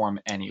form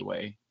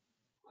anyway.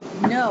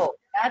 No,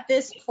 not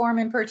this form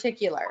in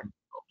particular.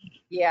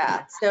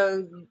 Yeah,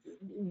 so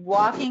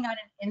walking on an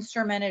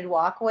instrumented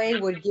walkway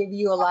would give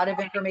you a lot of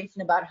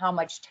information about how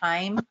much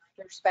time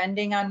they're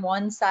spending on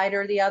one side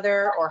or the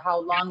other, or how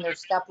long their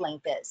step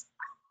length is.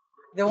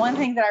 The one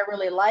thing that I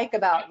really like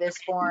about this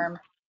form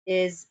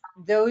is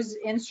those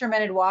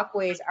instrumented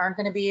walkways aren't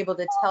going to be able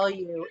to tell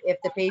you if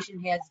the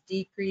patient has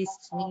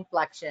decreased knee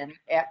flexion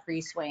at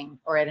pre-swing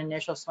or at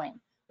initial swing,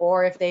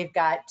 or if they've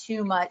got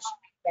too much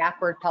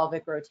backward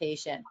pelvic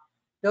rotation.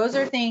 Those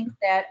are things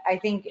that I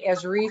think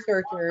as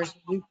researchers,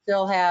 we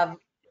still have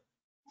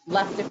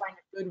left to find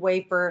a good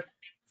way for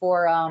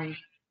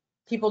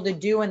people to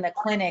do in the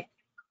clinic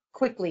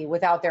quickly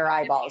without their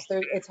eyeballs.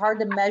 It's hard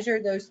to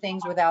measure those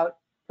things without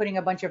putting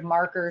a bunch of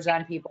markers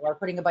on people or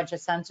putting a bunch of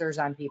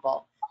sensors on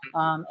people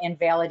and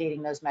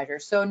validating those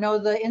measures. So no,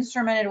 the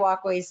instrumented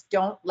walkways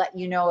don't let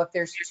you know if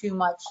there's too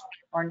much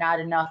or not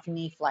enough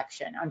knee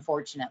flexion,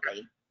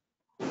 unfortunately.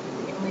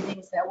 The only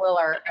things that will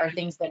are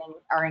things that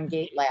are in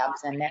gait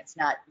labs, and that's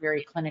not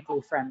very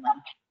clinically friendly.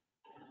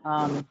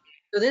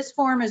 So this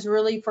form is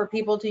really for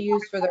people to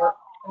use for their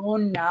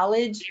own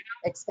knowledge,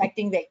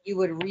 expecting that you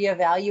would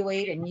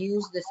reevaluate and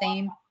use the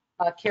same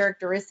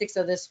characteristics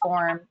of this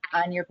form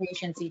on your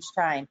patients each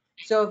time.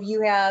 So if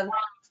you have,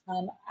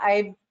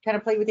 I've kind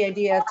of played with the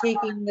idea of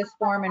taking this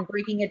form and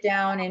breaking it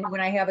down, and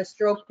when I have a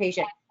stroke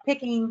patient,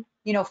 picking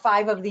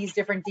 5 of these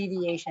different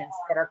deviations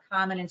that are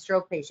common in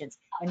stroke patients.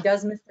 And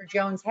does Mr.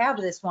 Jones have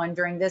this one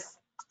during this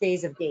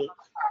phase of gait?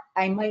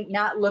 I might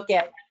not look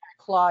at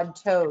clawed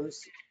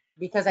toes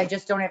because I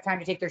just don't have time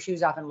to take their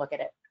shoes off and look at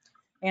it.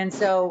 And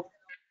so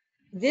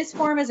this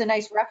form is a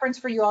nice reference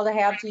for you all to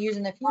have to use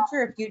in the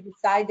future. If you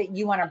decide that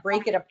you want to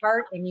break it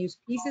apart and use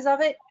pieces of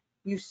it,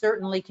 you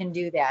certainly can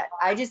do that.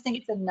 I just think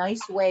it's a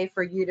nice way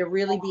for you to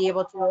really be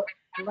able to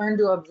learn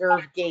to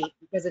observe gait,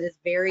 because it is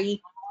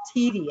very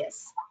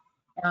tedious.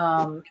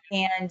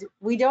 And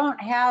we don't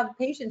have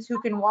patients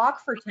who can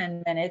walk for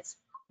 10 minutes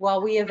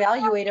while we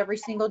evaluate every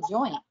single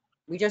joint.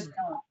 We just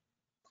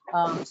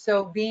don't.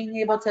 So being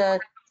able to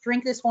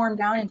shrink this form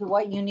down into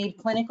what you need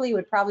clinically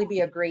would probably be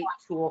a great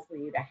tool for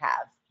you to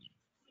have.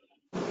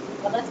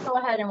 But let's go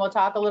ahead and we'll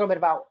talk a little bit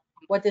about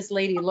what this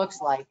lady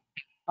looks like.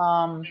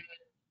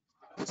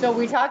 So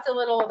we talked a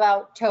little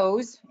about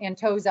toes and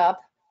toes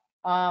up.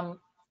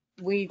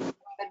 We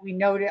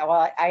noted,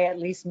 well, I at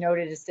least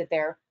noticed it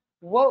there.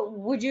 What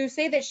would you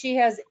say that she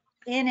has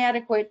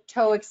inadequate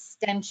toe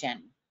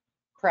extension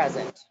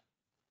present?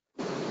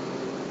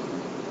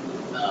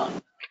 No.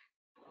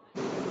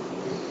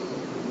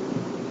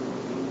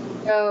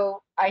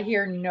 So I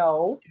hear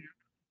no.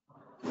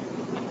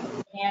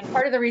 And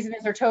part of the reason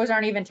is her toes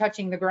aren't even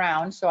touching the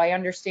ground. So I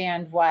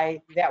understand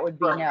why that would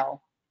be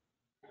no.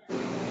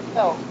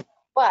 So,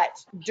 but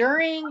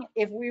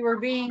if we were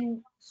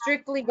being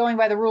strictly going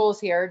by the rules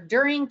here,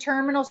 during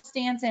terminal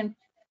stance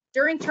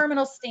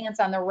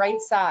on the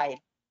right side,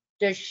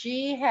 does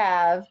she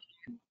have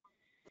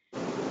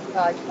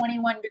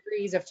 21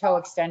 degrees of toe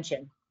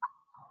extension?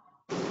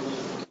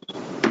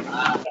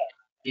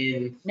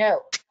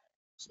 No,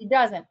 she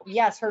doesn't.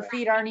 Yes, her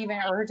feet aren't even,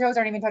 or her toes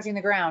aren't even touching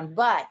the ground.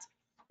 But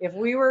if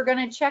we were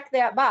going to check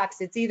that box,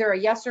 it's either a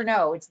yes or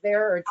no. It's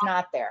there or it's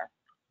not there.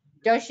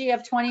 Does she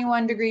have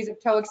 21 degrees of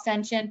toe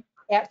extension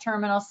at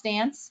terminal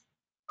stance?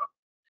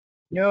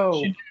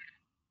 No,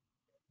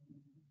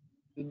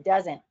 she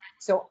doesn't.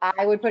 So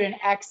I would put an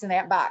X in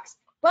that box.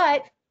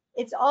 But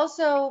it's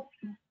also,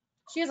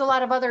 she has a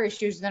lot of other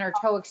issues than her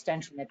toe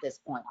extension at this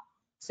point.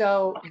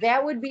 So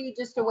that would be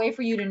just a way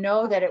for you to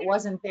know that it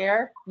wasn't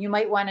there. You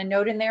might want to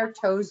note in there,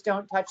 toes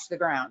don't touch the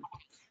ground.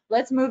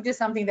 let's move to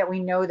something that we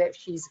know that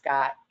she's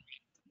got.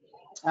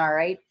 All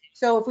right.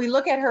 So if we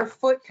look at her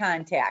foot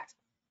contact,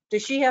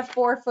 does she have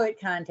forefoot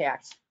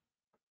contact?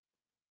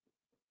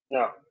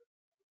 No.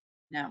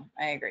 No,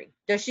 I agree.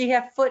 Does she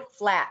have foot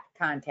flat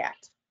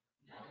contact?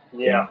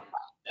 Yeah.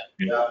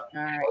 All right. All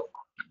right.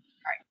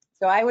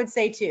 So I would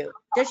say 2.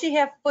 Does she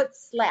have foot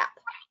slap?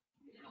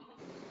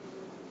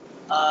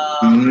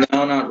 No,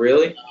 not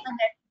really.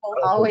 People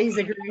always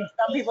agree.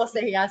 Some people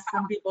say yes,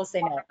 some people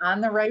say no.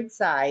 On the right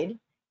side.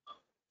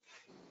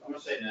 I'm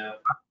gonna say no.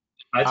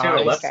 I'd say on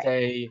the I left.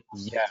 say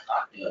yeah.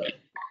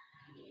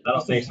 I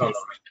don't think so.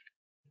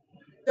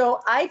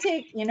 So I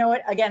take, you know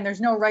what, again, there's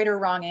no right or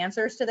wrong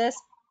answers to this.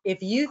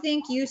 If you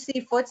think you see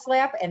foot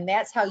slap and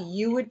that's how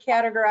you would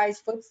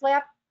categorize foot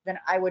slap, then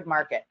I would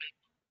mark it.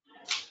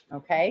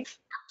 Okay?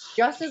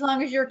 Just as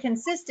long as you're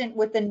consistent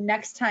with the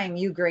next time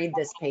you grade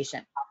this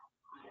patient.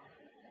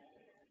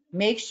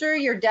 Make sure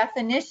your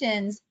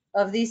definitions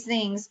of these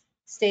things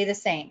stay the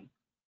same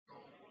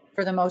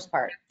for the most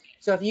part.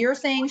 So if you're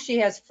saying she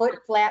has foot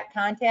flat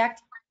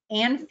contact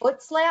and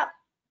foot slap,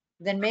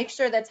 then make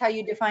sure that's how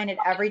you define it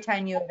every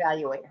time you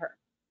evaluate her.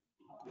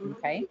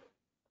 Okay.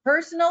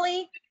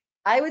 Personally,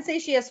 I would say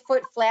she has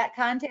foot flat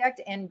contact,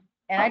 and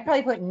I'd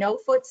probably put no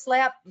foot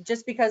slap,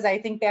 just because I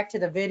think back to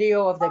the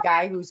video of the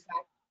guy who's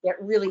got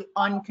that really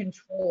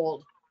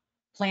uncontrolled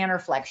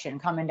plantar flexion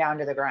coming down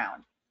to the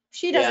ground.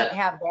 She doesn't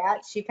have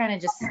that. She kind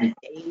of just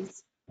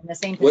stays in the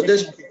same With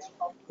position. this,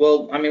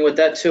 well, I mean, with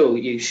that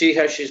too,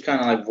 she's kind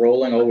of like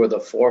rolling over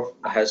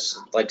has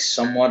like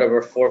somewhat of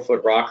a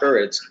 4-foot rocker.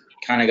 It's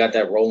kind of got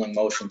that rolling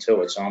motion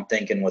to it. So I'm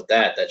thinking with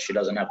that she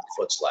doesn't have the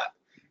foot slap,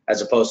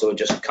 as opposed to it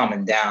just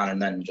coming down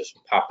and then just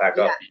pop back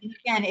up. And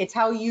again, it's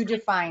how you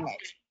define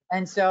it.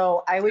 And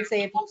so I would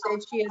say if you said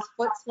she has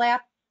foot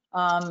slap,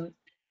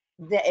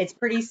 it's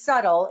pretty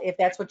subtle if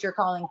that's what you're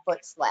calling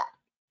foot slap.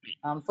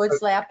 Foot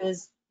slap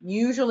is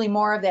usually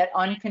more of that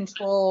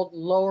uncontrolled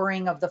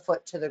lowering of the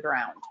foot to the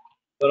ground.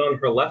 But on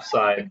her left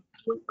side,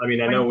 I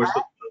mean, I know we're.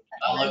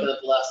 I'm looking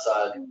at the left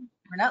side.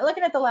 We're not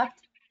looking at the left.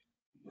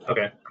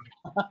 Okay.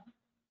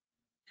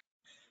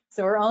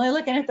 So we're only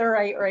looking at the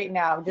right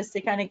now, just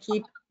to kind of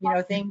keep,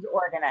 things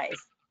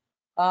organized.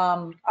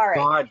 All right.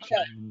 God,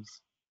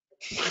 James.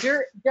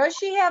 Does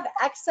she have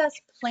excess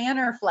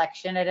plantar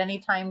flexion at any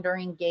time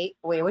during gait?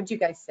 Wait, what'd you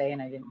guys say?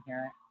 And I didn't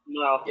hear it.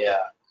 No. Yeah.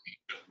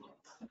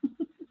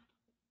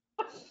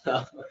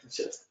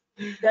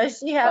 Does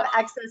she have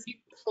excess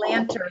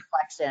plantar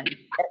flexion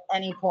at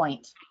any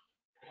point?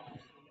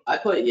 I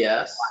put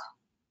yes.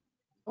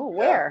 Oh,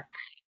 where?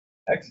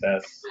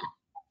 Excess.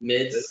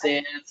 Mid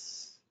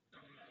stance.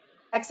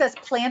 Excess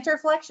plantar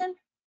flexion?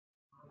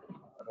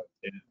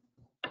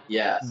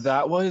 Yes.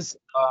 That was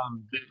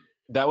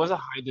a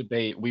high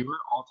debate. We were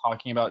all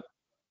talking about.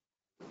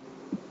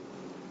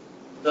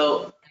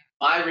 So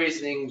my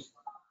reasoning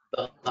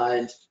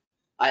behind,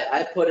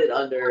 I put it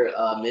under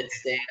mid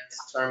stance,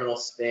 terminal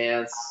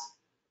stance,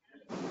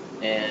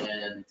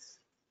 and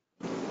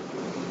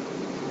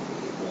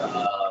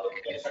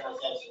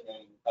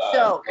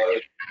So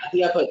I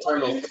think I put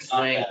terminal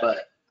swing,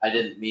 but I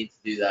didn't mean to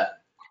do that.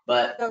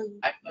 But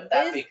I put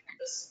that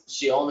because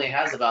she only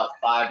has about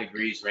 5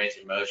 degrees range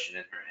of motion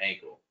in her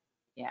ankle.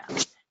 yeah.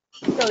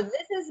 So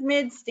this is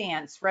mid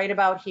stance right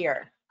about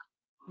here.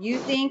 You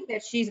think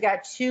that she's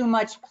got too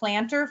much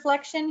plantar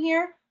flexion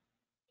here?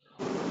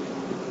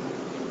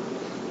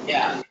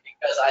 Yeah,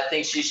 because I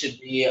think she should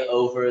be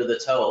over the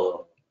toe a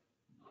little.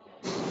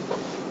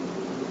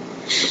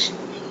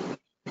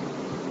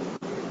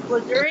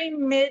 Well,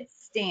 during mid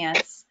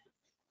stance,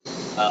 you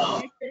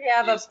should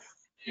have a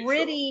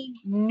pretty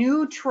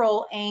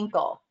neutral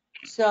ankle.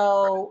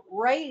 So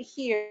right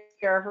here,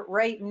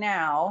 right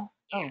now,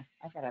 oh,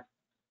 I gotta,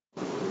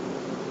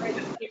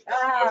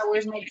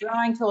 where's my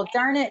drawing tool?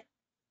 Darn it.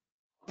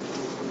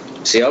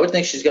 See, I would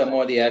think she's got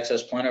more of the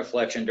excess plantar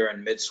flexion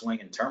during mid swing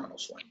and terminal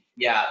swing.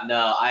 Yeah,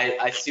 no,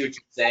 I see what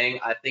you're saying.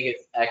 I think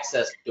it's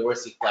excess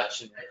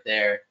dorsiflexion right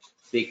there,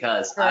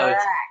 because I would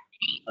say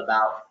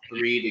about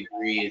 3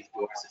 degrees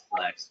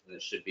dorsiflex when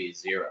it should be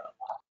 0.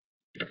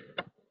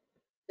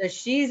 So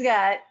she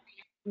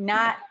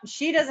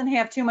doesn't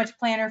have too much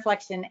plantar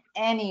flexion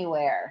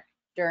anywhere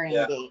during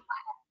gait.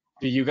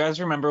 Do you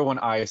guys remember when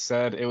I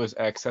said it was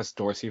excess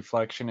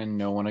dorsiflexion and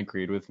no one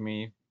agreed with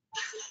me?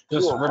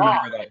 Just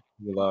remember that,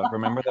 Sheila.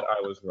 Remember that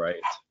I was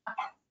right.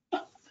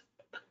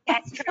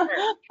 That's true.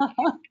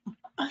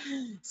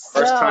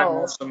 First time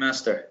all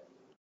semester.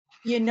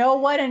 You know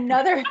what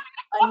another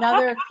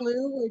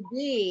clue would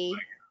be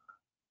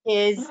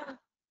is,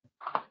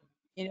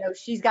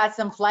 she's got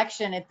some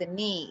flexion at the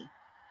knee.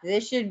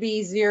 This should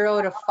be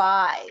 0 to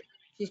 5.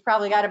 She's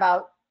probably got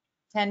about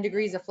 10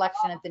 degrees of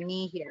flexion at the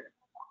knee here.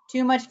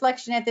 Too much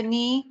flexion at the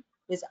knee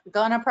is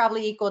gonna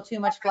probably equal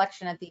too much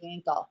flexion at the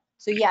ankle.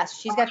 So yes,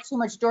 she's got too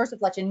much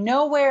dorsiflexion.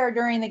 Nowhere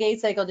during the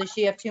gait cycle does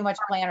she have too much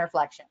plantar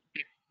flexion.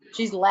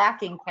 She's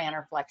lacking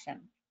plantar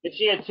flexion. If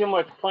she had too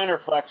much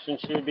plantar flexion,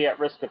 she would be at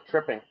risk of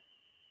tripping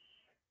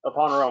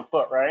upon her own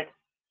foot, right?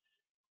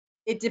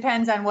 It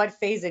depends on what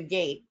phase of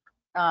gait.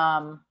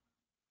 Well,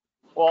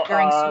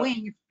 During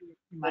swing, if she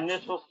much.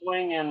 Initial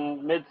swing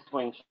and mid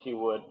swing, she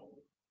would.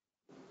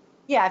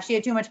 Yeah, if she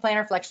had too much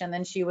plantar flexion,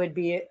 then she would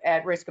be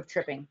at risk of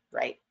tripping,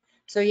 right?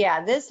 So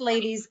yeah, this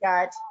lady's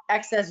got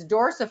excess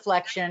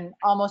dorsiflexion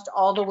almost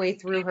all the way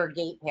through her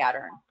gait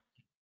pattern.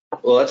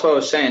 Well, that's what I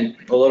was saying.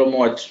 A little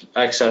more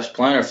excess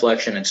plantar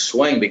flexion and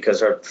swing because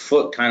her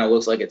foot kind of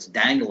looks like it's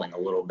dangling a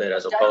little bit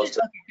as opposed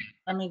to. Okay,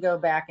 let me go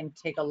back and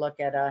take a look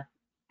at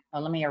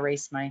let me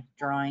erase my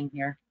drawing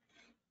here.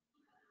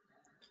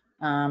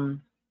 Oh,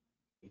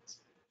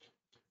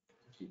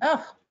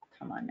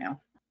 come on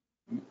now.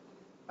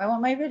 I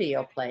want my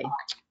video play.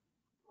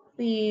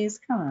 Please,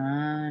 come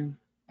on.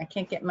 I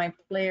can't get my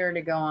player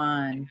to go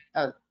on.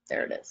 Oh,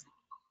 there it is.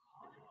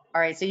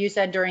 All right, so you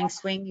said during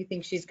swing, you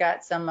think she's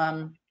got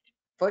some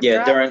foot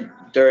Yeah,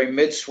 drop? during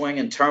mid swing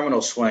and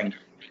terminal swing.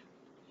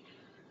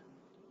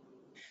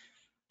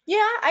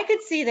 Yeah, I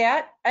could see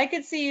that. I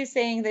could see you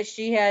saying that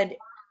she had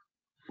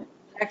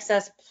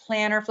excess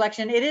plantar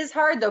flexion. It is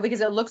hard though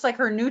because it looks like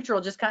her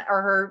neutral just kind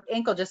or her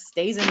ankle just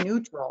stays in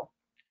neutral.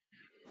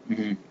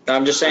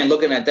 I'm just saying,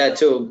 looking at that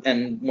too,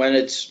 and when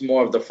it's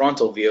more of the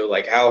frontal view,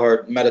 like how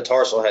her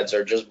metatarsal heads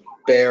are just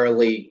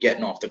barely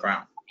getting off the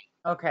ground.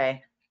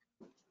 Okay.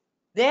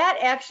 That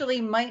actually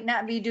might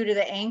not be due to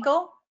the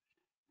ankle,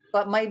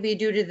 but might be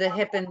due to the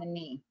hip and the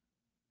knee.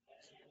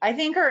 I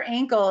think her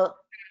ankle,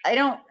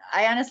 I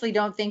honestly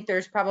don't think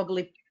there's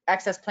probably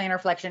excess plantar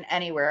flexion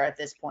anywhere at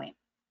this point.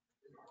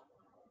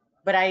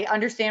 But I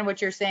understand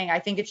what you're saying. I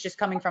think it's just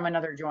coming from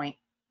another joint.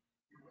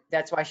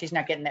 That's why she's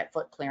not getting that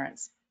foot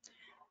clearance.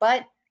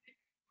 But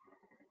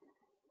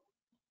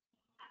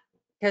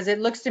because it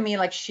looks to me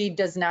like she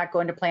does not go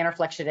into plantar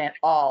flexion at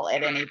all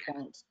at any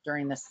point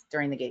during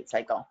the gait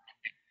cycle.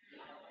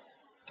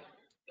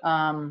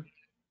 But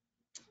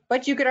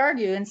you could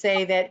argue and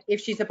say that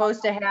if she's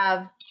supposed to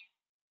have,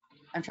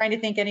 I'm trying to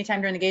think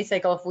anytime during the gait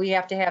cycle, if we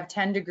have to have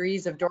 10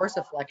 degrees of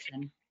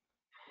dorsiflexion.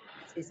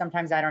 See,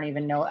 sometimes I don't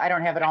even know. I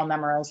don't have it all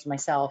memorized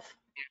myself.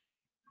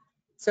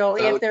 So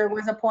if there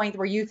was a point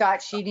where you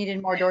thought she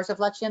needed more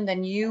dorsiflexion,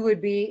 then you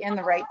would be in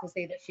the right to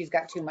say that she's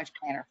got too much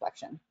plantar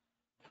flexion.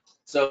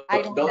 So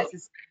I don't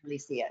necessarily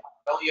see it.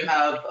 Don't you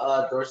have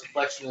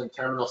dorsiflexion and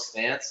terminal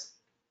stance?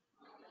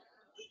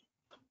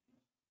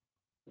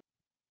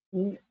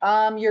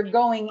 You're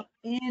going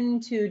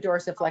into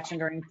dorsiflexion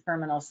during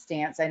terminal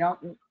stance. I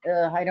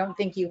don't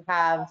think you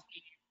have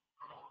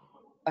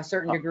a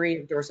certain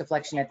degree of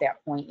dorsiflexion at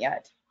that point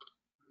yet.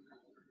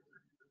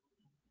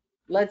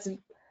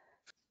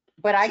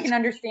 But I can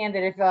understand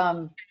that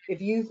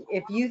if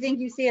you think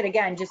you see it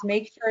again, just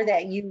make sure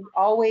that you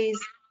always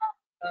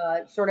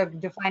sort of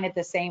define it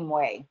the same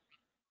way.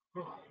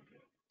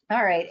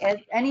 All right, at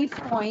any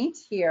point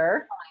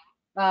here,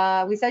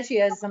 we said she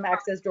has some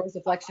excess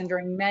dorsiflexion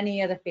during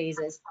many of the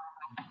phases.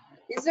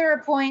 Is there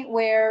a point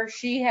where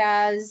she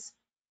has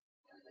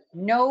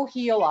no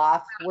heel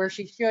off where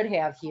she should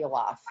have heel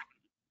off?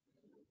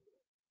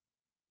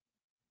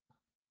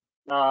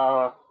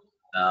 No.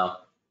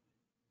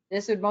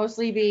 This would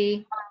mostly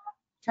be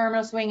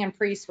terminal swing and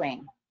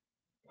pre-swing.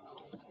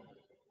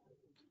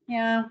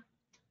 Yeah,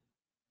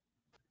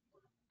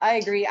 I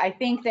agree. I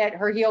think that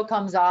her heel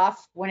comes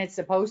off when it's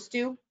supposed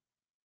to.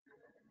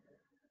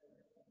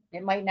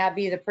 It might not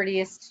be the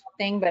prettiest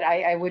thing, but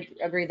I would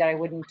agree that I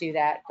wouldn't do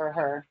that for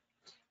her.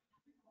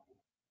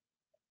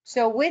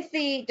 So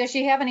does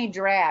she have any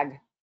drag?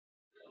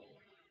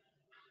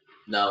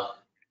 No.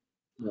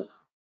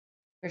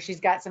 Or she's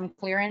got some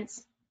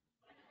clearance?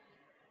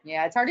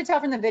 Yeah, it's hard to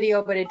tell from the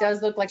video, but it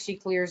does look like she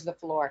clears the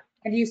floor.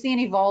 And do you see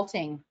any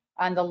vaulting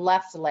on the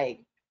left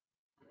leg?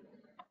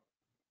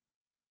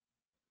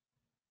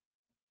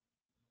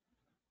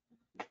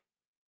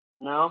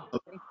 No. A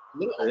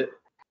little bit.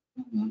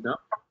 No.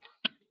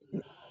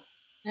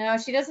 No,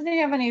 she doesn't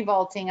have any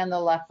vaulting on the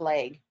left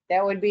leg.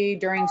 That would be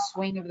during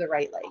swing of the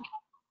right leg.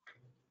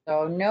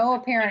 So no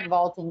apparent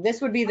vaulting.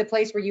 This would be the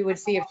place where you would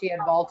see if she had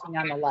vaulting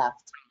on the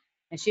left.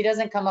 And she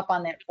doesn't come up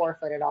on that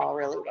forefoot at all,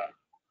 really, though.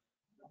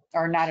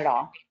 Or not at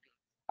all.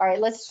 All right,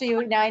 let's see.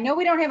 Now, I know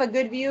we don't have a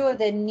good view of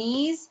the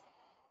knees,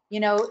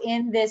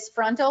 in this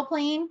frontal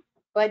plane,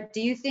 but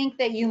do you think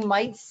that you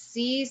might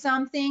see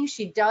something?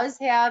 She does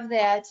have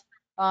that,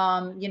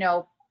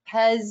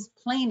 pes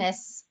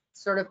planus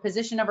sort of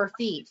position of her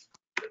feet.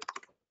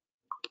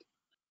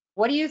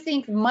 What do you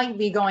think might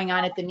be going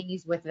on at the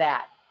knees with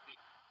that?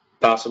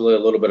 Possibly a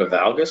little bit of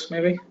valgus,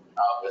 maybe?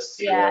 Valgus,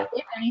 Yeah,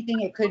 if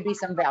anything, it could be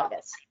some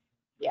valgus.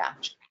 Yeah,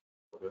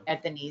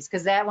 at the knees,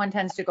 because that one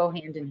tends to go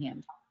hand in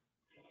hand.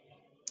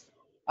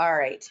 All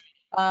right.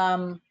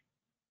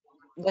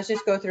 Let's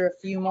just go through a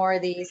few more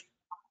of these.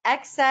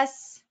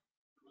 Excess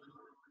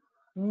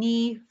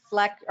knee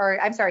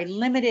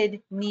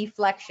limited knee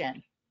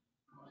flexion.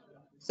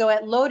 So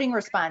at loading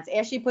response,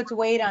 as she puts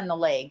weight on the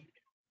leg,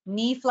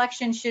 knee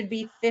flexion should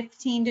be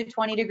 15 to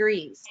 20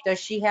 degrees. Does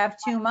she have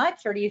too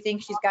much, or do you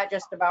think she's got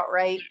just about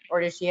right, or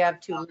does she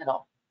have too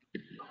little?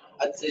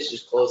 I'd say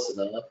she's close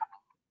enough.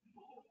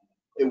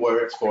 It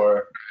works for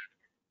her.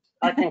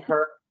 I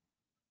concur.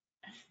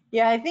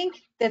 Yeah, I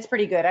think that's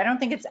pretty good. I don't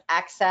think it's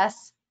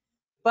excess,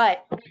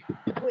 but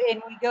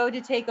and we go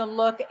to take a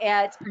look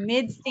at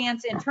mid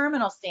stance and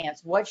terminal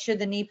stance, what should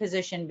the knee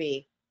position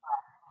be?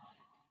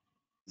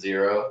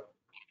 0.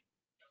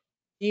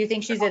 Do you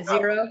think she's at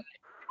 0?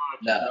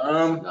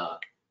 No, she's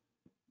not.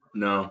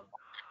 No.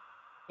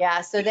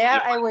 Yeah, so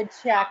that I would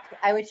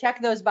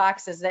check those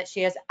boxes that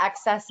she has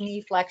excess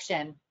knee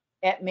flexion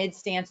at mid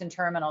stance and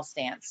terminal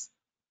stance.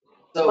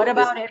 So What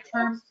about is, at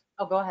term?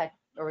 Oh, go ahead.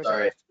 Or was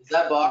sorry, it- is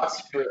that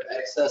box for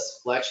excess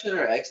flexion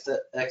or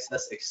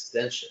excess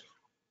extension,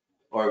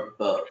 or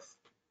both?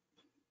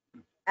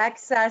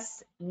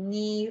 Excess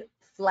knee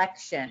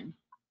flexion.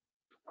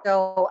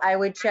 So I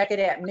would check it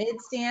at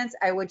mid stance.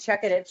 I would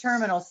check it at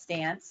terminal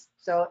stance.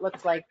 So it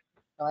looks like,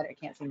 oh, I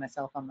can't see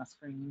myself on the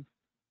screen.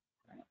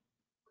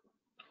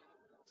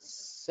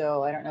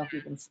 So I don't know if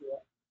you can see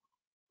it.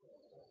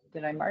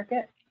 Did I mark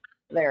it?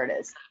 There it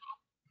is.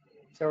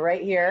 So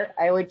right here,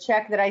 I would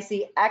check that I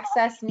see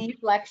excess knee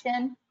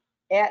flexion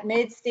at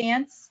mid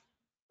stance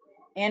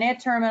and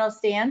at terminal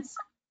stance.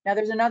 Now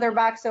there's another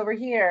box over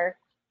here.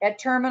 At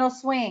terminal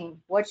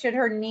swing, what should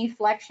her knee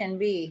flexion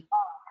be?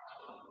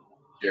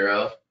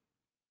 0.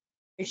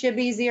 It should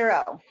be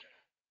 0.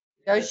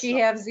 Does she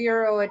have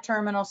 0 at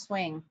terminal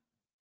swing?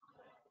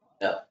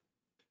 No.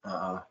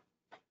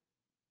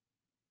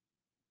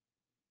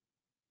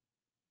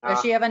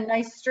 Does she have a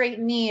nice straight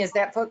knee as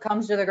that foot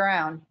comes to the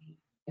ground?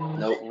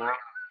 Nope.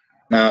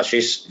 No,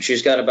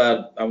 she's got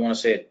about, I want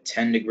to say, a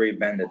 10-degree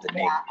bend at the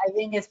knee. Yeah, I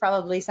think it's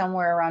probably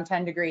somewhere around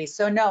 10 degrees.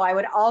 So no, I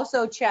would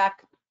also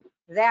check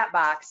that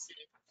box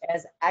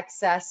as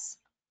excess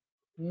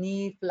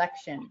knee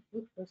flexion.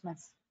 Oop, there's my.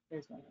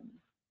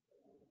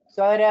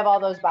 So I would have all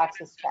those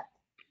boxes checked.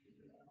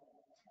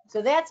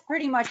 So that's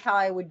pretty much how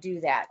I would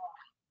do that.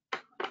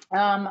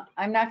 I'm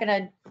not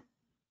gonna,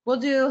 we'll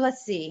do,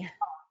 let's see.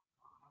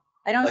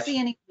 I don't see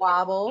any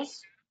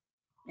wobbles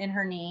in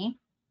her knee.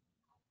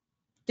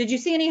 Did you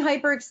see any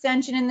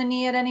hyperextension in the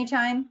knee at any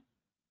time?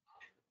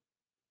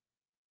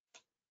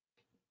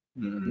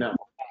 No.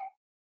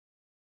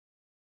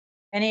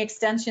 Any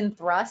extension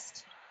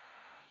thrust?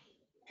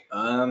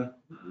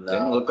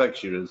 Didn't look like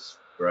she was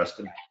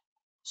thrusting.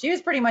 She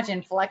was pretty much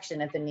in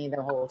flexion at the knee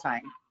the whole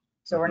time.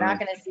 So we're not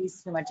going to see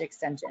too much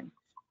extension.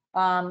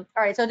 All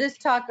right, so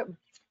just talk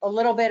a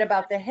little bit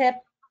about the hip.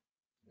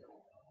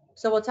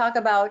 So we'll talk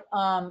about,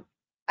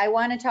 I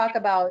want to talk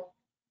about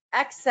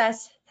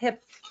excess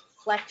hip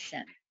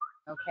flexion,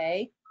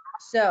 okay?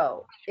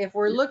 So if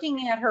we're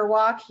looking at her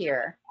walk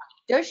here,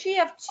 does she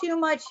have too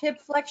much hip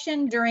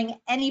flexion during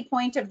any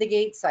point of the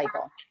gait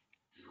cycle?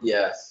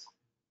 Yes.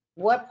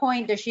 What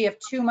point does she have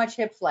too much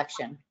hip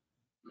flexion?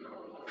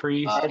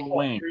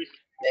 Pre-swing.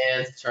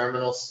 Stance,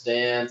 terminal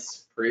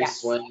stance,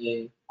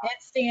 pre-swing. Head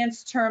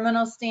stance,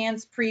 terminal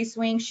stance,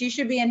 pre-swing. She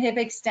should be in hip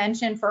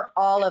extension for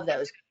all of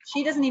those.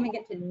 She doesn't even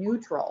get to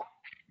neutral.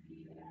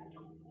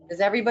 Does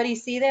everybody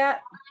see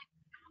that?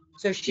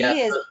 So she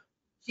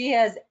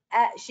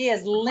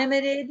has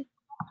limited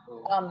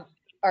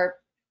or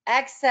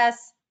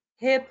excess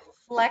hip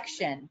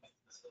flexion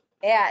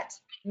at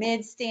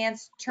mid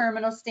stance,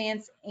 terminal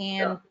stance,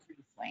 and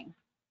pre-swing.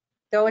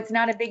 Though it's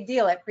not a big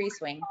deal at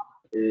pre-swing.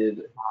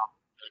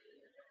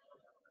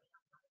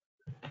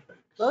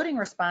 Loading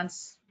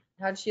response.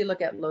 How does she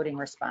look at loading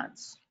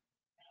response?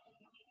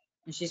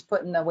 And she's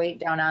putting the weight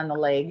down on the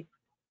leg.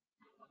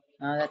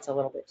 Oh, that's a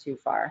little bit too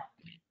far.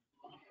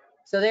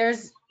 So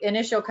there's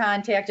initial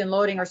contact and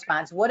loading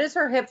response. What is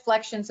her hip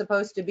flexion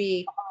supposed to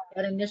be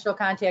at initial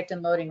contact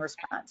and loading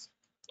response?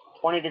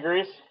 20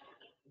 degrees.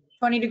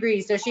 20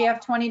 degrees. Does she have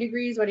 20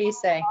 degrees? What do you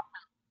say?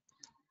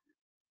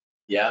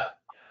 Yeah.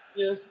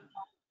 Yeah.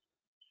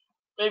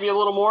 Maybe a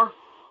little more.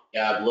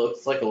 Yeah, it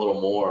looks like a little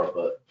more,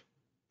 but.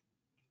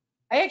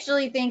 I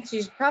actually think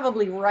she's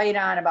probably right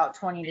on about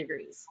 20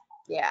 degrees.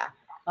 Yeah.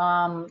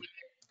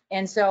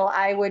 And so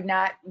I would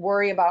not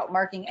worry about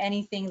marking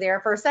anything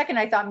there. For a second,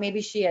 I thought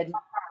maybe she had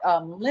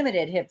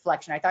limited hip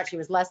flexion. I thought she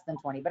was less than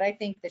 20, but I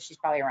think that she's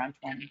probably around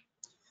 20.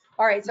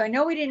 All right, so I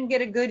know we didn't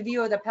get a good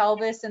view of the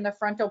pelvis and the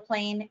frontal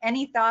plane.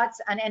 Any thoughts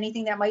on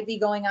anything that might be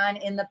going on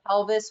in the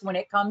pelvis when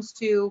it comes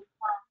to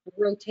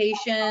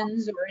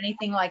rotations or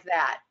anything like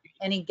that?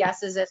 Any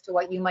guesses as to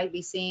what you might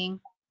be seeing?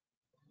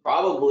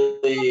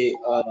 Probably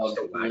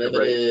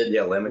limited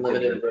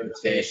limited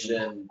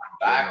rotation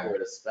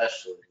backward,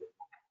 especially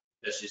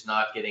because she's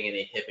not getting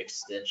any hip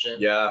extension.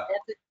 Yeah.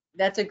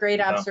 That's a great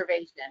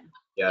observation.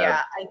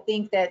 Yeah, I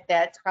think that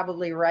that's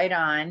probably right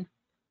on.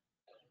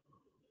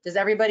 Does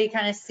everybody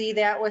kind of see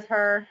that with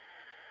her?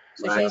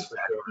 So Right.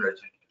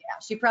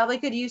 she probably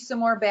could use some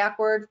more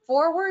backward.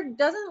 Forward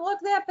doesn't look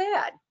that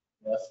bad.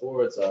 Yeah,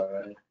 forward's all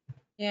right.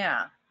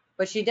 Yeah,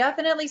 but she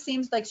definitely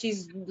seems like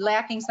she's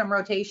lacking some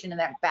rotation in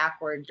that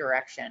backward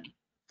direction.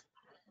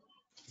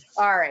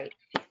 All right,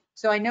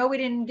 so I know we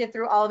didn't get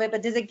through all of it,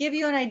 but does it give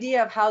you an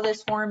idea of how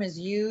this form is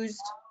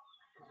used?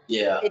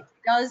 Yeah. It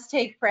does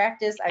take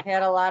practice. I've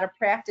had a lot of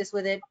practice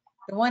with it.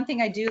 The one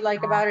thing I do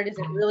like about it is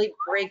it really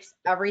breaks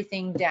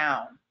everything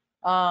down.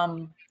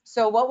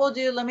 So what we'll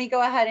do, let me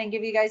go ahead and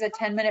give you guys a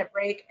 10-minute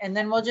break, and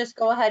then we'll just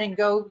go ahead and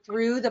go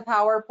through the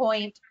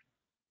PowerPoint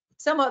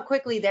somewhat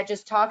quickly that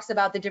just talks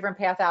about the different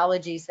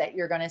pathologies that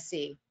you're going to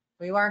see.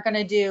 We weren't going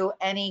to do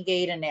any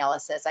gait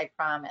analysis, I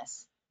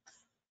promise.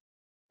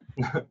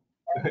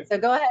 So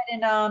go ahead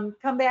and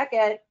come back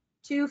at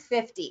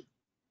 2:50,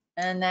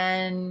 and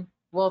then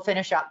we'll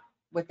finish up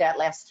with that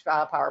last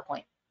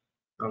PowerPoint.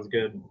 Sounds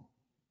good.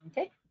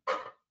 Okay.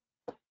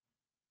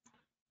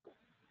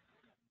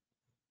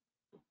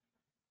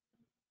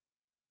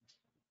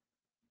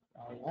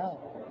 Oh, no.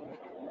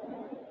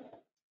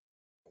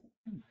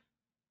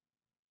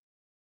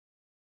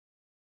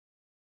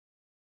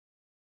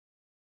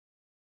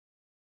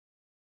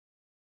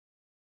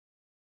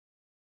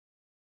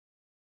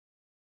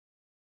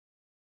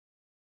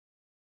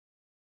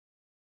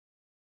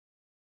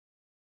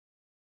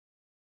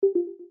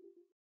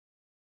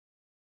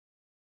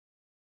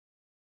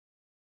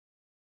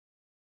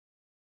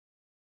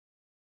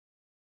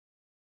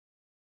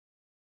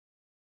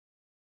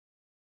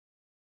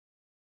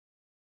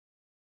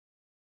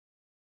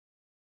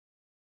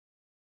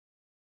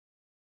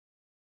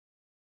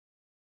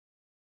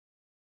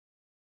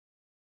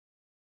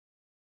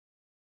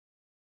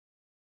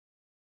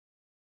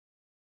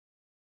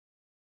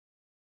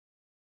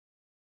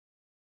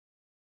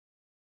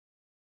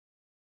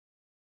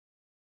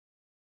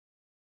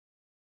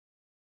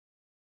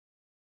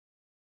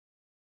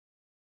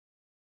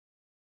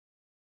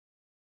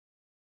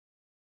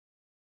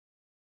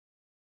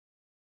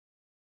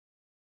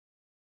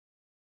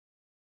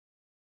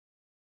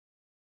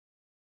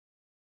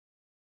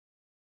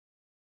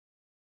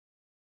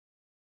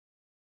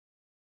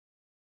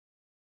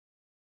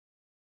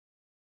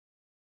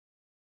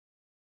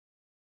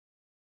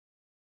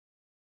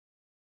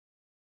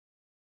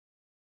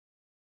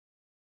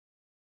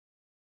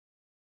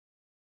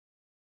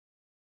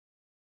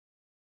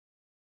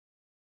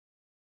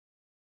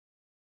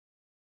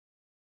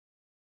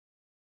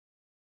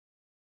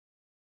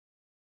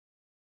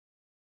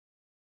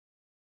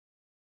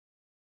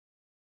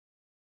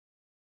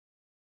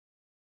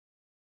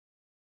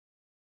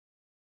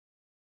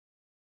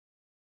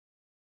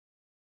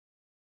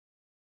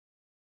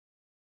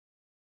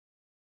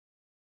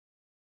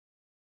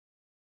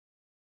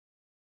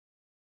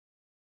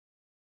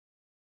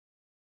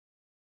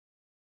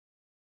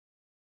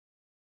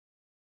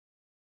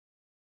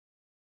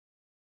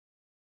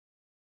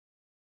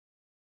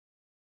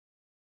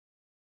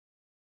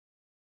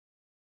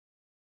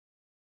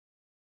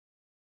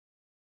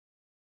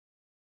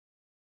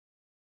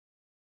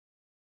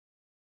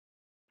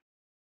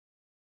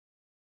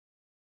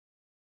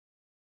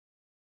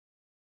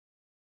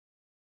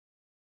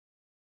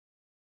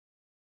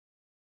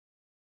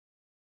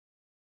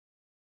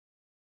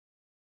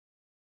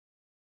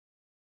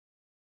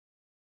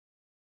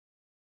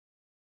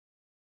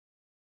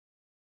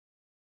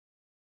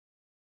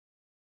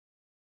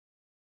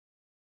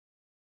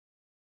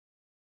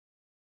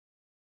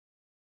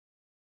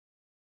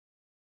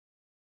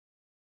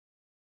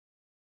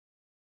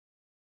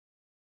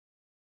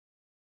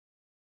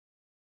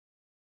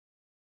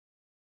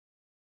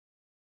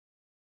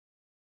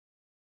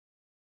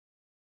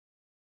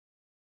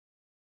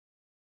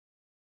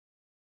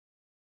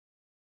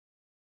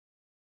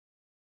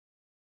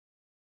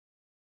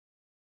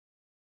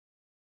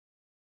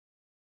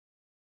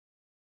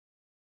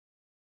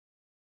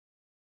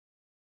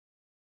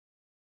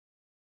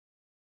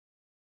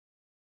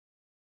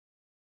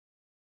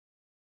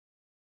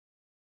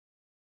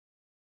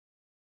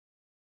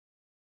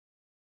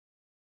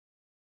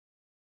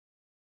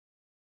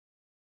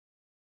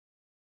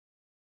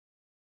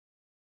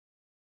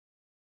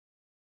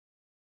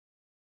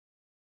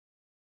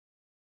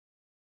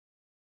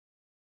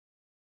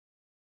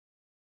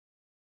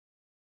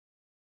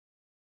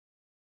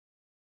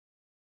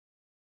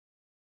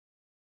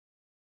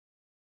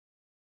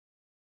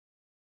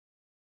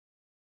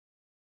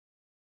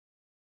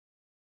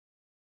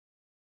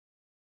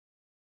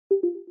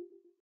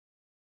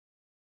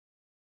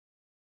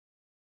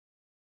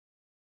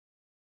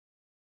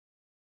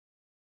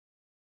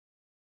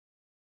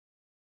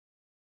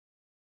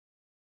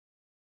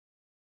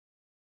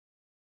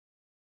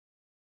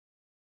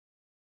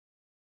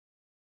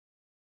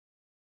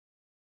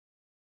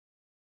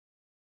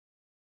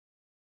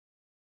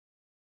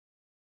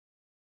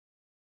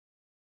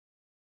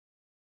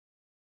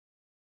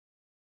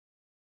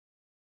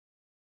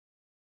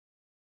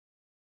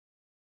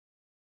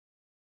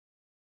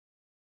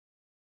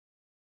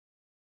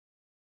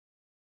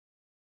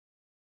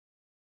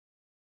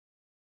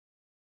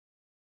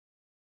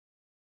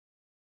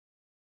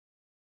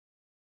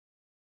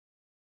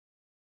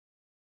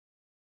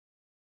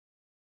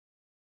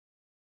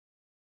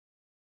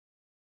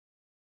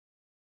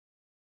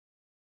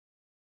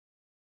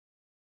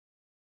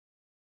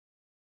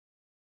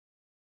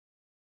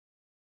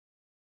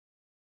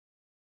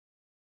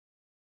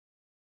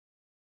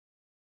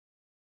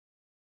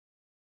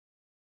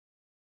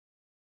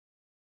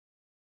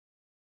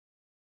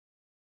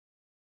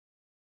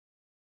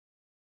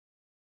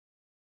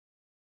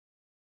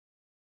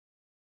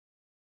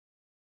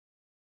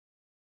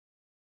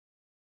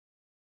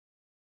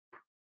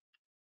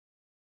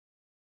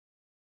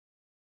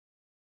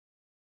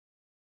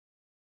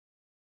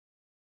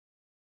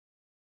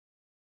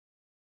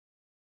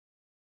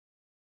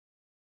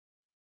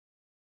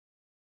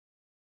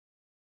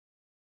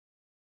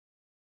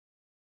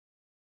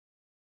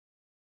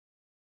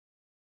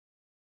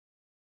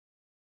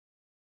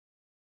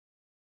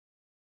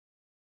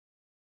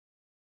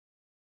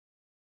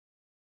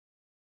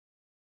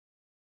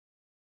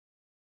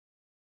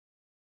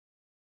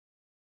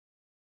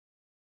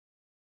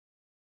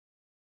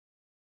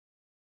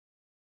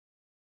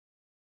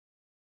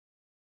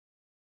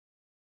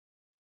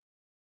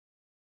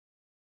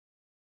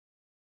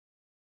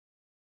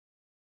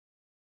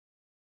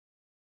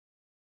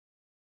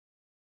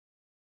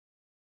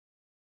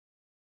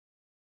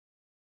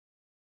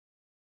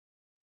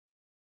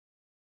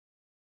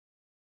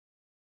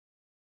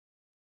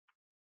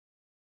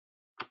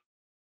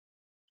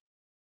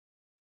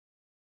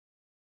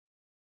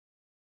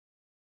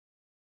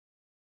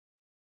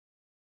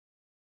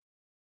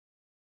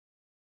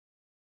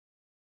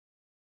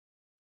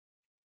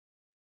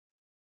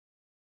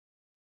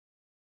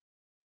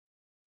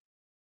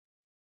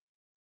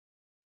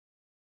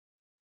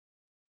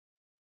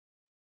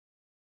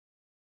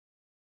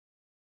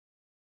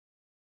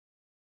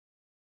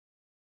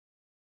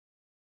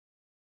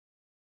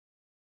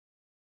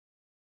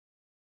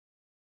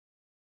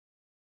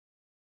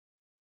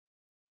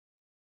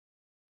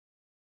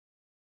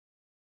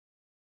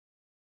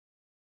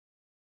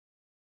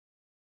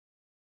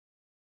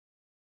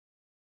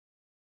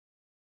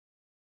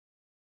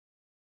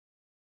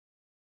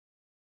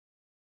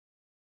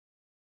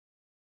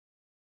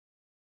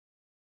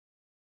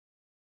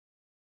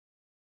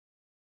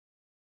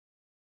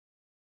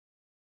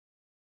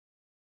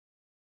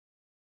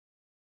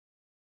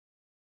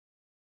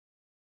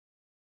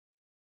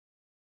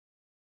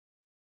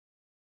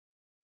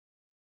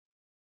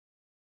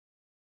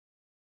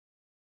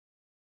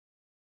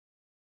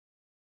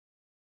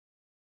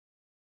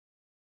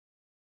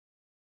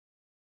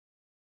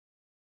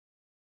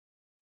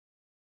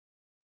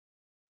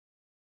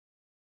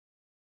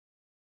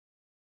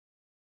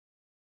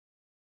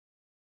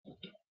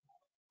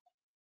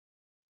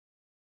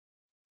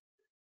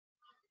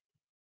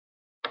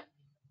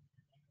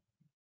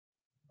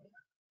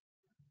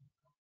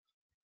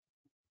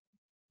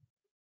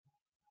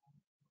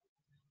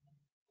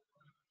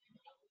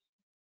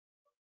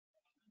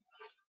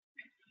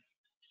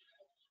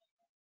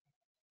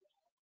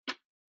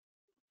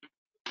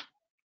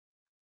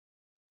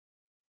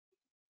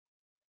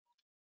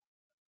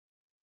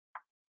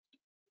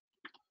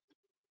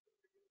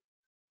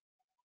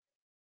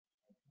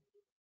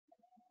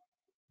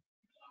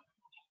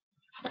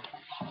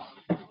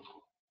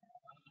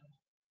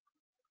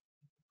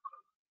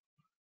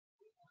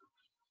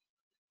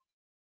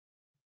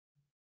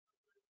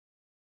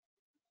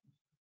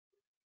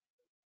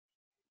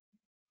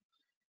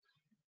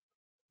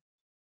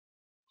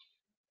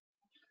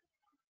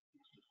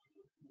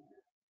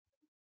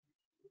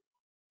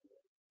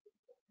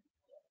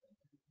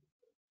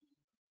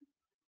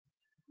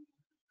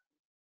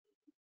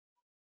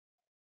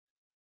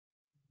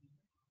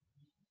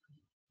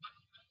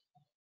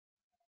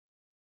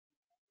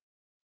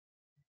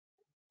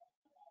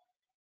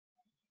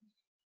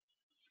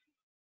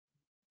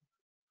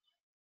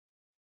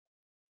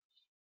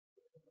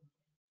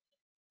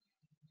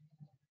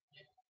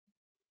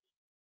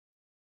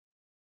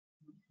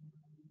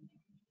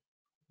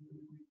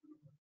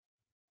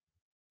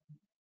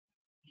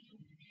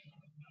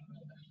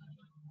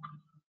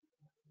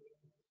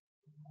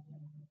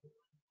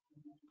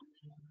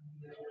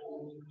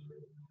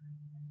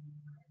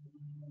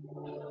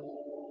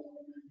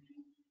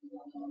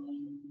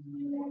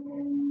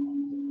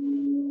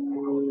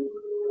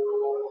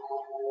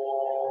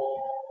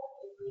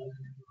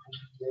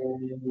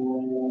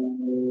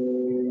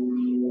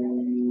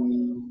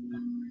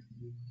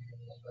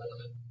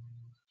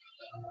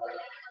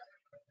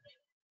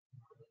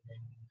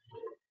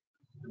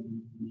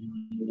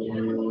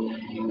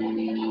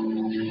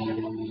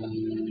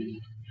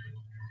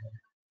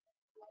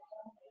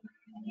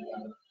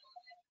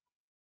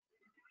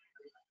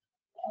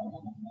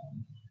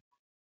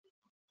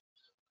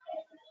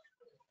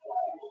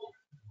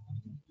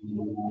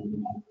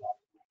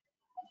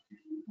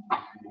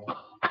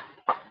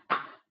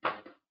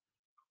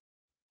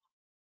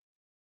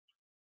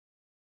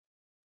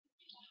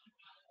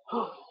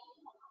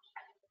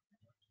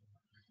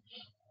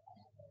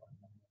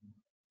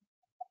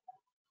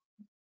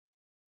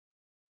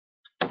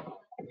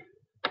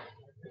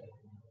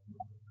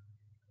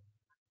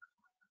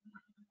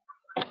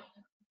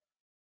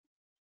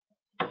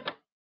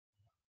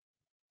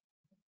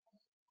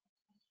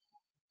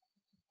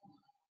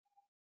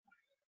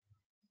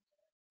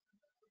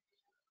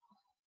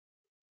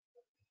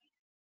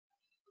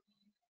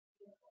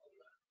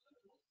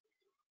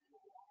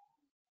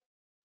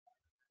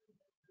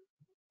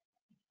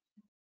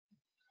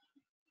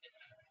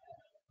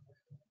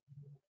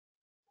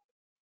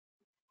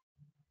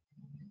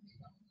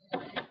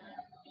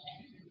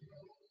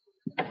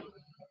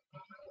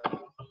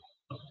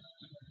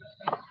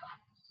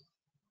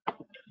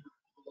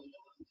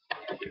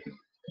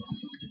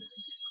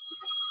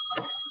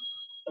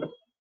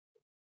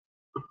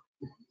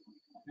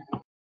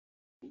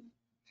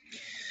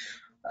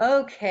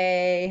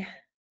 Okay.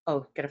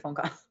 Oh, get a phone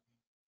call.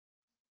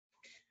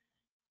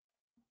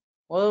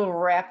 We'll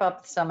wrap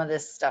up some of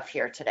this stuff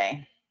here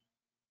today.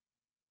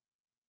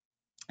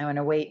 I'm going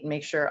to wait and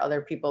make sure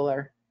other people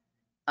are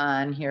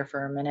on here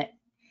for a minute,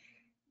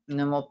 and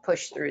then we'll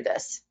push through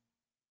this.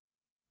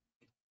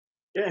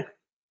 Yeah.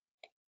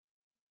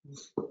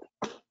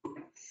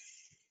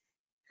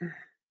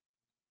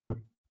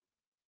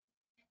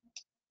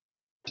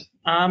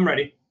 I'm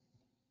ready.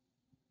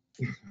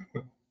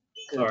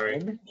 Sorry.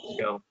 Good.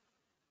 Go.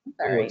 A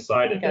Sorry. little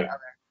excited Got there.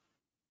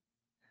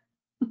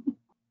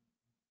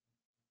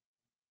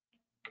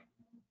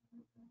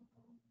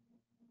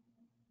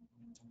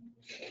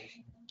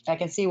 I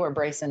can see where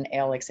Bryce and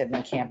Alex have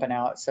been camping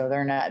out, so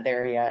they're not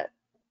there yet.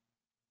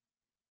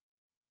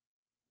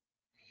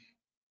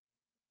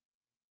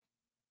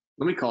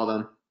 Let me call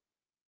them.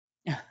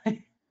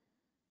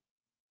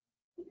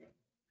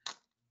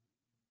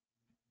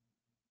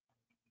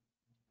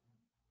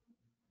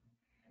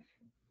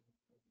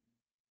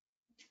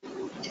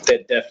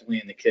 They're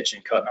definitely in the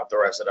kitchen cutting up the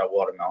rest of that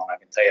watermelon. I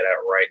can tell you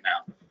that right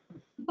now.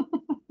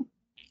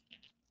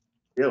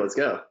 Yeah, let's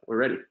go. We're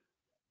ready.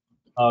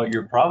 Oh,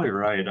 you're probably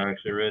right,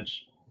 actually,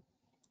 Rich.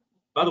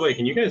 By the way,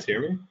 can you guys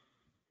hear me?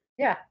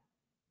 Yeah,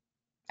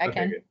 I Okay,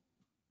 can. good.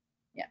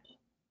 Yeah.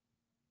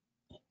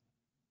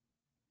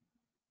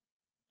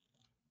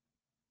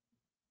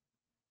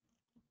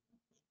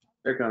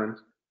 They're coming.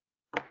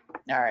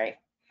 All right.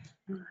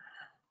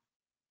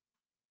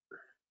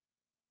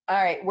 All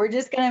right, we're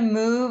just going to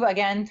move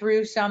again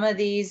through some of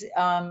these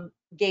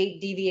gait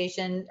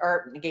deviation,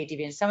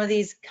 some of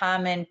these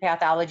common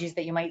pathologies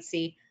that you might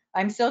see.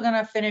 I'm still going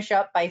to finish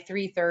up by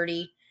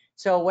 3:30.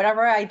 So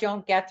whatever I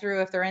don't get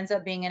through, if there ends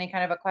up being any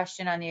kind of a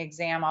question on the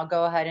exam, I'll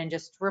go ahead and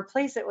just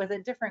replace it with a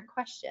different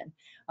question.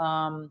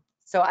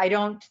 So I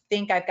don't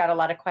think I've got a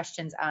lot of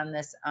questions on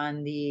this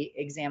on the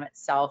exam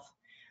itself.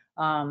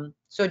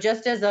 So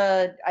just as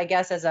a, I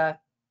guess, as a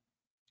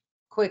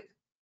quick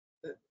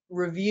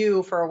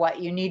review for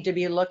what you need to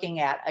be looking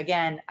at.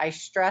 Again, I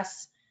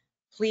stress,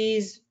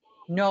 please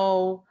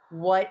know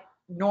what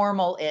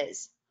normal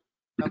is,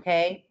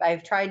 okay?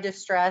 I've tried to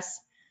stress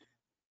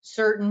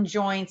certain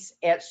joints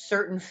at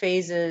certain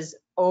phases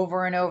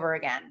over and over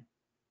again,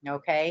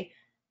 okay?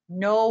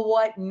 Know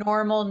what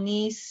normal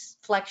knee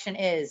flexion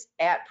is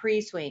at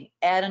pre-swing,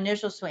 at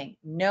initial swing.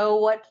 Know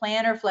what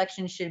plantar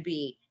flexion should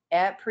be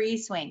at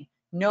pre-swing.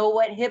 Know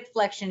what hip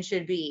flexion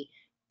should be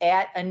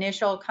at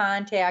initial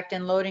contact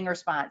and loading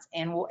response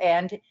and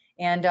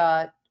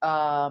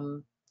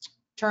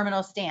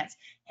terminal stance.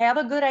 Have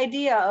a good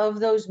idea of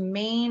those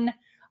main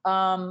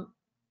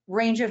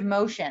range of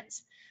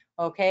motions,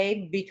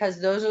 okay?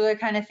 Because those are the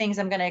kind of things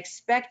I'm going to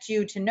expect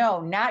you to know,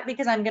 not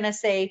because I'm going to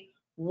say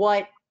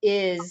what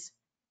is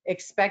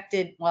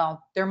expected.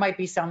 Well, there might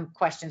be some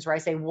questions where I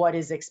say what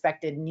is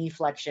expected knee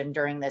flexion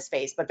during this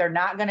phase, but they're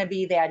not going to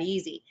be that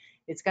easy.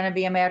 It's going to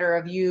be a matter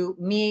of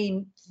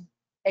me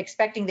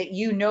expecting that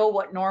you know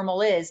what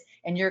normal is,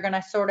 and you're going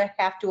to sort of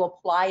have to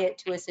apply it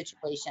to a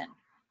situation.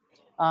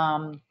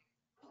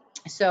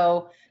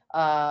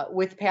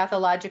 With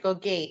pathological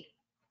gait,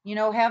 you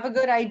know, have a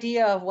good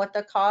idea of what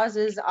the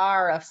causes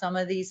are of some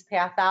of these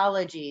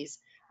pathologies,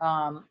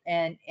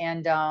 and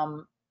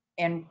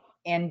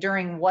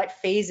during what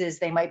phases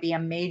they might be a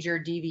major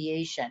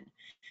deviation.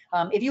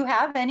 If you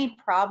have any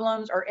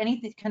problems or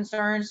any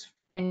concerns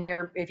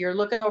and if you're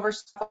looking over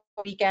stuff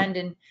all weekend,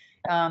 and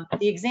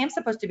the exam's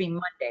supposed to be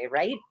Monday,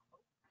 right?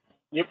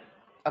 Yep.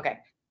 Okay.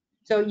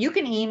 So you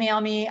can email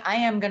me. I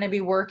am going to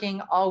be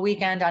working all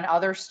weekend on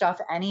other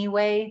stuff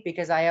anyway,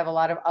 because I have a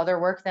lot of other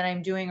work that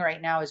I'm doing right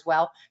now as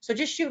well. So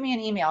just shoot me an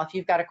email if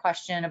you've got a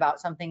question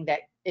about something that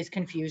is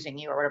confusing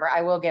you or whatever.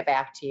 I will get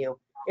back to you.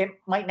 It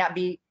might not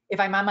be, if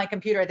I'm on my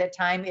computer at that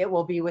time, it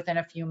will be within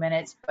a few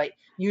minutes, but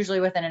usually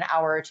within an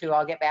hour or two,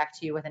 I'll get back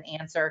to you with an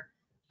answer.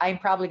 I'm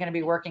probably going to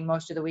be working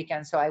most of the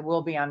weekend, so I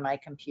will be on my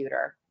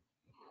computer.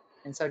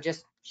 And so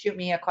just shoot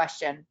me a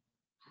question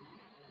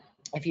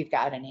if you've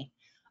got any.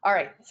 All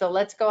right, so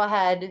let's go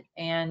ahead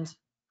and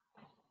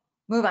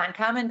move on.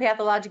 Common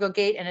pathological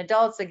gait in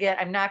adults. Again,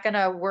 I'm not going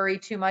to worry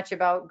too much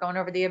about going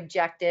over the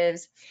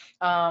objectives.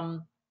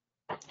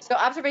 So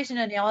observation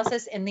and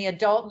analysis in the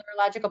adult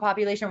neurological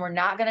population, we're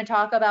not going to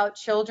talk about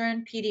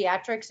children.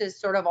 Pediatrics is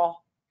sort of a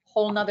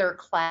whole nother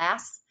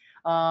class.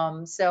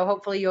 So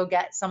hopefully you'll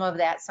get some of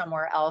that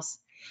somewhere else.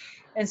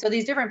 And so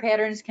these different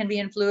patterns can be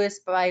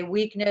influenced by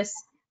weakness,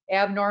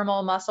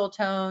 abnormal muscle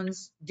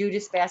tones due to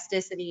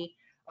spasticity,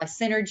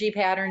 synergy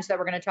patterns that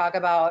we're going to talk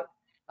about,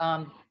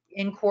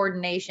 in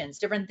coordinations,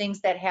 different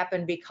things that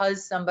happen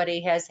because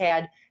somebody has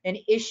had an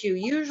issue,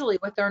 usually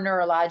with their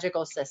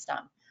neurological system.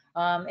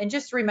 And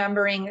just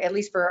remembering, at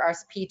least for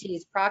us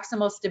PTs,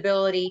 proximal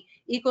stability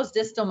equals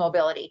distal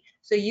mobility.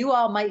 So you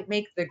all might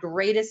make the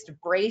greatest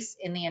brace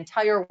in the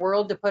entire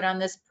world to put on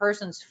this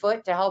person's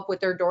foot to help with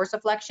their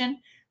dorsiflexion.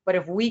 But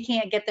if we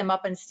can't get them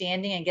up and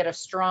standing and get a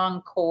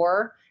strong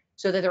core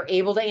so that they're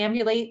able to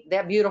ambulate,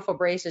 that beautiful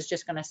brace is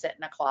just going to sit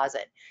in a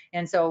closet.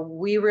 And so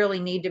we really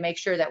need to make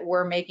sure that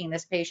we're making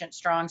this patient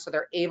strong so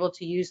they're able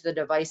to use the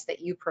device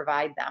that you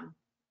provide them.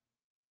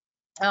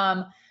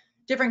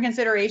 Different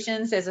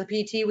considerations as a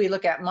PT, we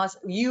look at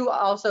you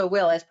also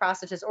will, as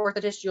prosthetist,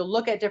 orthotist, you'll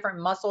look at different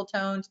muscle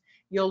tones,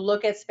 you'll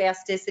look at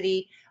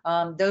spasticity.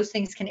 Those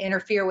things can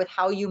interfere with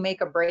how you make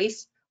a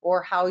brace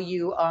or how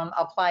you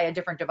apply a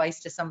different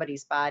device to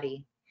somebody's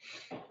body.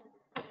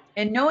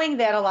 And knowing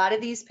that a lot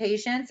of these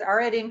patients are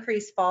at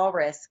increased fall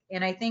risk,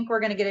 and I think we're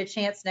going to get a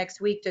chance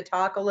next week to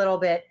talk a little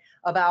bit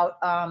about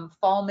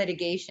fall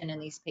mitigation in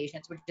these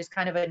patients, which is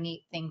kind of a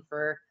neat thing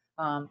for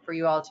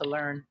you all to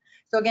learn.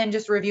 So again,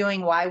 just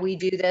reviewing why we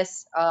do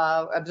this,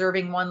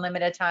 observing one limb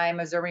at a time,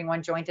 observing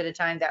one joint at a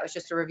time. That was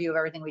just a review of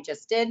everything we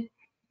just did.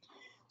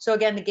 So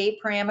again, the gait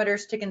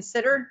parameters to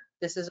consider,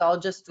 this is all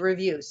just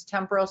reviews.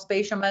 Temporal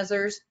spatial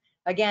measures,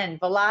 again,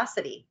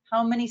 velocity,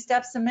 how many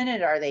steps a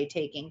minute are they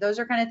taking? Those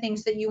are kind of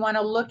things that you want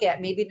to look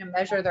at maybe to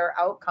measure their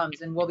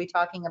outcomes, and we'll be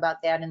talking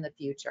about that in the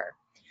future.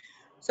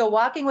 So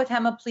walking with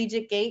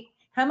hemiplegic gait,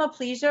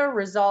 hemiplegia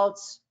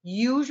results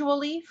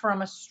usually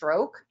from a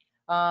stroke.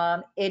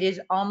 It is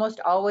almost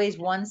always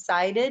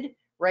one-sided,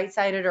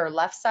 right-sided or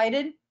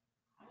left-sided.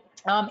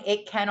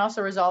 It can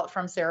also result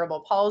from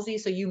cerebral palsy.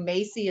 So you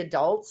may see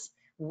adults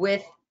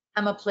with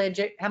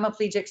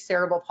hemiplegic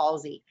cerebral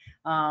palsy.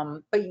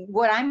 But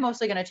what I'm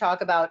mostly going to talk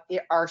about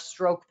are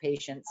stroke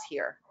patients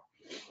here.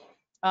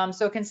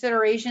 So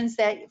considerations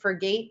that for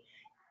gait,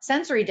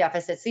 sensory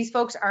deficits, these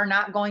folks are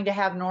not going to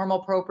have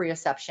normal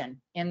proprioception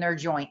in their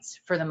joints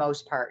for the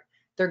most part.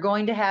 They're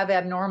going to have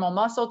abnormal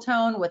muscle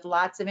tone with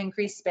lots of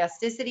increased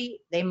spasticity.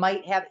 They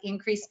might have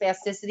increased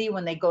spasticity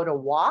when they go to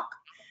walk.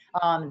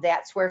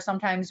 That's where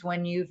sometimes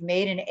when you've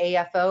made an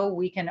AFO,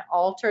 we can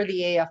alter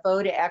the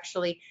AFO to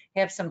actually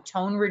have some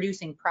tone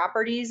reducing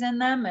properties in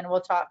them. And we'll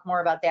talk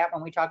more about that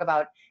when we talk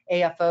about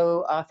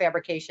AFO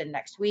fabrication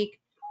next week.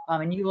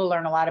 And you will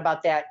learn a lot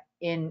about that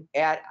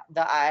at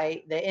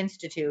the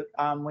Institute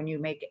when you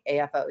make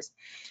AFOs.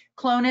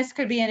 Clonus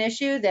could be an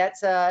issue.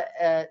 That's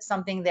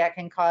something that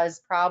can cause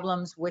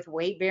problems with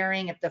weight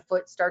bearing. If the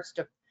foot starts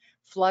to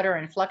flutter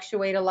and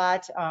fluctuate a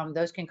lot,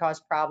 those can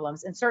cause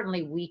problems. And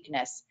certainly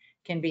weakness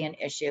can be an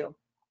issue.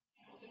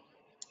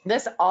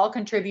 This all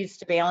contributes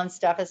to balance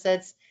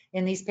deficits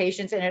in these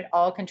patients, and it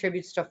all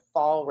contributes to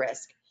fall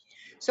risk.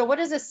 So what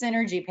is a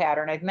synergy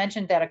pattern? I've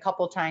mentioned that a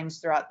couple times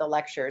throughout the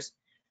lectures.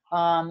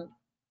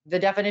 The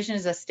definition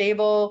is a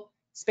stable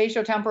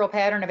spatiotemporal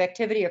pattern of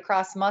activity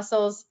across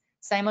muscles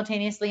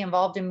simultaneously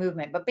involved in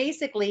movement. But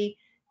basically,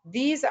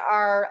 these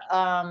are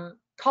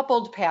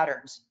coupled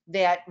patterns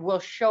that will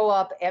show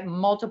up at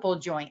multiple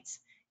joints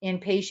in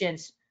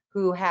patients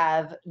who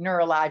have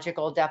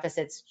neurological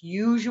deficits,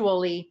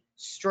 usually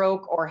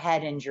stroke or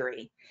head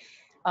injury.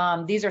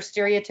 These are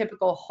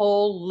stereotypical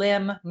whole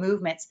limb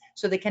movements,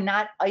 so they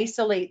cannot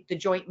isolate the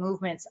joint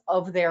movements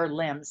of their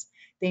limbs.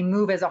 They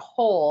move as a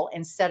whole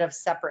instead of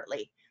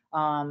separately.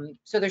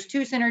 So there's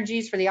two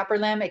synergies for the upper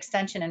limb,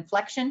 extension and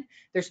flexion.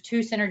 There's two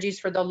synergies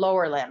for the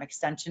lower limb,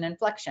 extension and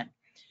flexion.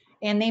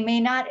 And they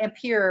may not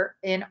appear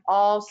in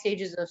all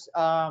stages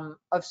of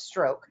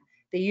stroke.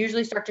 They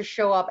usually start to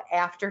show up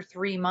after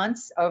 3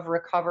 months of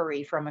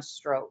recovery from a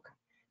stroke.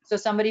 So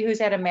somebody who's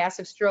had a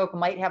massive stroke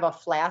might have a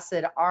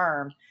flaccid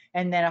arm,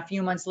 and then a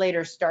few months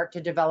later start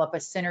to develop a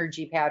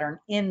synergy pattern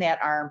in that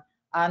arm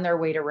on their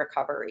way to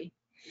recovery.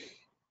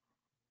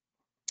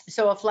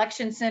 So a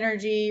flexion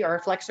synergy or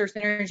a flexor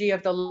synergy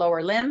of the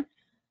lower limb.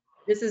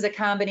 This is a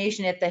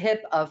combination at the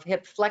hip of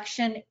hip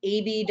flexion,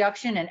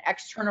 abduction, and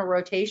external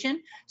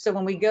rotation. So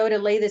when we go to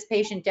lay this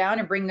patient down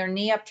and bring their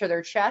knee up to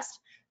their chest,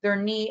 their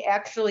knee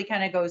actually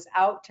kind of goes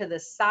out to the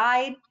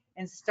side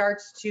and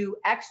starts to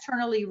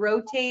externally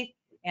rotate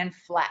and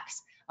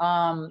flex.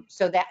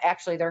 So that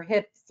actually their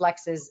hip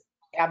flexes,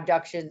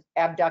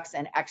 abducts,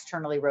 and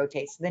externally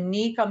rotates. The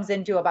knee comes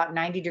into about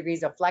 90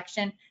 degrees of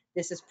flexion.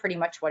 This is pretty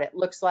much what it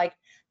looks like.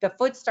 The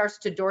foot starts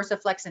to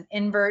dorsiflex and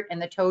invert,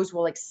 and the toes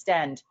will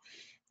extend.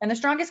 And the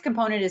strongest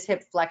component is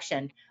hip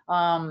flexion.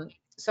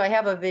 So I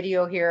have a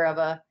video here of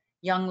a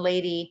young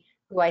lady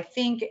who I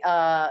think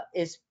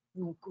is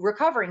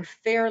recovering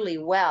fairly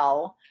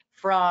well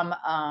from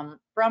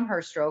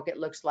her stroke, it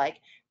looks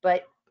like,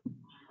 but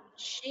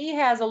she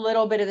has a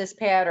little bit of this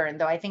pattern,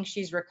 though I think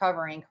she's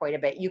recovering quite a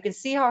bit. You can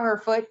see how her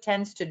foot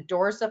tends to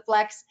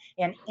dorsiflex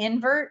and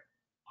invert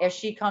as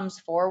she comes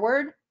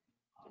forward.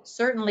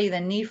 Certainly the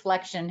knee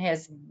flexion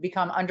has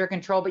become under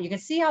control, but you can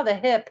see how the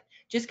hip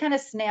just kind of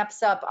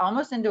snaps up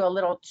almost into a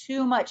little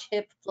too much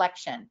hip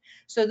flexion.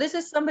 So this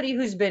is somebody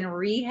who's been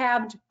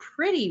rehabbed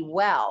pretty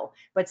well,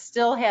 but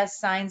still has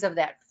signs of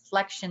that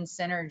flexion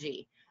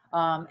synergy.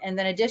 And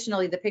then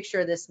additionally, the picture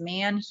of this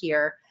man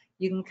here,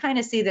 you can kind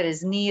of see that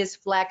his knee is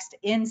flexed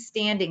in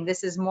standing.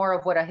 This is more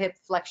of what a hip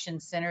flexion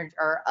synergy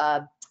or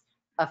a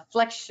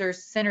flexor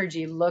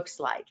synergy looks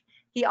like.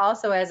 He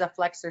also has a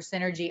flexor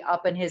synergy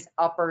up in his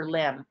upper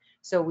limb.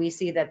 So we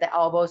see that the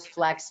elbow's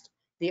flexed,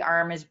 the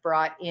arm is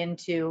brought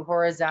into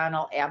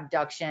horizontal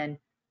abduction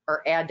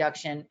or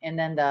adduction, and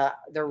then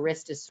the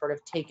wrist is sort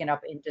of taken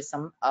up into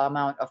some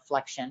amount of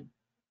flexion.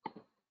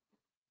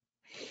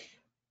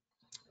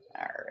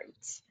 All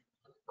right.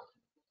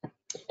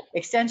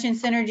 Extension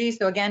synergy.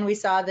 So again, we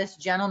saw this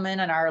gentleman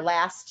in our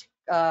last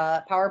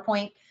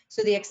PowerPoint.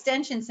 So the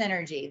extension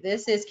synergy,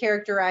 this is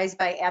characterized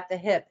by at the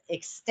hip,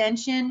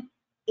 extension,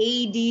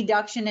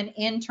 adduction, and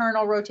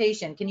internal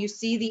rotation. Can you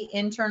see the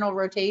internal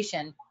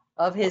rotation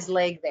of his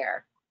leg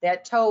there?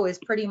 That toe is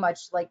pretty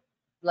much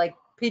like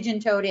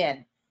pigeon-toed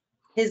in.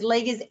 His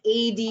leg is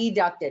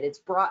adducted. It's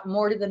brought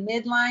more to the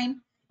midline,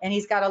 and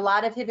he's got a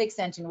lot of hip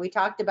extension. We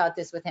talked about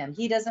this with him.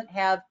 He doesn't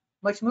have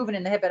much movement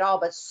in the hip at all,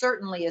 but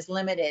certainly is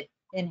limited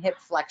in hip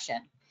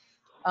flexion.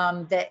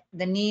 The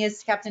knee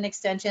is kept in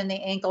extension, the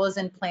ankle is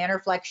in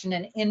plantar flexion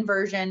and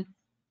inversion.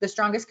 The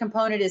strongest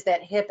component is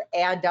that hip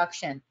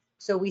adduction.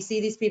 So we see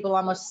these people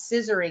almost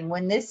scissoring.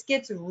 When this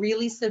gets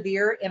really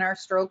severe in our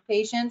stroke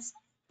patients,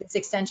 this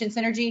extension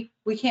synergy,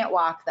 we can't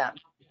walk them.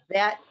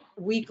 That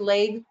weak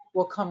leg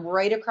will come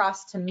right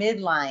across to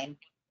midline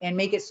and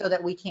make it so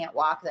that we can't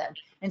walk them.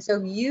 And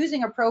so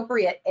using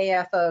appropriate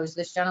AFOs,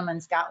 this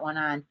gentleman's got one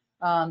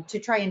on, to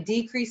try and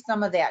decrease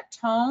some of that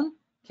tone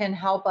can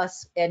help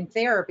us in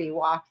therapy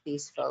walk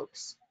these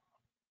folks.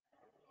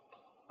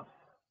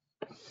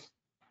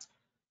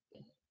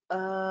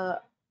 I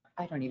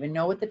don't even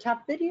know what the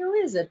top video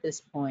is at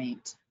this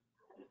point.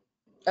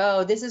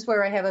 Oh, this is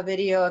where I have a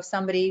video of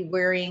somebody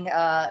wearing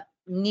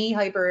knee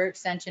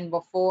hyperextension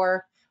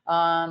before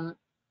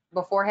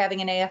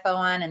having an AFO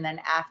on and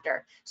then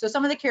after. So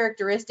some of the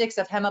characteristics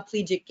of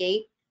hemiplegic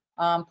gait,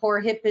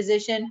 poor hip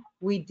position,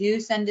 we do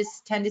tend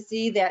to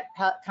see that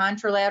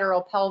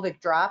contralateral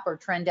pelvic drop or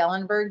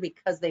Trendelenburg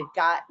because they've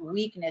got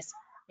weakness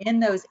in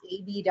those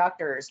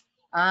abductors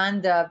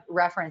on the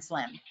reference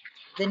limb.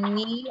 The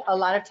knee a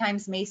lot of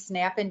times may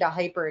snap into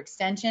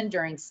hyperextension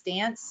during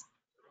stance.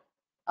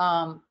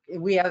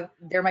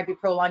 There might be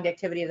prolonged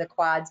activity of the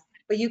quads,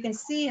 but you can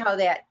see how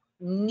that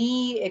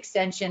knee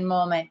extension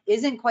moment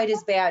isn't quite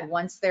as bad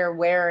once they're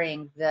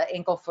wearing the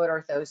ankle foot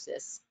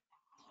orthosis.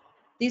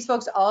 These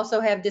folks also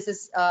have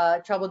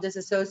trouble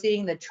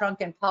disassociating the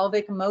trunk and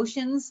pelvic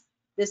motions.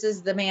 This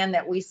is the man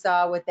that we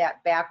saw with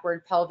that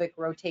backward pelvic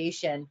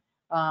rotation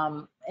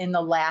in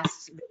the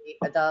last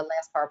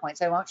PowerPoint.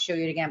 So I won't show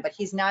you it again, but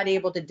he's not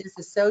able to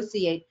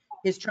disassociate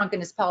his trunk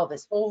and his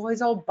pelvis.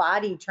 His whole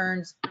body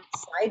turns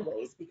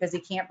sideways because he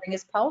can't bring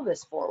his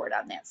pelvis forward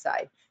on that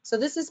side. So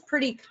this is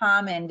pretty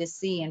common to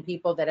see in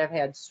people that have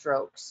had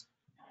strokes.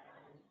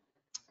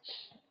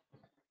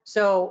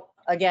 So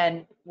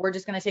again, we're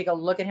just going to take a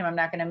look at him. I'm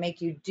not going to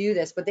make you do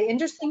this, but the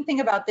interesting thing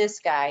about this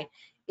guy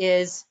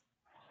is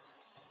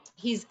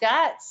he's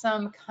got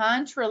some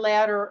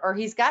contralateral, or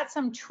he's got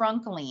some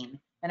trunk lean,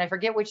 and I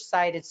forget which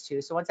side it's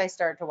to. So once I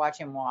start to watch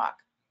him walk,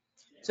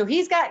 so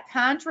he's got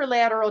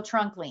contralateral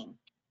trunk lean.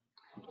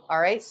 All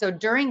right. So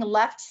during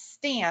left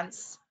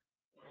stance,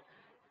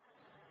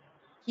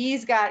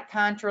 he's got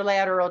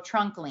contralateral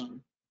trunk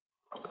lean.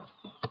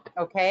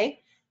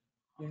 Okay.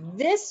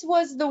 This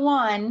was the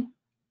one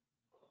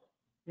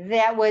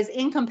that was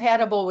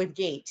incompatible with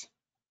gait,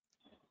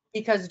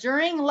 because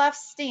during left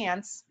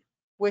stance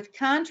with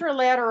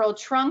contralateral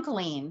trunk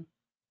lean,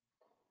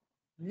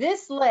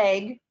 this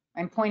leg,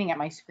 I'm pointing at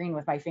my screen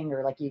with my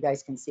finger like you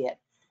guys can see it,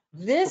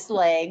 this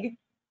leg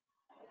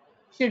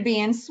should be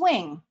in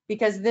swing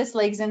because this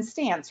leg's in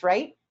stance,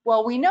 right?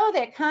 Well, we know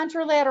that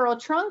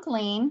contralateral trunk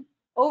lean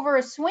over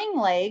a swing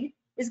leg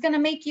is going to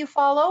make you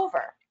fall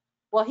over.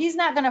 Well, he's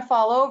not going to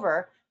fall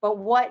over,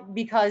 but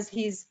because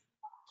he's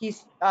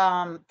he's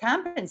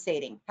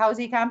compensating. How is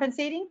he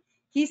compensating?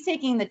 He's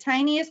taking the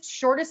tiniest,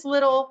 shortest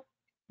little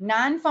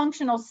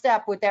non-functional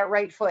step with that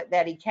right foot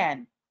that he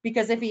can,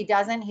 because if he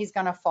doesn't, he's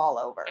going to fall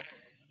over.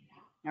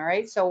 All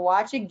right, so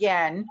watch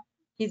again.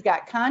 He's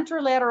got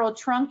contralateral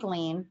trunk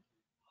lean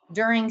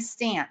during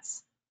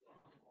stance.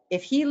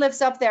 If he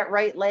lifts up that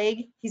right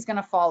leg, he's going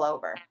to fall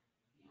over.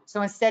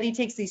 So instead, he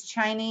takes these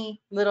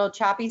tiny little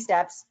choppy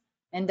steps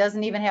and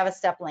doesn't even have a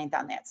step length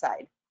on that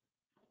side.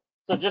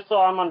 So just so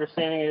I'm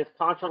understanding, his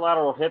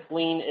contralateral hip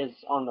lean is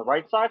on the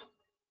right side?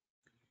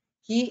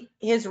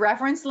 His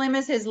reference limb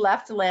is his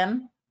left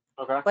limb,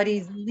 Okay. but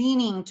he's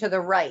leaning to the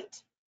right.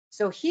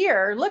 So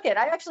here, look at,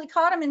 I actually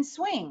caught him in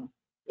swing.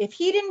 If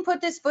he didn't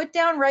put this foot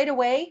down right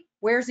away,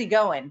 where's he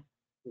going?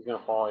 He's going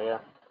to fall, yeah.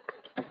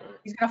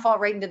 He's going to fall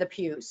right into the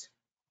pews.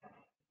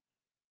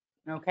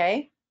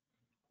 Okay.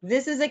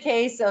 This is a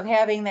case of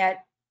having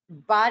that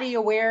body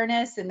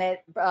awareness and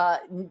that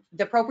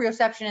the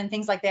proprioception and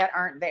things like that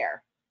aren't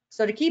there.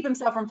 So to keep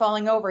himself from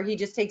falling over, he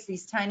just takes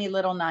these tiny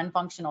little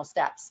non-functional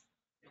steps.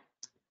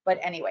 But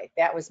anyway,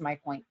 that was my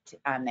point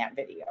on that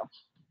video.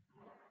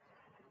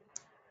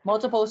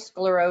 Multiple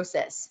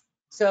sclerosis.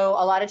 So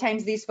a lot of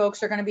times these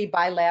folks are going to be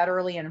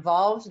bilaterally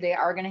involved. They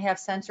are going to have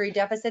sensory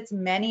deficits.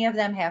 Many of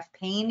them have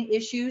pain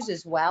issues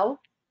as well.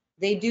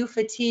 They do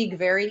fatigue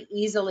very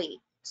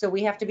easily. So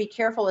we have to be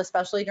careful,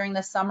 especially during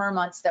the summer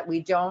months, that we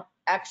don't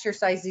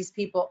exercise these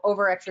people,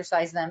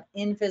 over-exercise them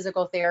in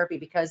physical therapy,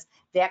 because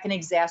that can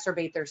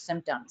exacerbate their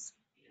symptoms.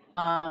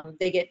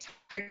 They get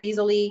tired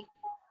easily.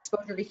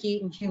 Exposure to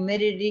heat and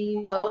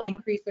humidity will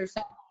increase their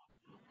symptoms.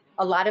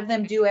 A lot of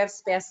them do have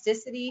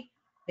spasticity.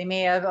 They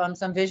may have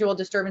some visual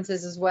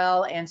disturbances as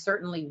well, and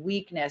certainly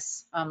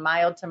weakness,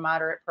 mild to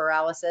moderate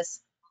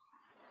paralysis.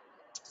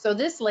 So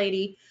this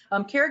lady,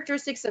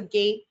 characteristics of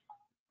gait,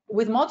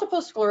 with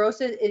multiple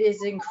sclerosis, it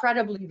is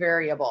incredibly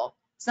variable.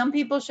 Some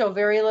people show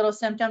very little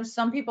symptoms.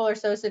 Some people are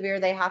so severe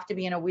they have to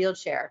be in a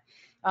wheelchair.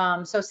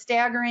 So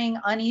staggering,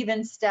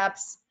 uneven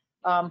steps,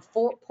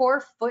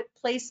 poor foot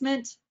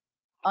placement,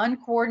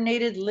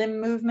 uncoordinated limb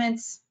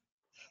movements.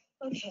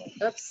 Okay.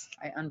 Oops,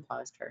 I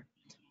unpaused her.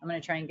 I'm going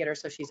to try and get her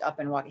so she's up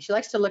and walking. She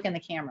likes to look in the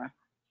camera.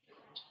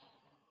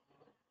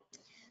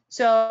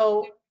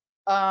 So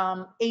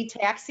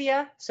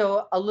ataxia,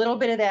 so a little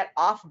bit of that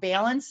off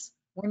balance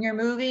when you're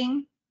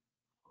moving.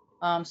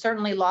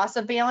 Certainly loss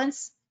of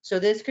balance. So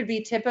this could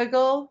be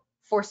typical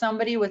for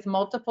somebody with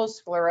multiple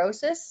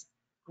sclerosis,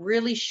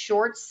 really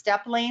short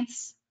step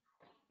lengths,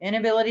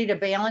 inability to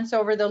balance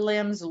over the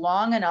limbs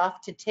long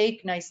enough to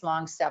take nice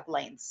long step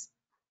lengths.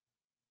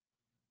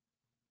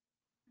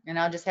 And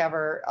I'll just have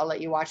her, I'll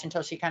let you watch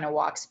until she kind of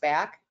walks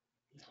back.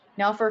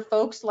 Now for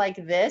folks like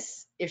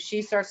this, if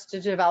she starts to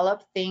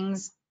develop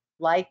things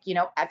like, you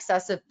know,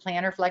 excessive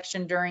plantar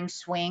flexion during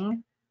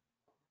swing,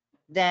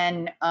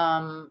 then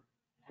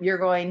you're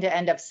going to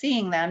end up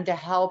seeing them to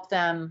help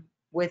them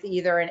with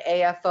either an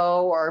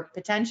AFO or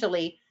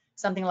potentially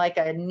something like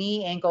a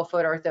knee ankle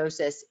foot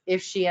orthosis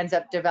if she ends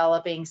up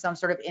developing some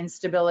sort of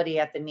instability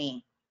at the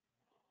knee.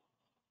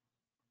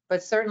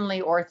 But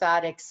certainly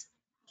orthotics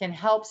can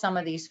help some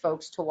of these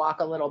folks to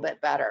walk a little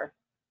bit better.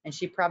 And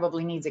she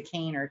probably needs a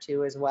cane or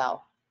two as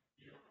well.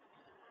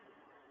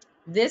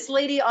 This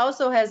lady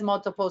also has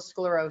multiple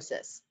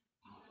sclerosis,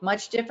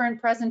 much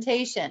different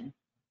presentation.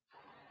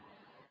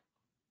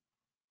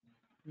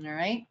 All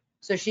right,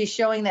 so she's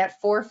showing that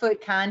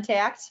forefoot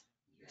contact.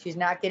 She's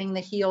not getting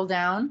the heel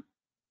down.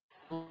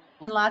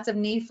 Lots of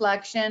knee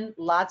flexion,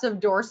 lots of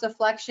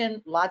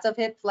dorsiflexion, lots of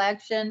hip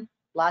flexion,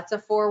 lots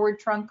of forward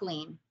trunk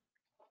lean.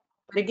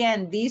 But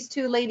again, these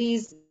two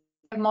ladies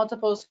have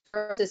multiple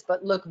sclerosis,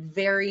 but look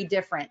very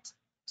different.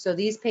 So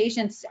these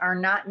patients are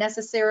not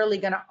necessarily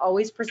going to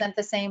always present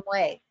the same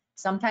way.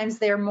 Sometimes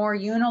they're more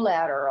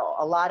unilateral.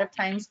 A lot of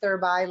times they're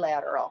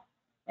bilateral.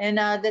 And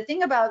the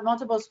thing about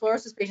multiple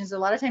sclerosis patients, a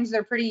lot of times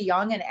they're pretty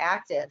young and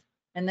active,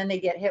 and then they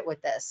get hit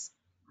with this.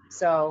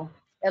 So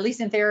at least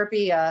in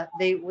therapy,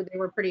 they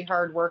were pretty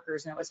hard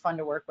workers, and it was fun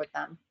to work with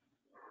them.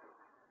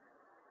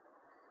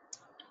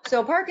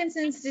 So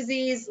Parkinson's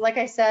disease, like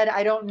I said,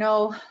 I don't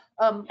know.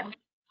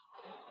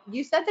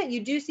 You said that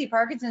you do see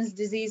Parkinson's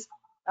disease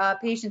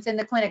patients in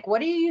the clinic.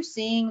 What are you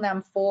seeing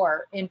them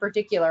for in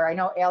particular? I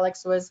know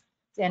Alex was,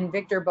 and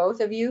Victor,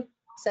 both of you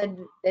said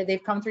that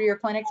they've come through your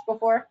clinics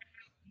before.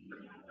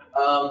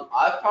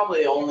 I've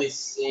probably only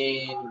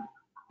seen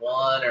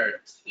one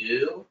or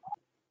two.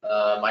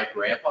 My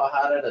grandpa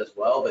had it as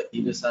well, but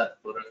he just had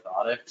foot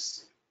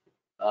orthotics.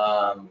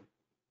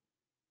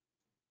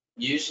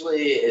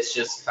 Usually it's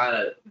just kind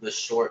of the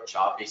short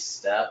choppy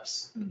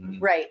steps.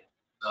 Right.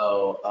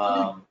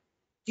 So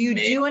do you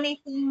do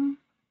anything?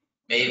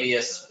 Maybe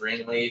a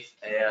spring leaf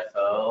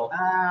AFO.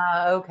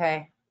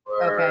 Okay.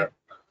 Or okay.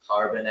 a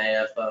carbon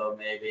AFO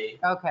maybe.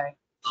 Okay.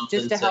 Something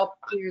Just to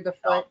help clear the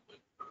foot.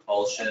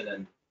 Propulsion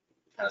and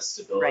kind of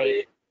stability.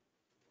 Right.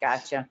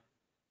 Gotcha.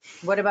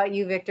 What about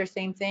you, Victor?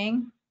 Same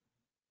thing?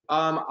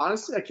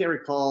 Honestly, I can't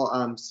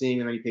recall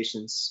seeing many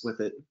patients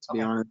with it, to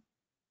be honest.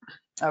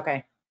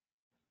 Okay.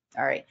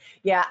 All right.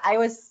 Yeah,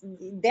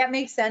 that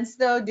makes sense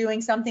though,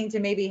 doing something to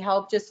maybe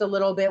help just a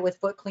little bit with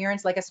foot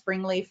clearance, like a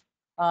spring leaf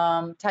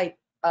type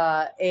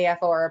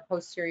AFO or a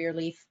posterior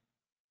leaf.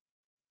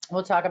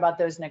 We'll talk about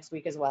those next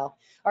week as well.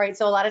 All right,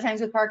 so a lot of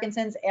times with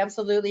Parkinson's,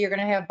 absolutely, you're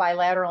gonna have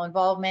bilateral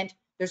involvement.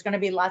 There's gonna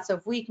be lots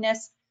of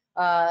weakness.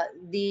 Their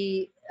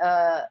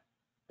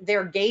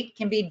gait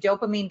can be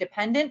dopamine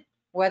dependent,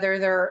 whether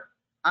they're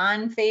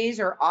on phase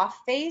or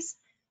off phase.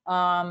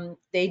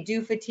 They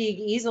do fatigue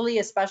easily,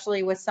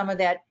 especially with some of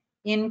that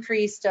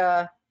increased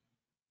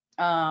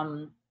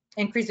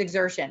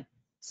exertion.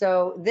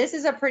 So this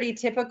is a pretty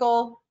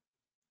typical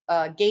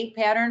gait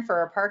pattern for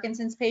our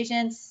Parkinson's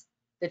patients.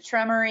 The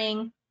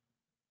tremoring,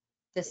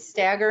 the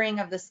staggering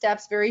of the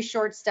steps, very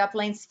short step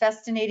lengths,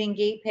 festinating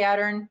gait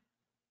pattern,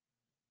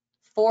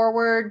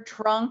 forward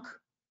trunk,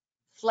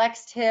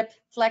 flexed hip,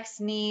 flexed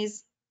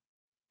knees.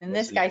 And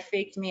this guy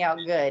faked me out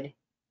good.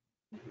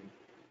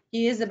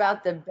 He is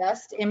about the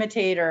best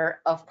imitator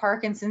of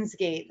Parkinson's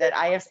gait that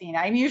I have seen.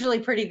 I'm usually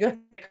pretty good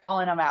at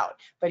calling him out,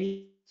 but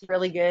he's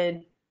really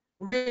good,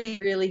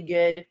 really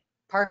good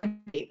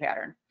Parkinson's gait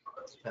pattern.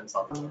 Depends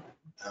on the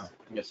I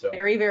guess so.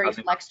 Very, very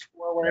flexed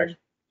forward.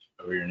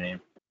 Over your name.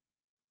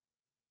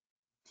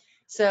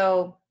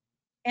 So,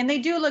 and they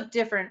do look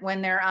different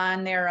when they're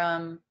on their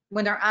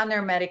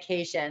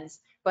medications,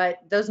 but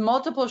those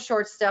multiple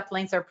short step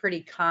lengths are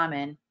pretty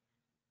common.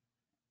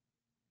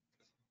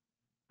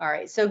 All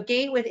right, so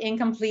gait with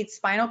incomplete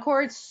spinal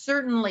cord,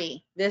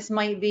 certainly this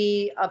might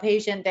be a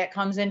patient that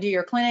comes into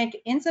your clinic.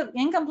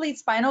 Incomplete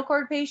spinal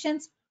cord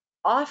patients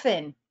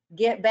often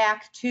get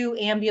back to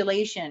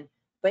ambulation,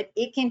 but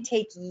it can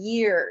take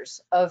years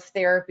of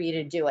therapy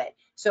to do it.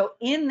 So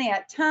in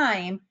that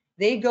time,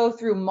 they go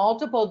through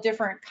multiple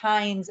different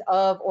kinds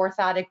of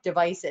orthotic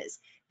devices.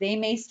 They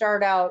may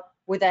start out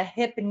with a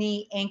hip,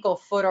 knee, ankle,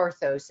 foot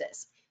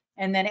orthosis.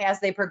 And then as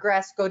they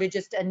progress, go to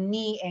just a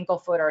knee, ankle,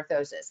 foot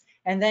orthosis,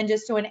 and then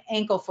just to an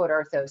ankle, foot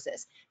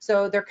orthosis.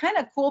 So they're kind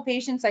of cool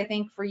patients, I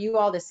think, for you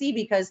all to see,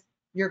 because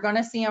you're going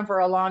to see them for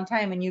a long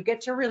time and you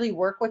get to really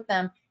work with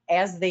them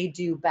as they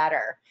do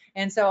better.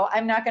 And so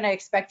I'm not going to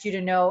expect you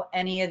to know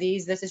any of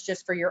these. This is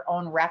just for your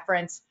own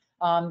reference,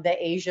 the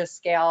Asia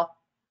scale.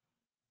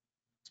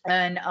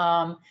 And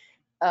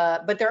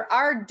but there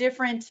are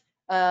different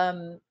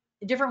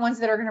ones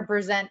that are going to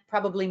present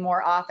probably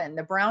more often.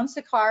 The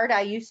Brown-Séquard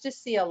I used to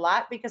see a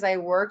lot because I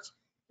worked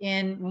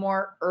in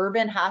more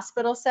urban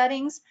hospital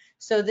settings.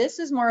 So this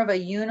is more of a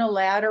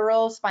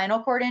unilateral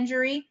spinal cord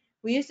injury.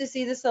 We used to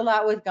see this a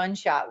lot with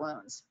gunshot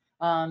wounds.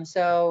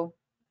 So,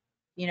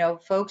 you know,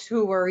 folks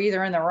who were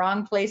either in the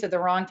wrong place at the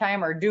wrong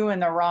time or doing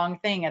the wrong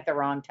thing at the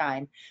wrong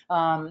time.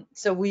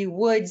 So we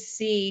would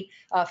see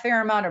a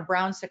fair amount of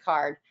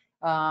Brown-Séquard,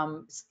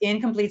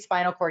 incomplete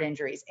spinal cord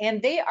injuries,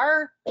 and they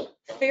are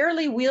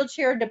fairly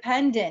wheelchair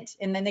dependent,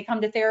 and then they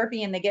come to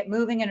therapy and they get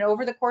moving, and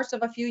over the course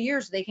of a few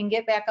years they can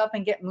get back up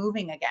and get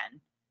moving again.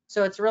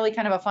 So it's really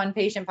kind of a fun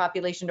patient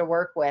population to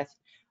work with,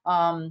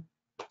 and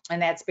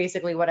that's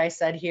basically what I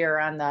said here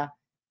on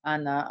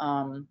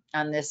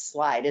this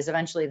slide, is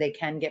eventually they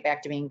can get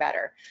back to being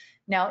better.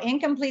 Now,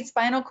 incomplete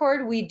spinal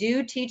cord, we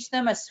do teach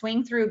them a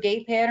swing through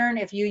gait pattern.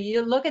 If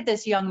you look at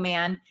this young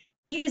man,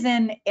 he's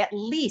in at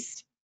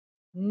least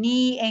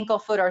knee, ankle,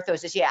 foot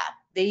orthosis. Yeah,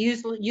 they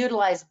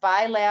utilize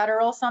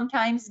bilateral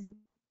sometimes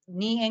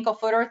knee, ankle,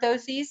 foot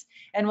orthoses,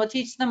 and we'll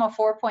teach them a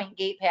 4-point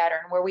gait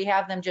pattern where we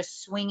have them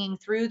just swinging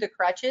through the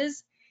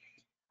crutches.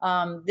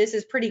 This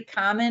is pretty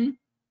common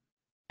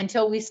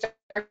until we start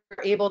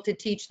able to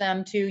teach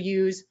them to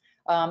use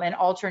an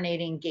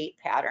alternating gait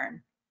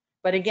pattern.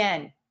 But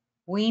again,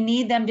 we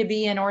need them to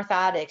be in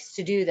orthotics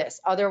to do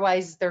this.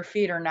 Otherwise, their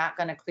feet are not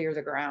going to clear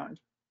the ground.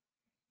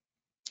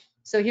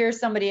 So here's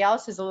somebody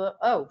else who's a little,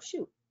 oh,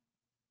 shoot.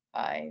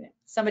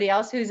 Somebody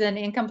else who's an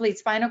incomplete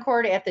spinal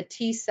cord at the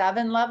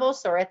T7 level,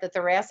 so at the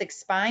thoracic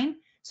spine.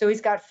 So he's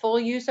got full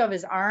use of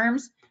his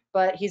arms,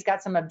 but he's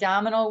got some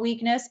abdominal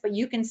weakness. But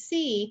you can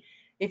see,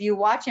 if you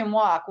watch him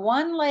walk,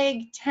 one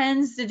leg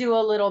tends to do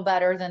a little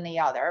better than the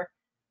other.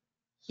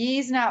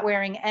 He's not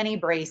wearing any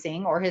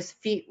bracing, or his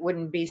feet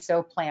wouldn't be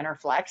so plantar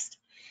flexed.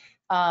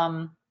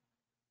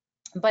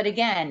 But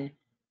again,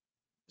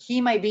 he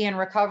might be in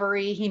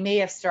recovery. He may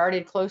have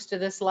started close to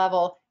this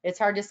level. It's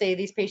hard to say.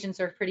 These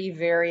patients are pretty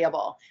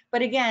variable.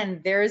 But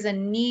again, there is a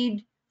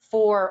need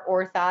for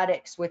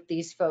orthotics with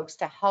these folks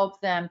to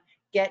help them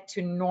get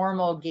to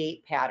normal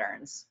gait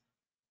patterns.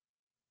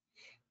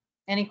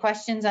 Any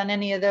questions on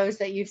any of those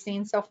that you've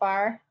seen so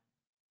far?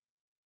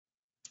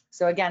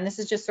 So again, this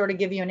is just sort of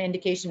give you an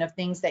indication of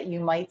things that you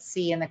might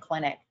see in the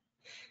clinic.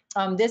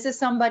 This is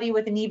somebody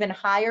with an even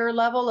higher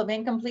level of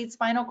incomplete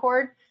spinal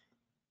cord.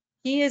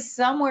 He is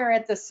somewhere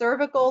at the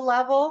cervical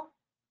level,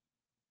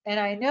 and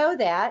I know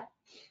that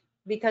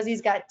because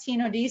he's got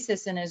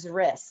tenodesis in his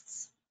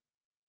wrists.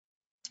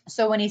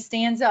 So when he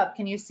stands up,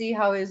 can you see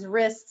how his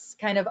wrists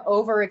kind of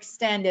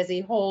overextend as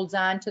he holds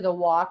on to the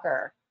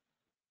walker?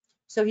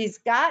 So he's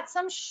got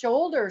some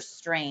shoulder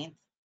strength.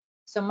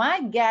 So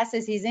my guess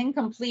is he's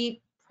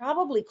incomplete,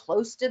 probably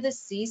close to the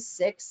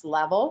C6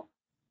 level,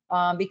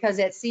 because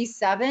at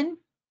C7,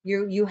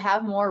 you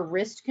have more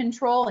wrist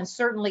control, and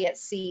certainly at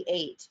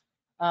C8.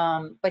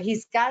 But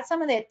he's got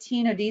some of that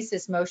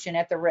tenodesis motion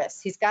at the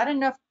wrist. He's got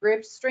enough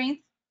grip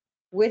strength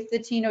with the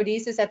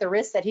tenodesis at the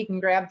wrist that he can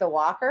grab the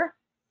walker.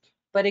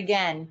 But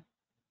again,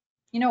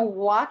 you know,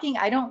 walking,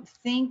 I don't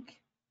think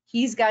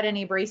he's got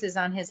any braces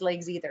on his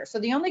legs either. So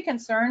the only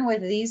concern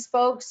with these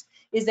folks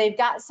is they've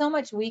got so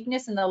much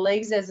weakness in the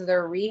legs as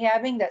they're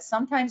rehabbing that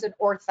sometimes an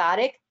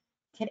orthotic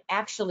can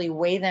actually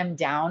weigh them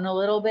down a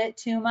little bit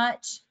too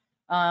much.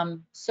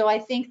 So I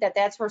think that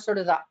that's where sort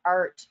of the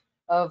art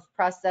of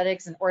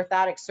prosthetics and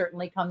orthotics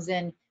certainly comes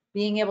in,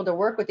 being able to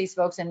work with these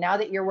folks. And now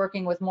that you're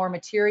working with more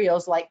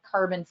materials like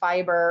carbon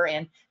fiber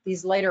and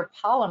these lighter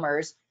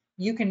polymers,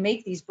 you can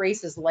make these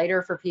braces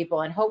lighter for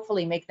people and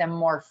hopefully make them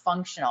more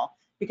functional,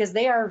 because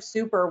they are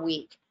super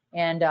weak,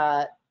 and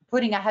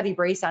putting a heavy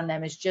brace on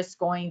them is just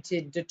going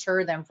to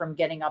deter them from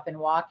getting up and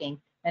walking,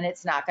 and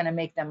it's not going to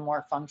make them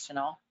more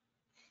functional.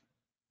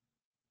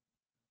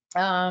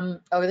 Oh,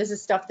 this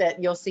is stuff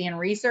that you'll see in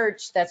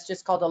research. That's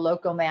just called a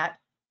Locomat.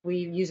 We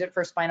use it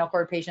for spinal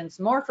cord patients,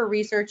 more for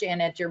research,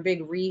 and at your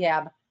big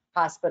rehab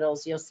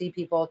hospitals, you'll see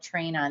people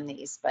train on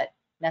these, but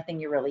nothing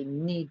you really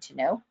need to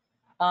know.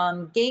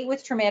 Gait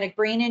with traumatic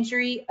brain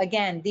injury.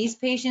 Again, these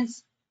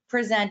patients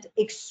present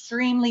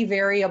extremely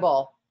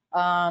variable.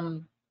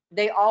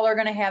 They all are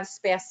going to have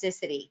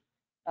spasticity.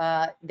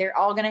 They're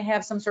all going to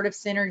have some sort of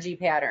synergy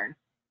pattern.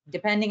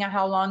 Depending on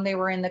how long they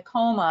were in the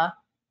coma,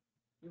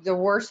 the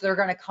worse they're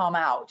going to come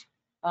out.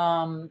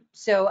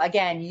 So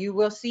again, you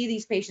will see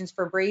these patients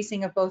for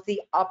bracing of both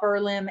the upper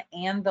limb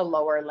and the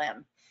lower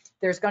limb.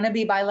 There's going to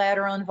be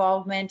bilateral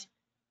involvement.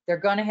 They're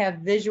going to have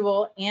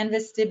visual and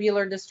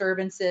vestibular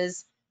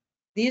disturbances.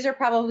 These are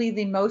probably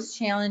the most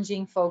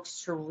challenging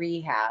folks to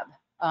rehab,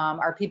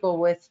 are people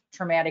with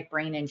traumatic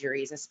brain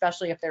injuries,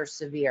 especially if they're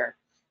severe.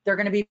 They're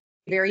going to be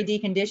very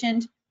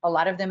deconditioned. A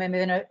lot of them have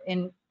been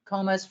in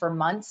comas for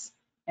months,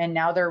 and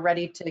now they're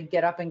ready to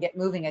get up and get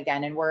moving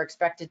again, and we're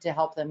expected to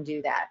help them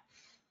do that.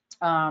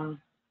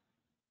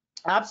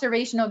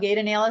 Observational gait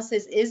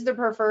analysis is the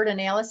preferred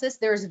analysis.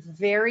 There's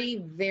very,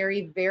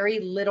 very,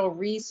 very little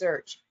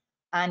research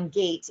on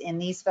gait in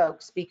these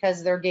folks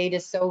because their gait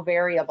is so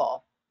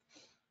variable.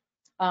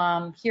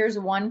 Here's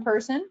one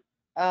person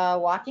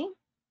walking.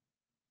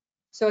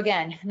 So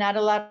again, not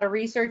a lot of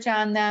research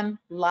on them,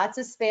 lots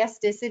of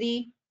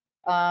spasticity.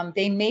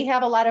 They may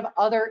have a lot of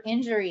other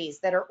injuries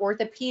that are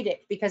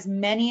orthopedic, because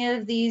many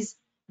of these,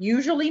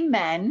 usually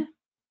men,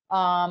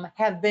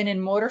 have been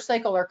in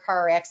motorcycle or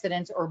car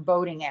accidents or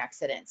boating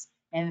accidents.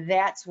 And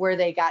that's where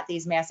they got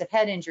these massive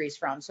head injuries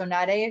from. So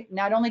not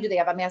only do they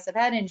have a massive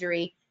head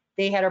injury,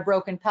 they had a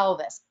broken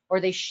pelvis,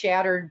 or they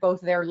shattered both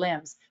their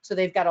limbs. So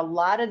they've got a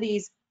lot of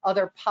these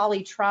other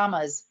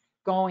polytraumas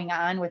going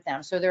on with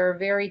them. So they're a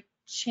very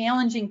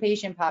challenging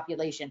patient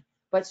population,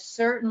 but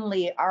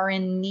certainly are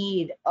in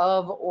need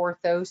of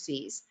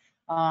orthoses.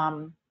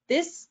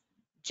 This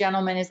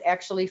gentleman is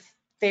actually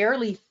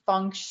fairly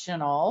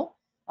functional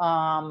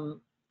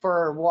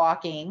for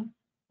walking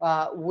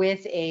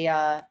with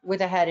a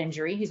head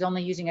injury. He's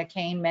only using a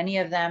cane. Many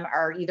of them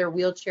are either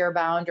wheelchair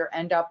bound or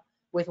end up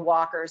with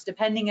walkers,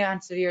 depending on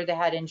how severe the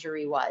head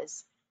injury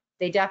was.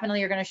 They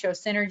definitely are going to show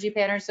synergy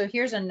patterns. So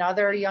here's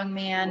another young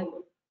man.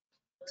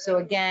 So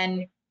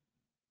again,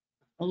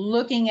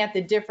 looking at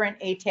the different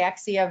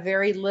ataxia,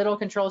 very little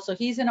control. So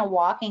he's in a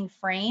walking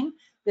frame.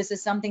 This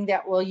is something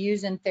that we'll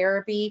use in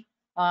therapy.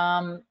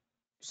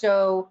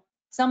 So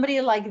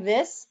somebody like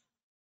this,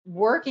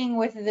 working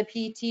with the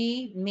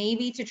PT,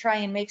 maybe to try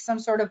and make some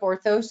sort of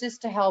orthosis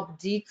to help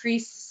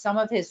decrease some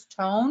of his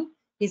tone.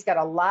 He's got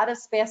a lot of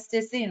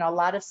spasticity and a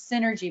lot of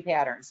synergy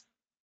patterns.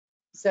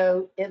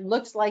 So it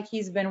looks like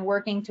he's been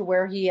working to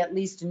where he at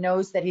least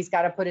knows that he's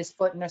got to put his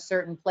foot in a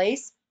certain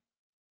place.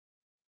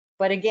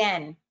 But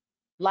again,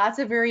 lots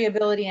of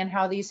variability in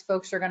how these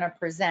folks are going to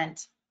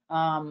present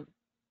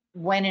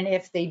when and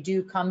if they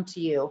do come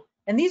to you.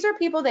 And these are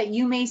people that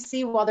you may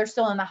see while they're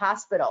still in the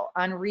hospital,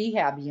 on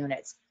rehab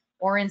units,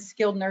 or in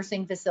skilled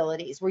nursing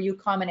facilities, where you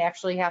come and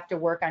actually have to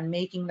work on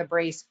making the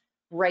brace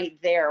right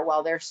there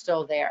while they're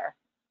still there.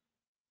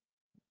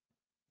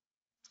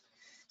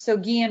 So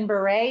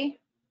Guillain-Barré,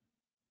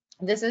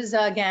 this is,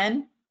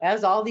 again,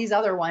 as all these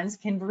other ones,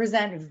 can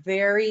present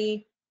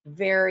very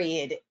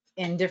varied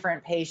in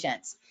different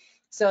patients.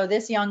 So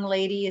this young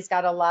lady has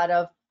got a lot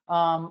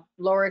of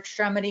lower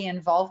extremity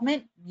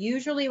involvement.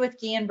 Usually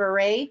with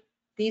Guillain-Barré,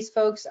 these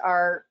folks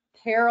are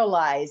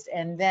paralyzed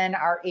and then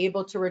are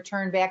able to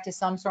return back to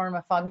some sort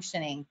of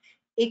functioning.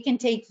 It can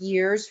take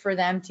years for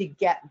them to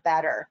get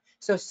better.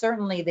 So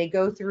certainly they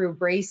go through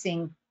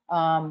bracing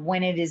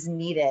when it is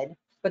needed,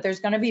 but there's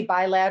going to be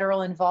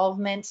bilateral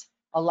involvement,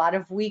 a lot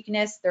of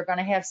weakness. They're going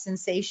to have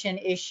sensation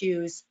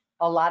issues,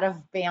 a lot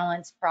of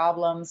balance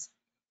problems,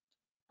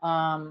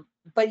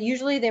 but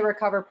usually they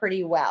recover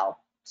pretty well.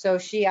 So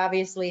she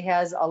obviously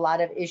has a lot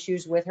of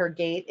issues with her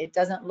gait. It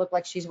doesn't look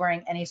like she's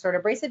wearing any sort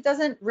of brace. It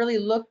doesn't really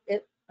look,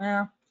 it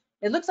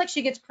looks like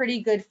she gets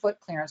pretty good foot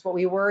clearance. What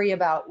we worry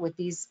about with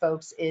these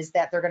folks is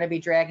that they're going to be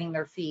dragging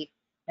their feet,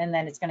 and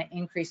then it's going to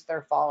increase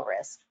their fall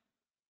risk.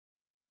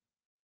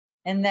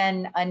 And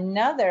then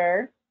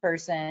another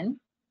person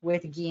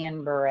with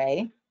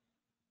Guillain-Barré.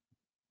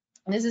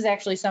 This is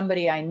actually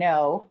somebody I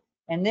know.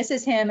 And this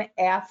is him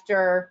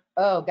after,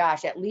 oh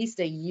gosh, at least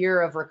a year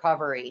of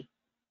recovery.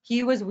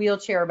 He was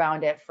wheelchair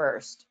bound at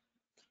first.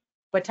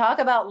 But talk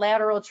about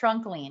lateral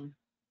trunk lean,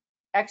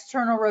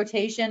 external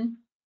rotation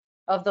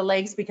of the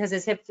legs because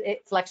his hip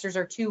flexors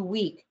are too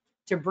weak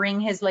to bring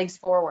his legs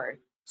forward.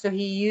 So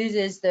he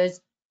uses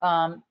those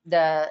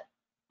the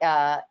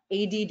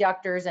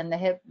adductors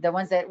and the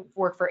ones that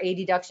work for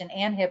adduction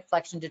and hip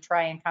flexion to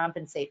try and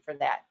compensate for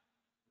that.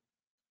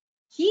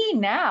 He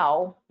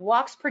now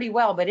walks pretty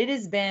well, but it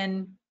has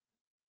been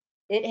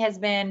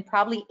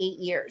probably 8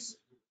 years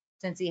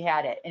since he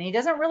had it. And he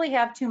doesn't really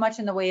have too much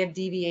in the way of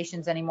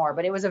deviations anymore,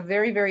 but it was a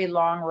very, very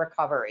long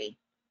recovery.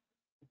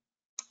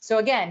 So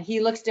again,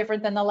 he looks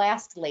different than the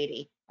last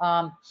lady.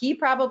 He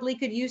probably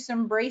could use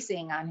some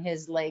bracing on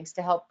his legs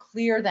to help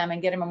clear them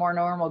and get him a more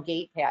normal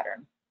gait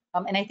pattern.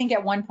 And I think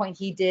at one point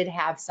he did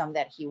have some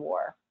that he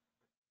wore.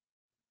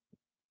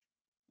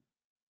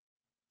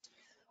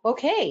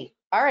 Okay,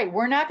 all right,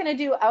 we're not going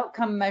to do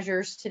outcome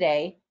measures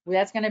today.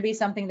 That's going to be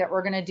something that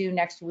we're going to do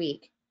next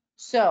week.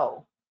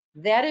 So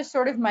that is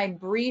sort of my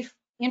brief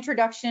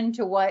introduction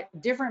to what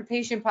different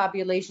patient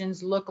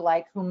populations look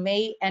like who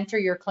may enter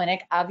your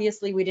clinic.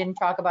 Obviously, we didn't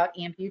talk about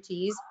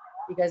amputees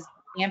because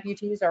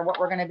amputees are what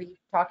we're going to be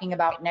talking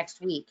about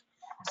next week.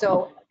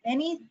 So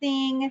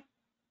anything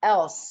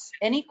else,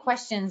 any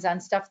questions on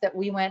stuff that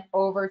we went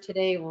over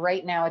today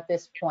right now at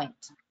this point?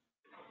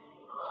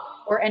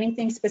 Or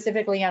anything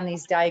specifically on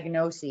these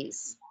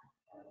diagnoses?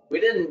 We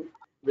didn't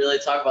really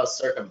talk about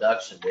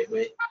circumduction, did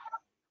we?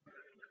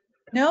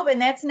 No,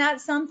 and that's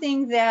not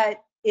something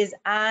that is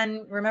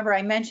on, remember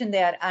I mentioned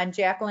that on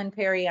Jacqueline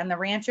Perry on the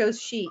Rancho's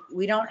sheet.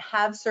 We don't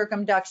have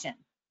circumduction.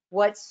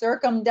 What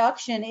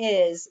circumduction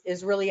is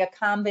really a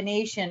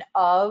combination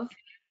of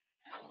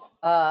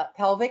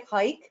pelvic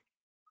hike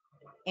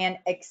and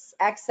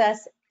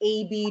excess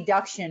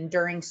abduction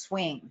during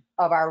swing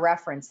of our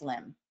reference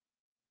limb.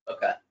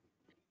 Okay.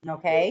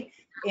 Okay,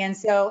 and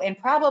so, and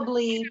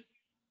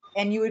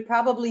you would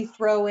probably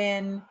throw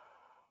in,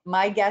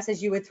 my guess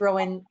is you would throw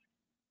in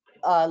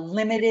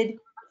limited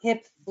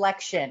hip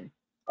flexion,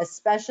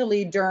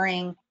 especially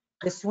during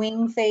the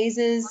swing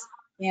phases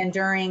and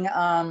during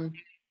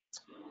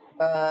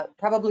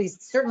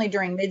certainly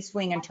during mid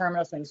swing and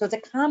terminal swing. So it's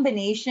a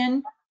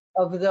combination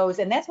of those,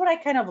 and that's what I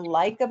kind of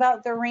like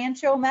about the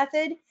Rancho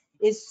method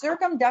is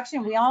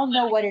circumduction. We all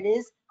know what it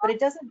is, but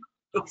it doesn't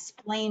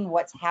explain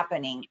what's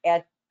happening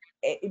at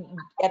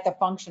the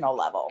functional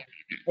level.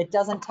 It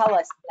doesn't tell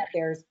us that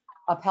there's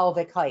a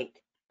pelvic hike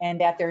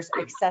and that there's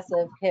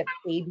excessive hip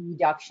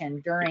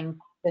abduction during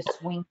the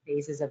swing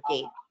phases of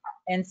gait.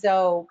 And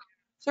so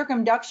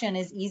circumduction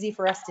is easy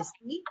for us to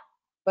see,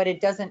 but it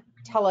doesn't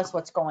tell us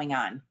what's going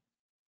on.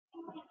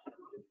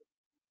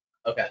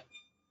 Okay,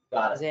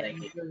 got it. Does that Thank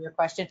you. answer your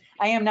question?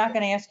 I am not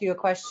going to ask you a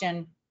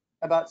question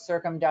about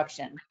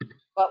circumduction,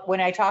 but when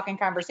I talk in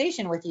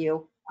conversation with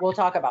you, we'll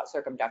talk about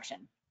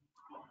circumduction.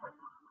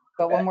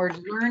 But when we're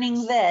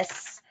learning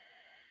this,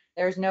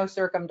 there's no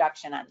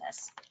circumduction on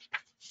this.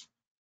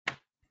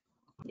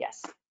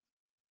 Yes.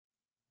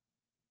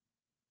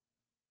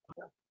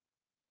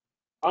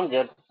 I'm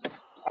good.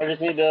 I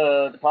just need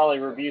to probably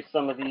review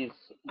some of these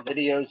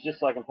videos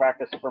just so I can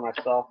practice for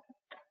myself.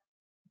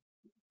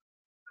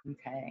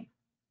 Okay.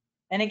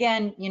 And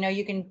again, you know,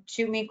 you can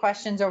shoot me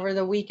questions over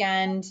the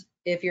weekend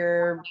if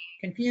you're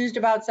confused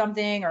about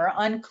something or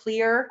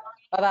unclear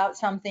about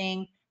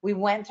something. We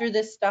went through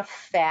this stuff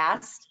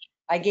fast.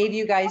 I gave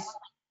you guys,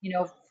 you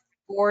know,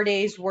 4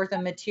 days worth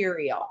of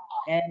material,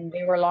 and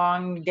they were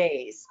long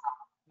days.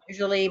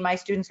 Usually my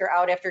students are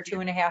out after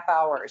 2.5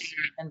 hours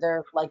and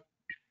they're like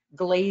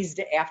glazed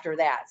after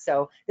that.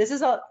 So this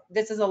is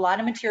a lot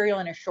of material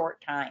in a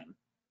short time.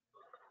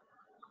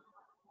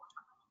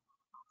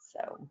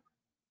 So,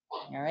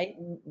 all right,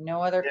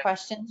 no other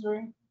questions?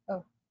 Or,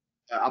 oh,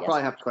 I'll yes.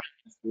 probably have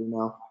questions for you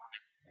now.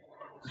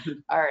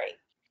 All right.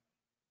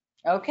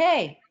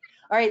 Okay.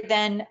 All right,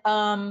 then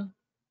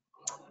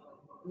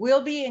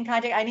we'll be in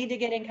contact. I need to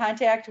get in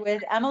contact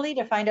with Emily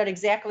to find out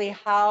exactly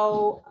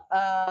how,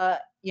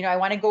 you know, I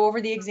want to go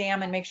over the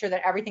exam and make sure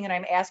that everything that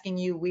I'm asking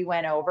you, we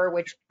went over,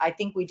 which I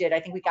think we did. I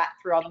think we got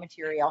through all the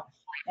material.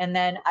 And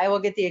then I will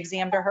get the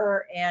exam to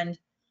her. And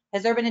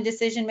has there been a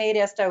decision made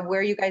as to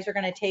where you guys are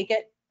going to take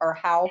it or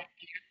how?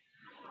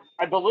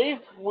 I believe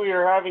we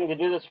are having to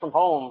do this from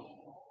home.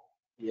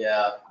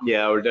 Yeah.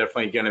 Yeah, we're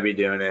definitely going to be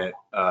doing it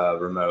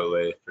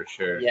remotely for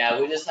sure. Yeah,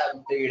 we just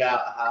haven't figured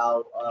out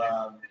how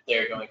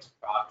they're going to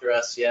proctor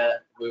us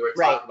yet. We were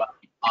talking about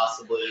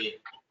possibly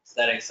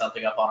setting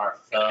something up on our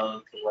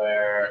phone to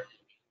where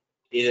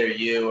either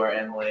you or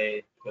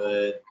Emily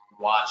could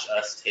watch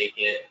us take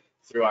it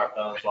through our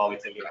phones while we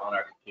take it on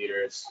our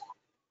computers.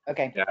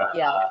 Okay. Yeah.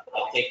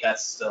 I think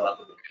that's still up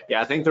to the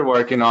Yeah, I think they're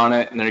working on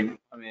it, and they're,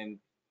 I mean,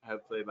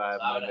 hopefully by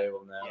Monday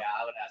we'll know. Yeah,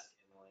 I would ask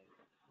Emily.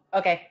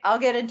 Okay, I'll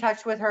get in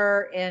touch with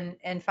her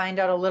and find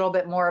out a little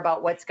bit more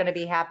about what's going to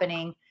be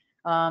happening.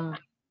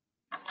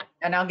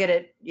 And I'll get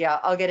it, yeah,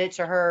 I'll get it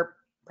to her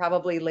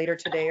probably later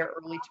today or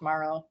early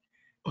tomorrow.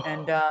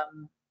 And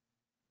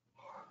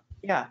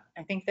yeah,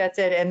 I think that's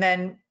it. And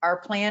then our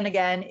plan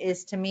again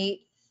is to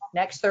meet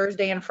next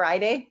Thursday and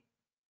Friday.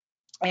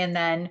 And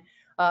then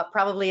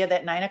probably at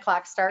that 9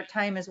 o'clock start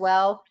time as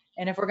well.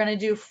 And if we're going to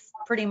do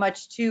pretty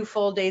much 2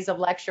 full days of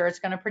lecture, it's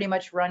going to pretty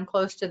much run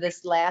close to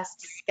this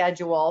last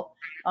schedule.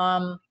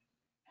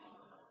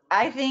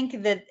 I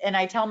think that, and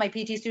I tell my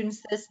PT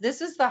students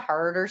this is the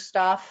harder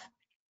stuff.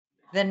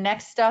 The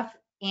next stuff,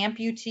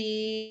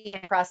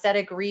 amputee,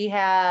 prosthetic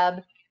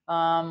rehab,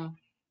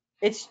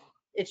 it's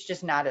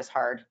just not as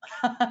hard.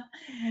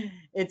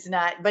 It's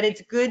not, but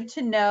it's good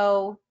to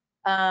know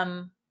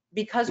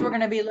because we're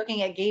going to be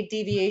looking at gait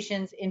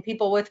deviations in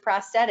people with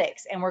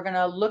prosthetics, and we're going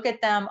to look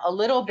at them a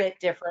little bit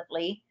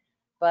differently.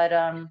 But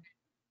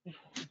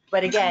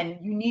again,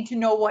 you need to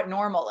know what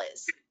normal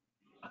is,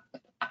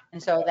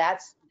 and so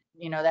that's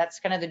that's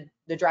kind of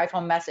the drive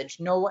home message.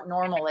 Know what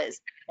normal is,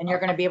 and you're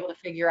going to be able to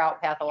figure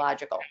out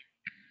pathological.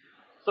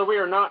 So we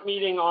are not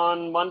meeting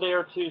on Monday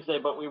or Tuesday,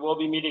 but we will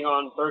be meeting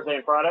on Thursday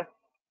and Friday?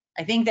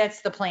 I think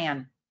that's the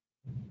plan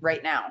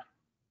right now.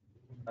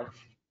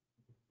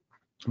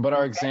 But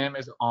our exam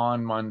is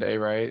on Monday,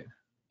 right?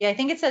 Yeah, I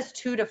think it says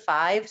 2 to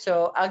 5.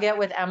 So I'll get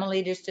with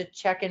Emily just to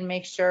check and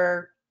make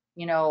sure,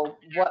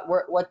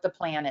 what the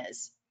plan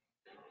is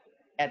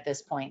at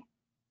this point.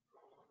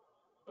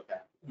 Okay.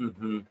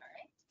 Mm-hmm.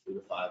 2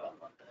 to 5 on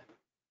Monday.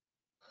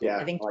 Yeah.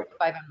 I think 2 like- to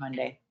 5 on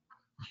Monday.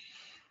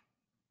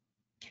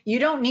 You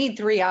don't need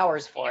 3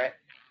 hours for it.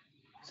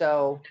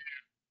 So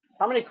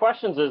How many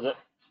questions is it?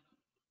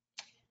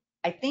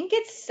 I think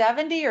it's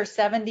 70 or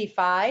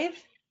 75,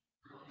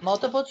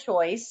 multiple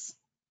choice.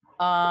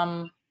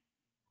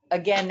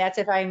 Again, that's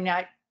if I'm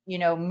not,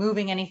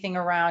 moving anything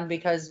around,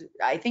 because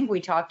I think we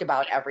talked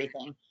about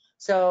everything.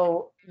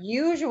 So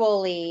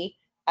usually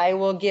I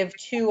will give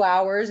 2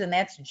 hours, and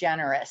that's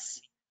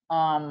generous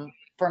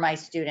for my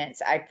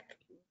students.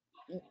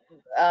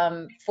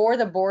 For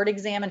the board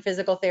exam and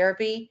physical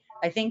therapy,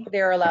 I think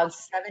they're allowed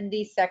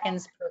 70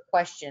 seconds per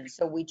question.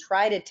 So we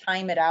try to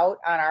time it out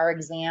on our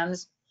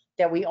exams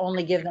that we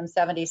only give them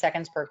 70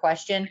 seconds per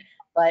question,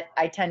 but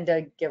I tend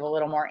to give a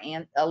little more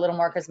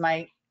because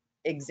my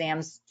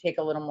exams take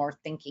a little more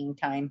thinking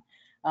time.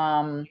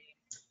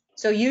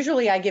 So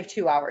usually I give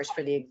 2 hours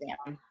for the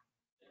exam,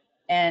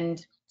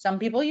 and some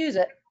people use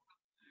it.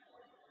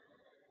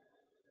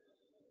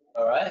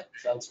 All right,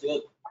 sounds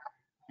good.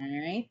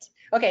 All right.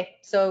 Okay.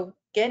 So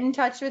get in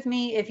touch with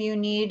me if you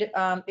need,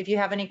 if you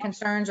have any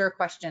concerns or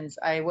questions.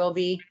 I will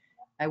be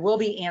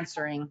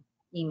answering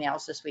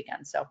emails this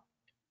weekend. So.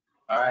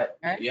 All right.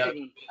 All right. You have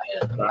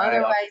All right.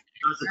 Otherwise,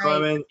 Mr. all right,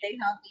 Clement. stay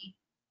healthy.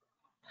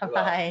 You're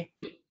welcome. Bye.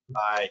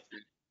 Bye.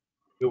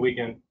 Good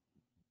weekend.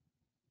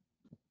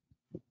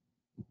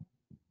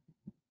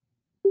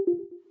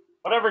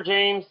 Whatever,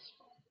 James.